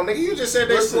depends. Come on, nigga, you just said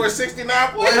they Listen. scored 69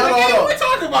 points. Wait, hold on, Nigga, hold on. What we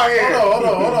talking about here? Hold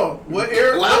on. What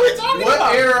era? What are we talking what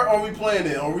about? era are we playing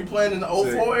in? Are we playing in the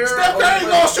 04 era? Steph Are we Curry playing-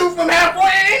 gonna shoot from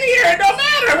halfway any year. It don't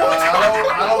matter. What we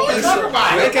I don't What we think talking so.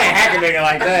 about? They can't hack a nigga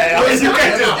like that. Listen, You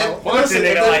can't just if- punch a listen, if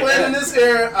nigga they like playing in that. this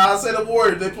era, I'll say the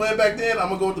Warriors. They playing back then, I'm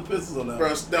gonna go with the Pistons on that. Bro,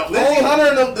 the Lindsey whole Hunter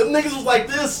and them niggas was like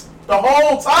this the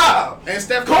whole time. and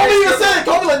Steph Kobe Curry even still- said it.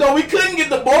 Kobe like, no, we couldn't get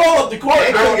the ball up the court.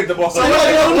 They couldn't get the ball. So like, yo,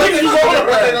 them niggas was What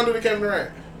they over gonna do to Kevin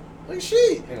Durant? Like,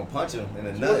 she. They gonna punch him in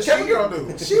the What nuts. Kevin gonna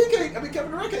do? She can't. I mean,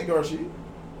 Kevin Durant can't guard she.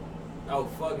 Oh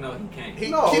fuck no, he can't. He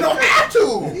No, don't have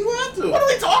to. He would have to. What are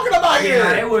we talking about Yeah,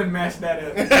 they here? wouldn't match that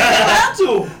up. He would have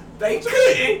to. They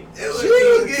couldn't.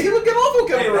 He would get off on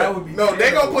Kevin That Durant. would be No,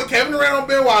 they gonna put Kevin Durant on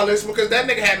Ben Wallace because that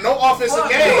nigga had no offensive Fuck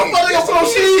game. no. What the fuck they gonna put on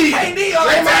Sheed? KD on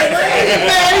Draymond Green.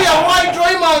 Man, he a white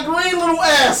Draymond Green little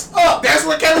ass up. That's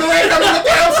where Kevin Durant comes with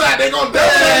the outside. They gonna double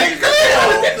that nigga. 'Cause they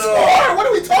only didn't score. What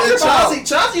are we talking And about?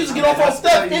 Chauncey used to get off on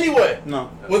Steph anyway. No.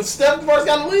 When Steph first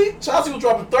got in the league, Chauncey was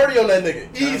dropping 30 on that nigga.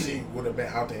 Easy. Easy would have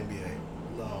been out the NBA.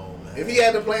 No, man. If he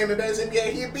had to play in today's NBA,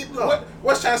 he'd beat.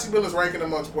 What's Chauncey Billups ranking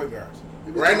amongst point guards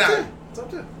right now? Top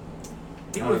 10.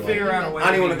 He would figure out a way. I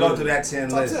don't even want to go do through that 10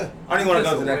 Top list. 10. I don't even want to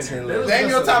go through that 10 list. Name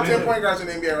your top 10 winner. point guards in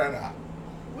the NBA right now.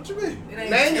 What you mean? It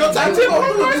ain't Name your top 10 You point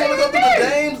want guards to in go the through the NBA.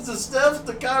 Dames, the Steph,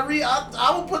 the Kyrie?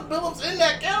 I would put Billups in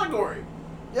that category.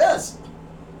 Yes.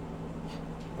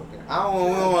 We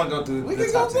don't want to go through We the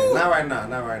can top go 10. through. Not right now.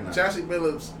 Not right now. Chauncey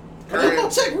Billups, Let's go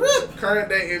check Rip. current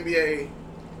day NBA.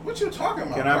 What you talking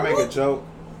about? Can I bro? make a joke?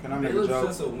 Can I make a Billups joke?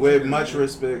 just a With winner, much man.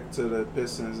 respect to the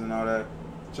Pistons and all that,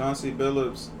 Chauncey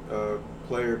Billups'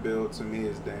 player build to me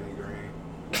is Danny Green.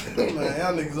 Man,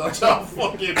 y'all niggas out y'all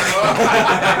fucking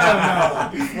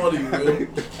You funny, man.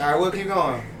 All right, we'll keep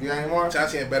going. You got any more?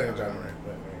 Chauncey ain't better than John Morant.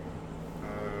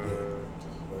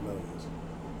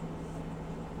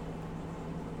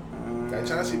 Like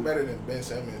Chauncey better than Ben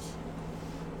Simmons.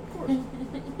 Of course.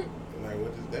 Like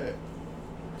what is that?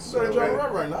 So they John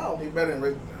Morant right now. He better than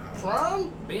Rick.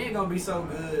 Prime? Ben ain't gonna be so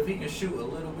good if he can shoot a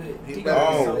little bit. He He better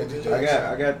gonna be Oh, so Reggie good.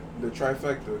 I got the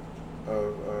trifecta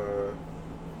of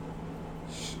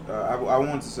I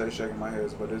wanted to say shaking my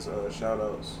head, but it's shout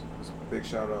outs. It's a big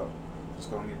shout out. Just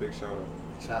call me big shout out.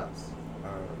 Chops.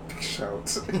 Big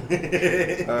shouts.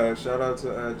 Shout out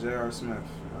to J.R. Smith.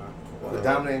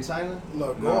 Dominating China? No,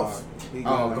 No, golf. he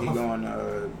Oh, going. He golf. going. How I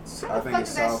the think fuck it's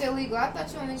is that South. shit legal? I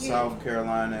thought you only get. South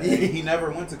Carolina. And he never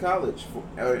went to college,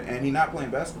 and he not playing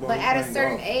basketball. But he at a playing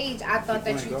certain golf. age, I thought He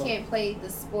that playing you golf. can't play the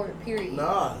sport. Period.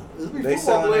 Nah. It's be They football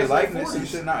selling their players in their likeness and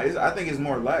 40s. shit. Nah, I think it's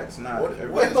more lax. Nah, What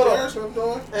everybody- is hold on. J.R. Smith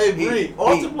doing? Hey, He- Bree,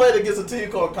 Austin played against a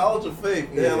team called College of Faith.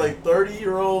 They had Yeah. like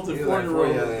 30-year-olds and He was like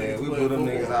 40-year-olds. yeah, we blew them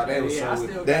niggas out. They was Yeah, I so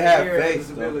still They got have Ferris faith,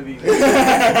 disability. though. I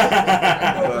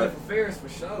go play But- for Ferris for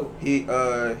sure.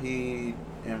 He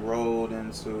enrolled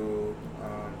into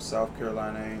South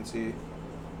Carolina A&T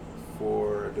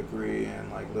for a degree in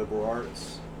like liberal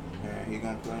arts, and he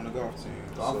gonna play on the golf team.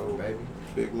 golf, so baby.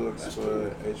 big looks That's for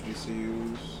cool.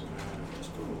 HBCUs. That's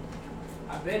cool.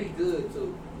 I bet he good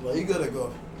too. Like, he good at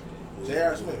golf.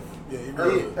 J.R. Smith. Yeah, he Earl.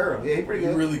 really good. Earl, yeah, he pretty He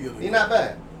good. really good at He golf. not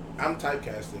bad. I'm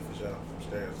typecasted for sure. I'm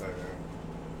stereotyping.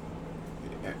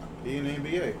 He in the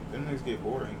NBA. Them niggas get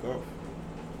bored in golf.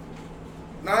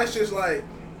 No, it's just like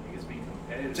Niggas be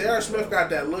competitive. J.R. Smith got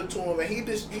that look to him, and he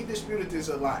disputed this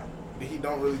a lot. That he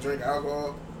don't really drink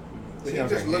alcohol. But He he don't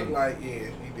just drink looked any. like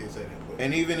he did say that. But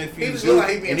And even if He you just do, look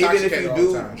like he be and even if intoxicated you all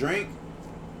do the time. drink,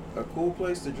 a cool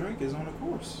place to drink is on the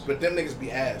course. but them niggas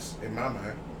be ass in my mind.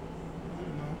 I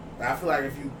don't know. I feel like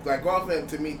if you like golfing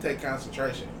to me take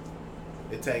concentration.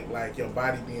 It take like your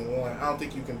body being one. I don't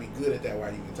think you can be good at that while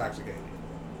you intoxicated.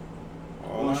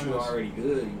 All Once I'm you is- already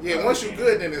good. Yeah, once you're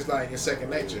good, then it's like it's second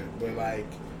nature. But like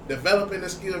developing the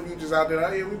skill, if you just out there,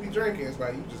 oh yeah, we be drinking. It's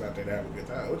like you just out there to have a good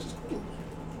time, which is cool.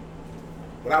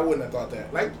 But I wouldn't have thought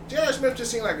that. Like J.R. Smith just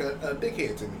seemed like a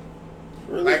dickhead to me.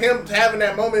 Really? Like him having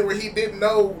that moment where he didn't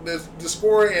know the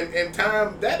score and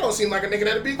time. That don't seem like a nigga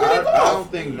that'd be good at I golf.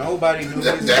 don't think nobody knew his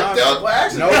That- time. that- well,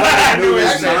 actually- Nobody knew his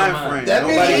Actually, time frame. that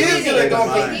means Nobody he knew is his good at state of golf.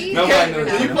 mind. He Nobody can't-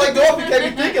 knows When you play golf, you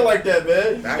can't be thinking like that, man.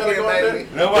 You I gotta can't go out there.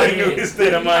 imagine. Nobody knew his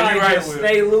state of mind. You right, Just Will.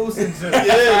 stay loose and just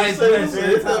Yeah, nice say place this,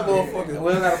 every hit that time. motherfucker.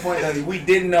 Will got a point that we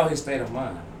didn't know his state of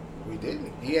mind. We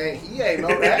didn't. He ain't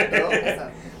know that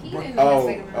though. He didn't know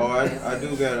his state of mind. I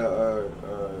do got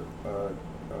a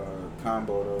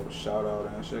combo though. Shout out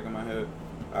and shaking my head.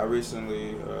 I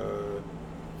recently, a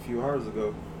few hours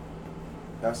ago,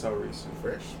 that's how recent.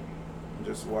 Fresh.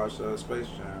 Just watched Space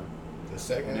Jam, The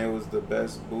second. and it was the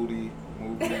best booty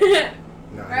movie.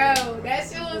 Nah, Bro, that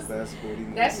shit The was best booty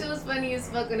movie. that shit was funny as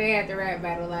fuck when they had the rap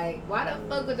battle. Like, why the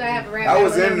fuck would y'all have a rap I battle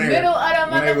was in the there middle of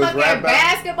the when they was motherfucking rap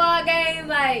battle. basketball game?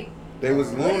 Like, They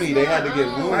was loony. They had to get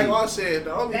Like Like loony. I said,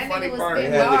 the only That funny nigga was part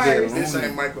spitting They had to get bars. this loony.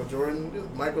 ain't Michael Jordan. This is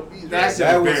Michael B. That shit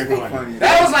That was was very funny. funny.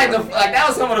 That was like that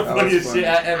was some of the That was funniest funny. shit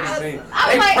I ever seen.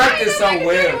 I They was like, I prepped ain't it know so Michael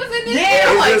well. Jordan was in this Yeah, shit.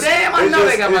 I'm like, It's just- damn, I it's know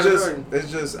just- they got it's Michael just- Jordan.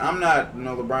 It's just I'm not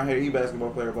LeBron here. He basketball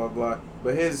player, blah blah.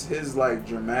 But his like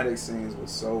dramatic scenes was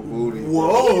so booty.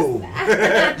 Whoa.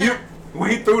 When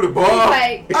he threw the He's ball,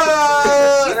 like, you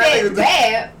that said nigga-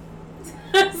 bad.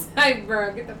 It's like,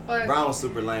 bro, get the fuck. Brown was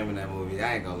super lame in that movie.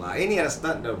 I ain't gonna lie. And he had a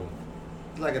stunt double.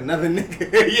 Like another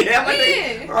nigga. Yeah, my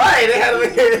nigga. Yeah. Right, they had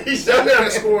him. He Some showed nigga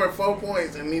up. scored 4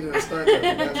 points and needed a stunt double.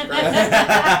 That's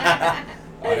crazy.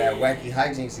 Oh, that that wacky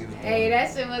hijinks he was doing. Hey,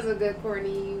 that shit was a good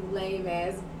corny, lame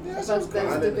ass, Yeah, that shit was fucked cool.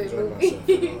 up, I didn't stupid enjoy myself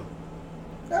movie. at all.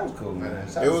 That was cool, man.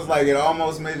 It was like it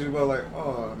almost made you go like,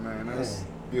 oh man, that's Yeah.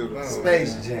 beautiful.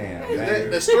 Space Jam, The, man.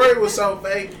 the story was so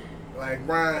fake. Like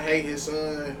Brian hate his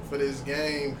son for this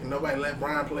game, and nobody let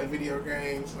Brian play video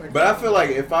games. Like, But I feel like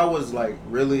if I was like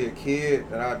really a kid,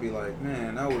 that I'd be like,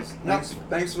 man, that was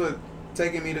thanks for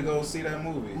taking me to go see that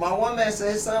movie. My one man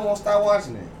said his son won't start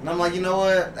watching it. And I'm like, you know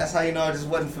what? That's how you know it just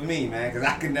wasn't for me, man, because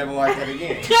I could never watch that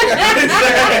again. and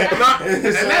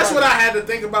that's what I had to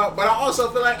think about. But I also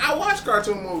feel like I watch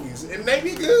cartoon movies, and they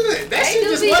be good. That They shit do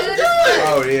just be wasn't good as good.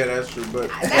 Oh yeah, that's true. But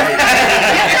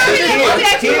That's only the movie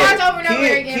that you watch over and over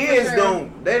again. for kids sure.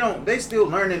 they still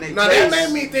learning their Now that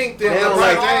made me think that They don't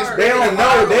LeBron like- James they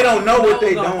don't know what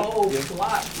they the don't. whole Yeah.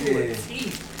 plot to Yeah. a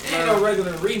T. It ain't no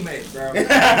regular remake, bro. You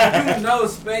know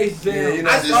Space Jam. Yeah, you know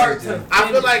I just- start to I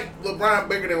feel finish. like LeBron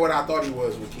bigger than what I thought he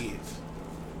was with kids.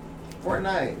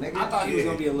 Fortnite, nigga. I thought he was Yeah.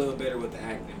 gonna be a little better with the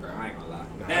acting, bro. I ain't gonna lie.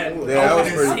 Nah, That he was- Yeah, that was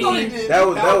opening pretty- scene- that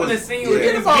was opening scene with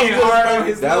yeah. him being hard on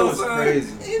his That little was son.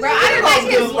 crazy. Bro, I didn't like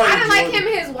his. Like I didn't like Jordan. him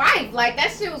and his wife. Like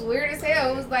that shit was weird as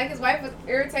hell. It was like his wife was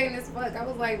irritating as fuck. I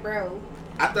was like, bro,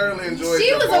 I thoroughly enjoyed.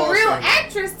 she the was ball a real scene.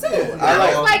 actress too. Yeah.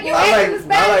 I was like, you acting as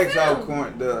bad I as like how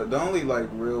him. the only like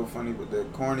real funny but the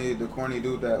corny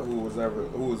dude that who was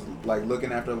like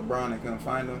looking after LeBron and couldn't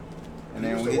find him. And He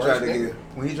then was when the he tried worst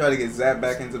to nigga. get zapped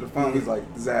back into the phone, he's like,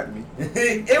 zap me.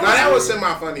 It Now that was, was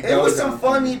semi-funny. it was some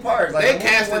funny parts. Like, They the movie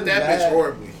casted wasn't that bad. bitch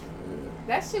horribly.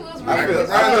 That shit was I feel weird.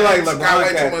 like LeBron got LeBron way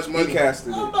too cast, much money. he casted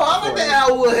it. I don't know. I like that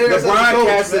Elwood Harris. LeBron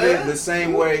casted it the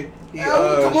same way. He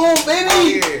Come on, baby. Oh,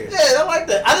 yeah. Yeah, I like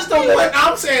that. I just don't want.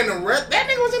 I'm saying the rest. That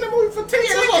nigga was in the movie for 10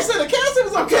 Yeah, that's what I seconds. said. The casting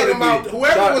was I'm okay. talking about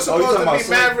whoever was Oh, you supposed talking to be about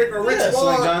Slim- Maverick or Rich Yeah,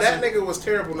 Paul. Slim That Johnson? nigga was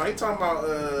terrible. Now he talking about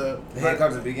The head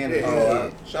comes at the beginning. Yeah.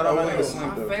 Oh, shout out my nigga My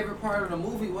Slim though. favorite part of the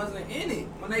movie wasn't in it.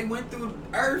 When they went through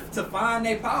Earth to find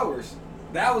their powers.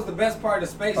 That was the best part of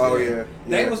Space Jam. Oh yeah,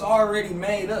 They yeah. was already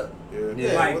made up. Yeah.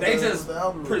 Yeah, like with they the- just with the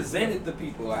algorithm. presented the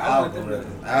people. Like, I wanted them to,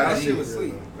 Algorithm. that shit was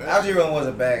sweet. Algernon was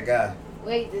a bad guy.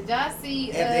 Wait, did y'all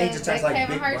see And he just that tastes like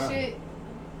Kevin Big Hart Brown. shit?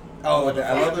 Oh, Not the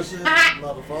I love father this shit. shit.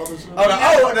 Not the father shit.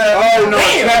 Oh no,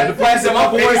 Damn! the plastic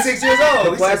I'm boys. 86 years old.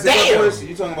 The He plastic said, "Damn." boys.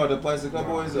 You talking about the plastic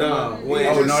boys? No.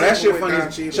 Oh no, that shit funny.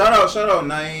 Don Cheadle. Shout out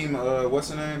Naeem.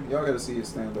 What's her name? Y'all gotta see his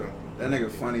stand up. That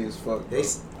nigga funny as fuck. Bro.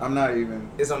 I'm not even.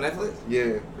 It's on Netflix?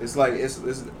 Yeah, it's like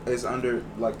it's under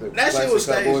like the. That shit was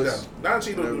Plastic staged Boys. though. Don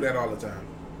Cheadle do that all the time.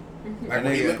 Like And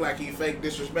when he nigga- looked like he fake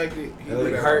disrespected, he It do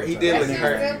look that all hurt. the He time. did That look shit was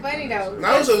hurt. still funny though.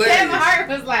 That was hilarious. Kevin Hart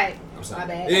was like, I'm my sorry.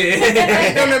 bad. Yeah.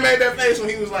 Him that made that face when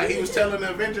he was like, he was telling the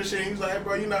adventure shit. He was like, hey,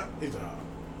 bro, you not. He's like,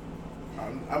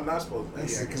 oh, I'm not supposed to.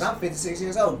 Yeah, Because I'm 56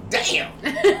 years old. Damn!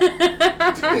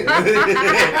 That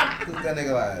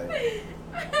nigga like.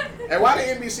 And why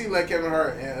did NBC let Kevin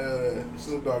Hart and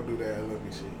Snoop Dogg do that? I love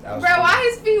me shit. That was Bro, funny. why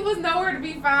his feet was nowhere to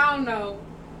be found though?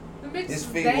 The bitch His was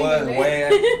feet banging, was man. way.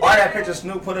 All that picture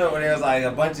Snoop put up where there was like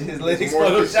a bunch of his legs More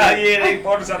photoshopped. Yeah, they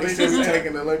photoshopped He his was shit.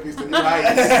 taking the Olympics to new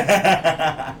heights.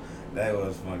 That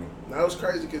was funny. That was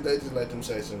crazy because they just let them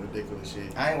say some ridiculous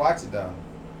shit. I ain't watch it though.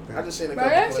 I just seen a Bro,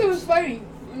 couple that shit was clips. funny.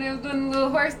 When they was doing the little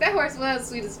horse, that horse was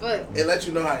sweet as fuck. It let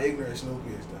you know how ignorant Snoop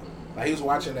is, though. Like, he was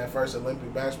watching that first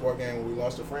Olympic basketball game when we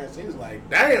lost to France. He was like,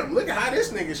 damn, look at how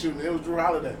this nigga shooting. It was Drew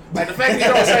Holiday. Like, the fact he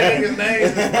don't say niggas'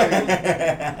 names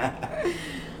is funny.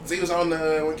 So he was on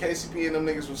the, when KCP and them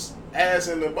niggas was ass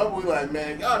in the bubble, we like,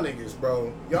 man, y'all niggas,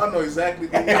 bro. Y'all know exactly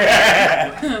who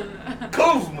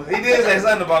Kuzma. He did say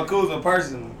something about Kuzma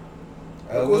personally.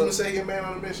 Kuzma said he a man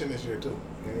on a mission this year, too.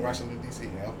 In Washington, D.C.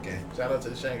 Okay. Shout out to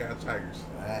the Shanghai Tigers.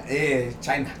 Yeah,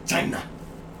 China.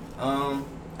 All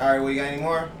right, we got any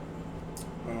more?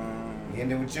 We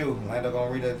ended with you. Lando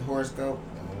gonna read the horoscope,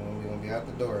 and we're gonna be out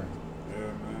the door. Yeah,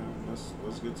 man.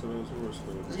 Let's get to those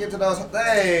horoscopes. Let's get to those.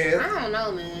 Hey, I don't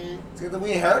know, man. let's get to,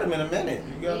 we ain't heard him in a minute.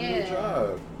 You got a new Yeah.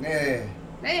 job. Yeah.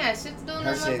 They had shit to do in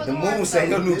Her that shit. motherfucking The moon horoscope. say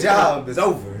your new job is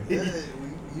over. Yeah,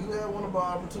 you had one of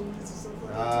our opportunities or something.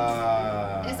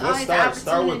 It's Let's always start with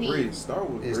opportunity. Bree. Start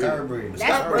with It's Bree. Star Breeze. That's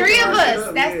Stop three of breaking us. shit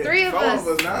up, That's yeah. three of Four us. of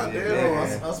us now. Yeah.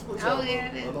 Damn. I'll split Oh y'all. yeah,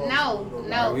 Hold on.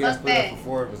 no, we fuck got split that. up for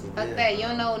 4 of us. Fuck that. You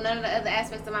don't know none of the other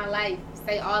aspects of my life.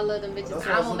 Say all of them bitches. That's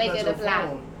why I I'm was gonna make looking it at a your fly.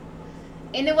 phone.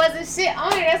 And it wasn't shit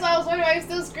on it. That's why I was wondering why you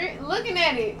still looking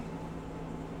at it.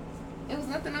 It was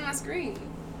nothing on my screen.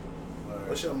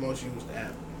 What's your most used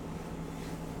app?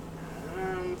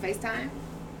 FaceTime.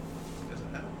 Is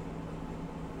it app?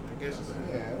 I guess it's an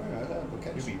Yeah,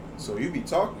 app. You be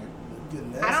talking.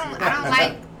 Getting I nasty. don't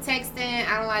like texting.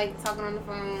 I don't like talking on the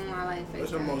phone. I like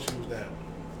What's your FaceTime. most used app?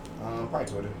 Probably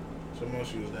Twitter. What's your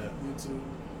most used app? YouTube.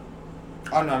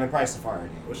 Oh no, they probably Safari.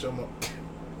 What's your most?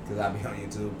 Cause I be on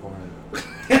YouTube porn.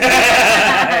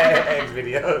 X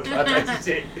videos about that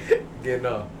shit. Getting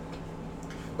off.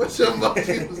 What's your most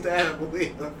used app, Will?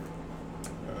 IG,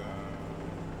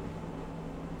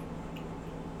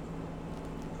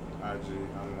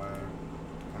 I'm live.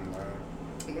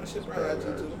 My shit's probably IG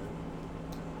too.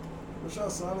 What's y'all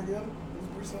sign again?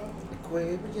 What's your sign?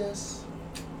 Aquarius.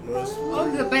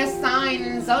 Who's the best sign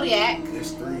in Zodiac?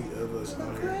 There's 3 of us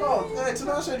on here. Oh, hey,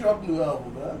 Tinashe dropped a new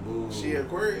album, man. Boo. She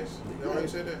Aquarius? Is that why you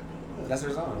said that? That's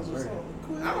her song. That's what's up.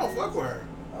 I don't fuck with her.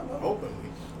 I know. Openly.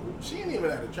 She ain't even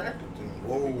that attractive to me.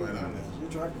 Whoa. To be quite honest. You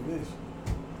attractive bitch.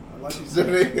 I like you So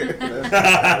said.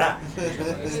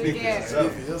 Speak for Yeah.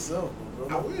 yourself. Speak for yourself, I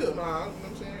bro. will. No, you know what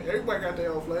I'm saying? Everybody got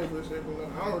their own flavor and shit. But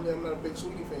I don't really, I'm not a big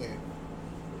Sweetie fan.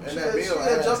 And She that had Bill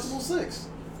ass. Adjustable 6.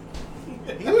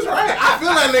 He was right. I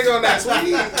feel that nigga on that.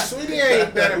 Sweetie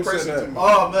ain't that Who said impressive that? to me.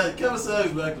 Oh, man. Kevin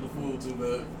Samuels back to the fool, too,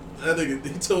 man. That nigga,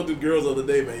 he told the girls the other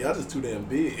day, man, y'all just too damn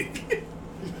big.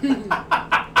 You a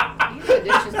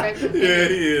disrespectful. Yeah,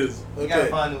 he is. You gotta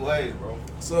Okay, find new ways, bro.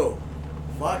 so,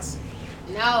 Foxy.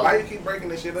 No. Why you keep breaking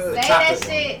this shit up? Say that chocolate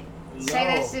shit. Say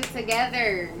that shit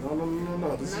together.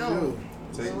 No. This No. is you.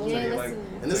 Take, We take ain't it like, listening.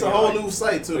 And this Take a it whole like- new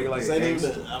site, too. take it like This ain't even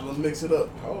gangsta. it. I'm gonna mix it up.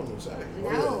 Whole new site. No.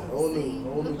 Whole new See,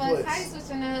 place. look like Ty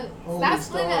switching up. Whole Stop new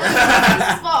splitting style. up. This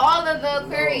is for all of the No,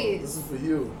 Aquarius. this is for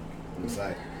you. It's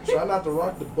like, Try not to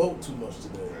rock the boat too much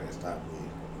today. stop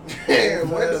it. Damn,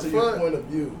 what As the to your fuck? point of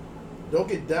view. Don't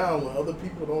get down when other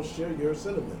people don't share your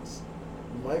sentiments.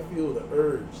 You might feel the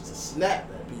urge to snap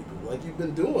at people like you've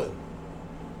been doing.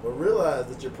 But realize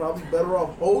that you're probably better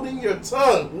off holding your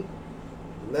tongue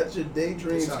and let your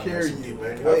daydreams Sound carry like you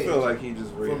man. away I feel like he just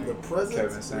from reading the present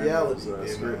Kevin Samuels' reality.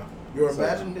 Yeah, script. man. Your So-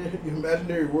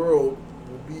 imaginary world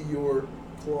will be your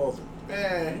closet.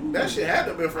 Man, that shit had to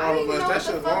have been for I all don't of even us. know That what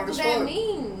the shit fuck long does as that fuck.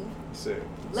 mean. He said,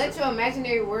 Let your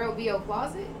imaginary world be your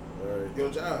closet? Alright. Your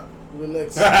job. Who the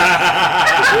next? This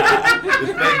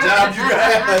fake job you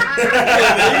got.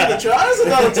 Yeah, man, you try. That's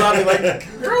another topic.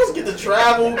 Like, girls get to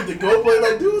travel, get to go play.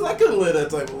 Like, dudes, I couldn't live that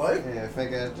type of life. Yeah,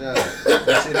 fake ass job.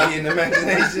 That shit be in the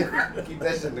imagination. Keep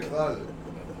that shit in the closet.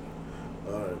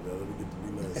 All right, man. Let me get to be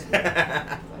nice.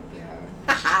 Man.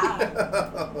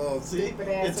 Fuck Oh, see, Stupid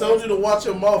it ass told you to watch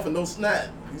your mouth and don't snap.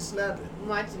 You snapping. y'all.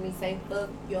 Watching me say fuck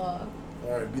y'all.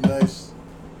 All right, be nice.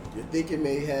 Your thinking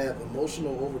may have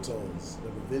emotional overtones that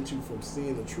prevent you from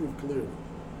seeing the truth clearly.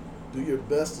 Do your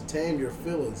best to tame your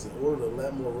feelings in order to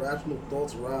let more rational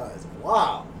thoughts rise.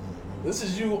 Wow. This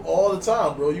is you all the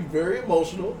time, bro. You very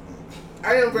emotional.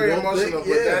 I am very You don't emotional,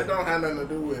 think- but yeah. that don't have nothing to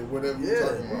do with whatever you're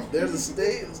talking Yeah. about. There's a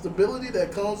stability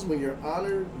that comes when you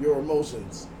honor your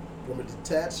emotions from a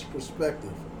detached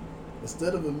perspective.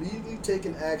 Instead of immediately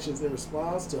taking actions in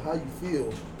response to how you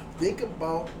feel, think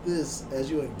about this as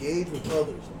you engage with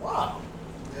others. Wow.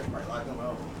 Yeah, might lock them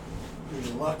out.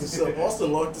 You locked yourself.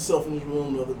 Austin locked himself in his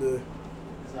room the other day.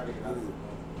 It's not even out of it.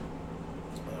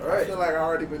 All I right. feel like I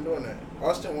already been doing that.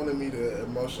 Austin wanted me to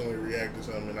emotionally react to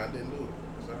something, and I didn't do it.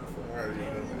 So I feel like I already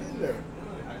been doing In there.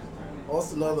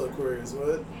 Austin, other Aquarius,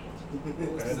 what?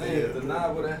 Saying, the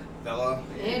nod with a Fella.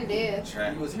 And dead.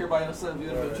 Trap. you was here by yourself, you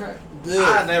Right. in the track. I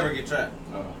This. never get trapped.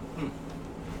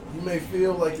 You may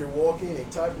feel like you're walking a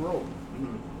tightrope.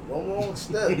 One wrong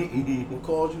step will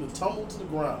cause you to tumble to the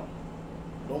ground.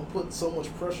 Don't put so much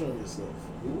pressure on yourself.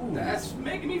 That's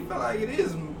making me feel like it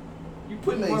is. You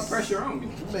putting more pressure on me.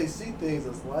 You may see things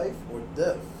as life or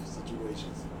death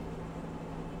situations.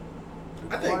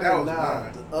 I think that was Require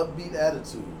mine. the upbeat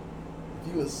attitude.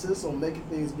 If you insist on making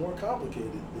things more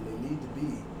complicated than they need to be,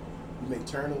 you may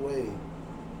turn away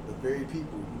the very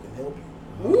people who can help you.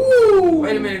 Ooh.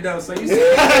 Wait a minute though. So you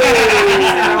said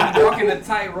I'm walking a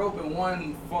tightrope and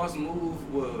one false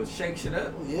move will shake shit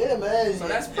up. Yeah, man. So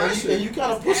that's And pressure. you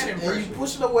kind of That's push it, added and you pressure.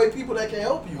 pushing away people that can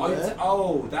help you, Oh,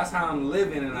 man. that's how I'm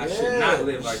living, and I should Yeah, not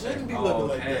live like you that. shouldn't be Oh, living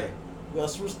like okay. that. You gotta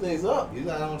switch things up. You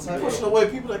got on You're tight. pushing away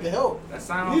people that can help. That You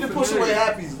sounds need to push away familiar.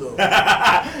 happies though.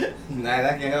 Nah,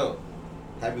 that can help.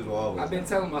 Happy will always. I've been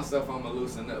telling myself I'm gonna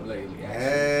loosen up lately. Actually.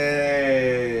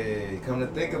 Hey, come to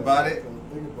think about it. Come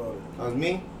to think about it. That was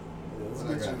me. Yeah, let's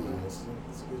What I get got, you. man? Let's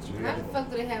get you. How the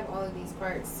fuck do they have all of these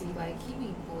parts? See, like, he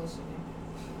be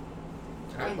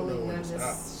bullshitting. I don't believe none of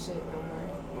this shit no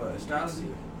more. What, astrology?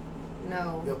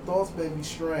 No. Your thoughts may be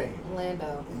strained,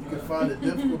 Lando. and you can find it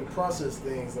difficult to process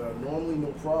things that are normally no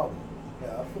problem.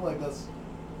 Yeah, I feel like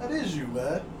that is you,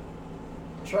 man.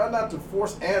 Try not to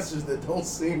force answers that don't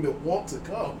seem to want to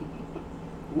come.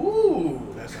 Ooh.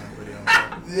 That sounds pretty on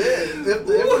point. Yeah, if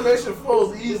the information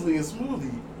flows easily and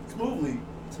smoothly,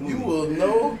 you will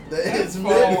know that it's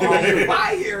meant for you.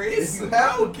 Fire If is you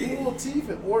have to smoking. pull teeth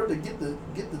in order to get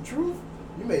the truth,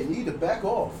 You may need to back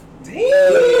off.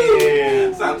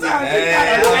 Damn. Sometimes Hey, you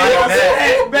gotta I like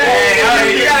that.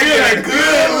 Hey, you gotta get a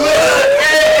good look.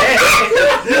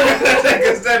 Hey. Take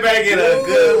a step back, get a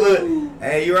good look.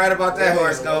 Hey, you right about that,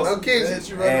 horoscope. No kids. Hit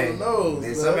you right on the nose.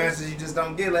 There's man. some answers you just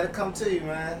don't get. Let it come to you,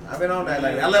 man. I've been on that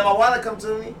lately. I let my wallet come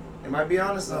to me. It might be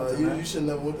on to something. You man. should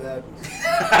never went to happen.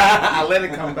 I let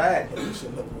it come back. You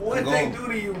should never. What they do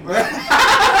to you, bro?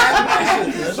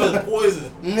 That shit's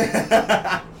poison.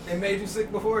 It made you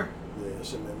sick before? Yeah, that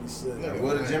shit made me sick.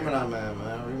 What a Gemini man,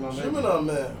 man. Read my baby. Gemini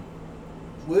man.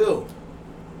 Will.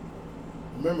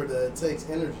 Remember that it takes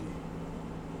energy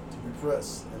to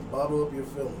repress and bottle up your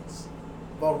feelings.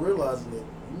 Without realizing it,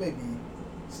 you may be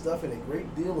stuffing a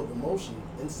great deal of emotion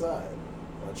inside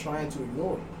by trying to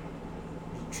ignore it.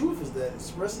 The truth is that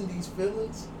expressing these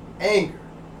feelings, anger,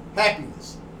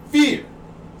 happiness, fear,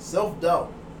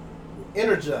 self-doubt, will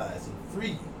energize and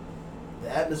free you. The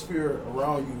atmosphere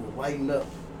around you will lighten up,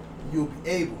 and you'll be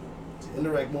able to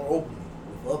interact more openly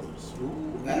with others.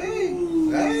 Ooh,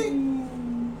 hey.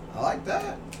 I like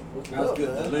that. That was good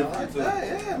I delivery, like too.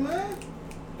 that, yeah, man.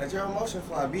 Let your emotion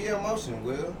fly. Be your emotion,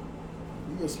 Will.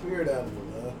 Be your spirit animal,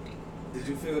 man. Did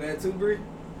you feel that too, Bree?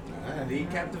 Alright. Did he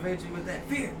captivate you with that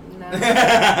fear? No.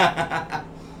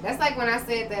 That's like when I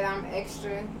said that I'm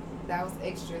extra. That was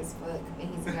extra as fuck, and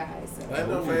he's a guy. So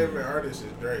My favorite artist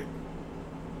is Drake.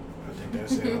 I think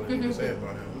that's it. All I need to say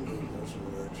about him.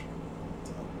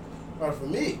 Alright, for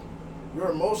me,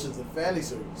 your emotions and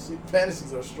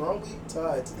fantasies are strongly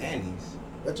tied to them. Annie's.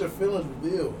 Let your feelings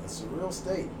reveal a surreal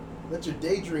state. Let your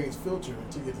daydreams filter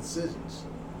into your decisions.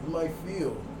 You might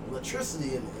feel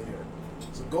electricity in the air,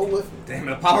 so go with it. Damn,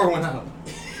 the power went out.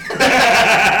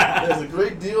 There's a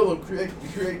great deal of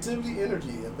creativity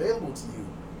energy available to you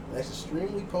that's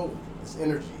extremely potent. This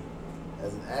energy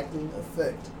has an acting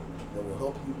effect that will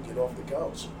help you get off the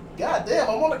couch. God damn,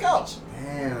 I'm on the couch.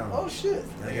 Damn. Oh shit.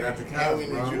 Gotta get out the And couch, we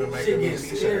need bro. you to make Shit a new gets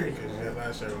t-shirt scary. because that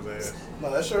last shirt was ass. No,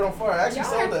 that shirt on fire. I actually y'all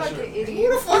sold are that fucking shirt. Who the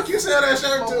idiots. fuck you sell that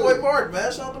shirt My to? boy Mark,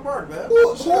 man. Shout out to Mark, man.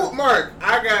 Who, Mark?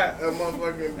 I got a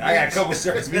motherfucking. I got a couple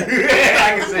shirts, man.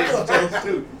 I can say some jokes,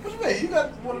 too. What you mean? You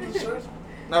got one of the shirts?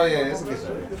 Oh, yeah, it's a good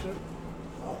shirt. Good shirt.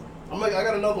 Oh. I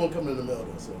got another one coming in the mail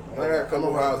though. So I got a couple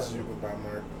I'm gonna houses write you can buy,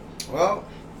 Mark. Well,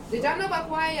 Did y'all know about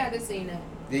Kawhi? Y'all just seen that.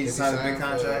 he just signed a big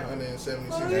contract. 176.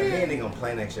 Oh, Man, yeah. he ain't gonna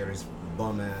play next year, this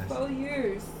bum ass. 4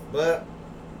 years. But,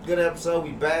 good episode.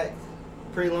 We back.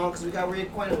 Pretty long because we got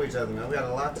reacquainted with each other, man. We got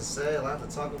a lot to say, a lot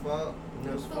to talk about. And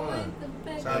it was fun.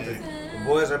 Shout out to the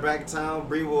boys are back in town.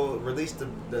 Bree will release the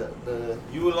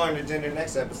you will learn the gender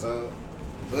next episode.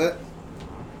 But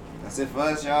that's it for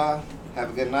us, y'all. Have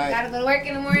a good night. Gotta go to work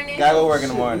in the morning. Gotta go work in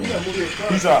the morning. You gotta move your car.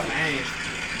 Peace out.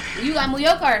 You gotta move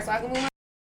your car so I can move my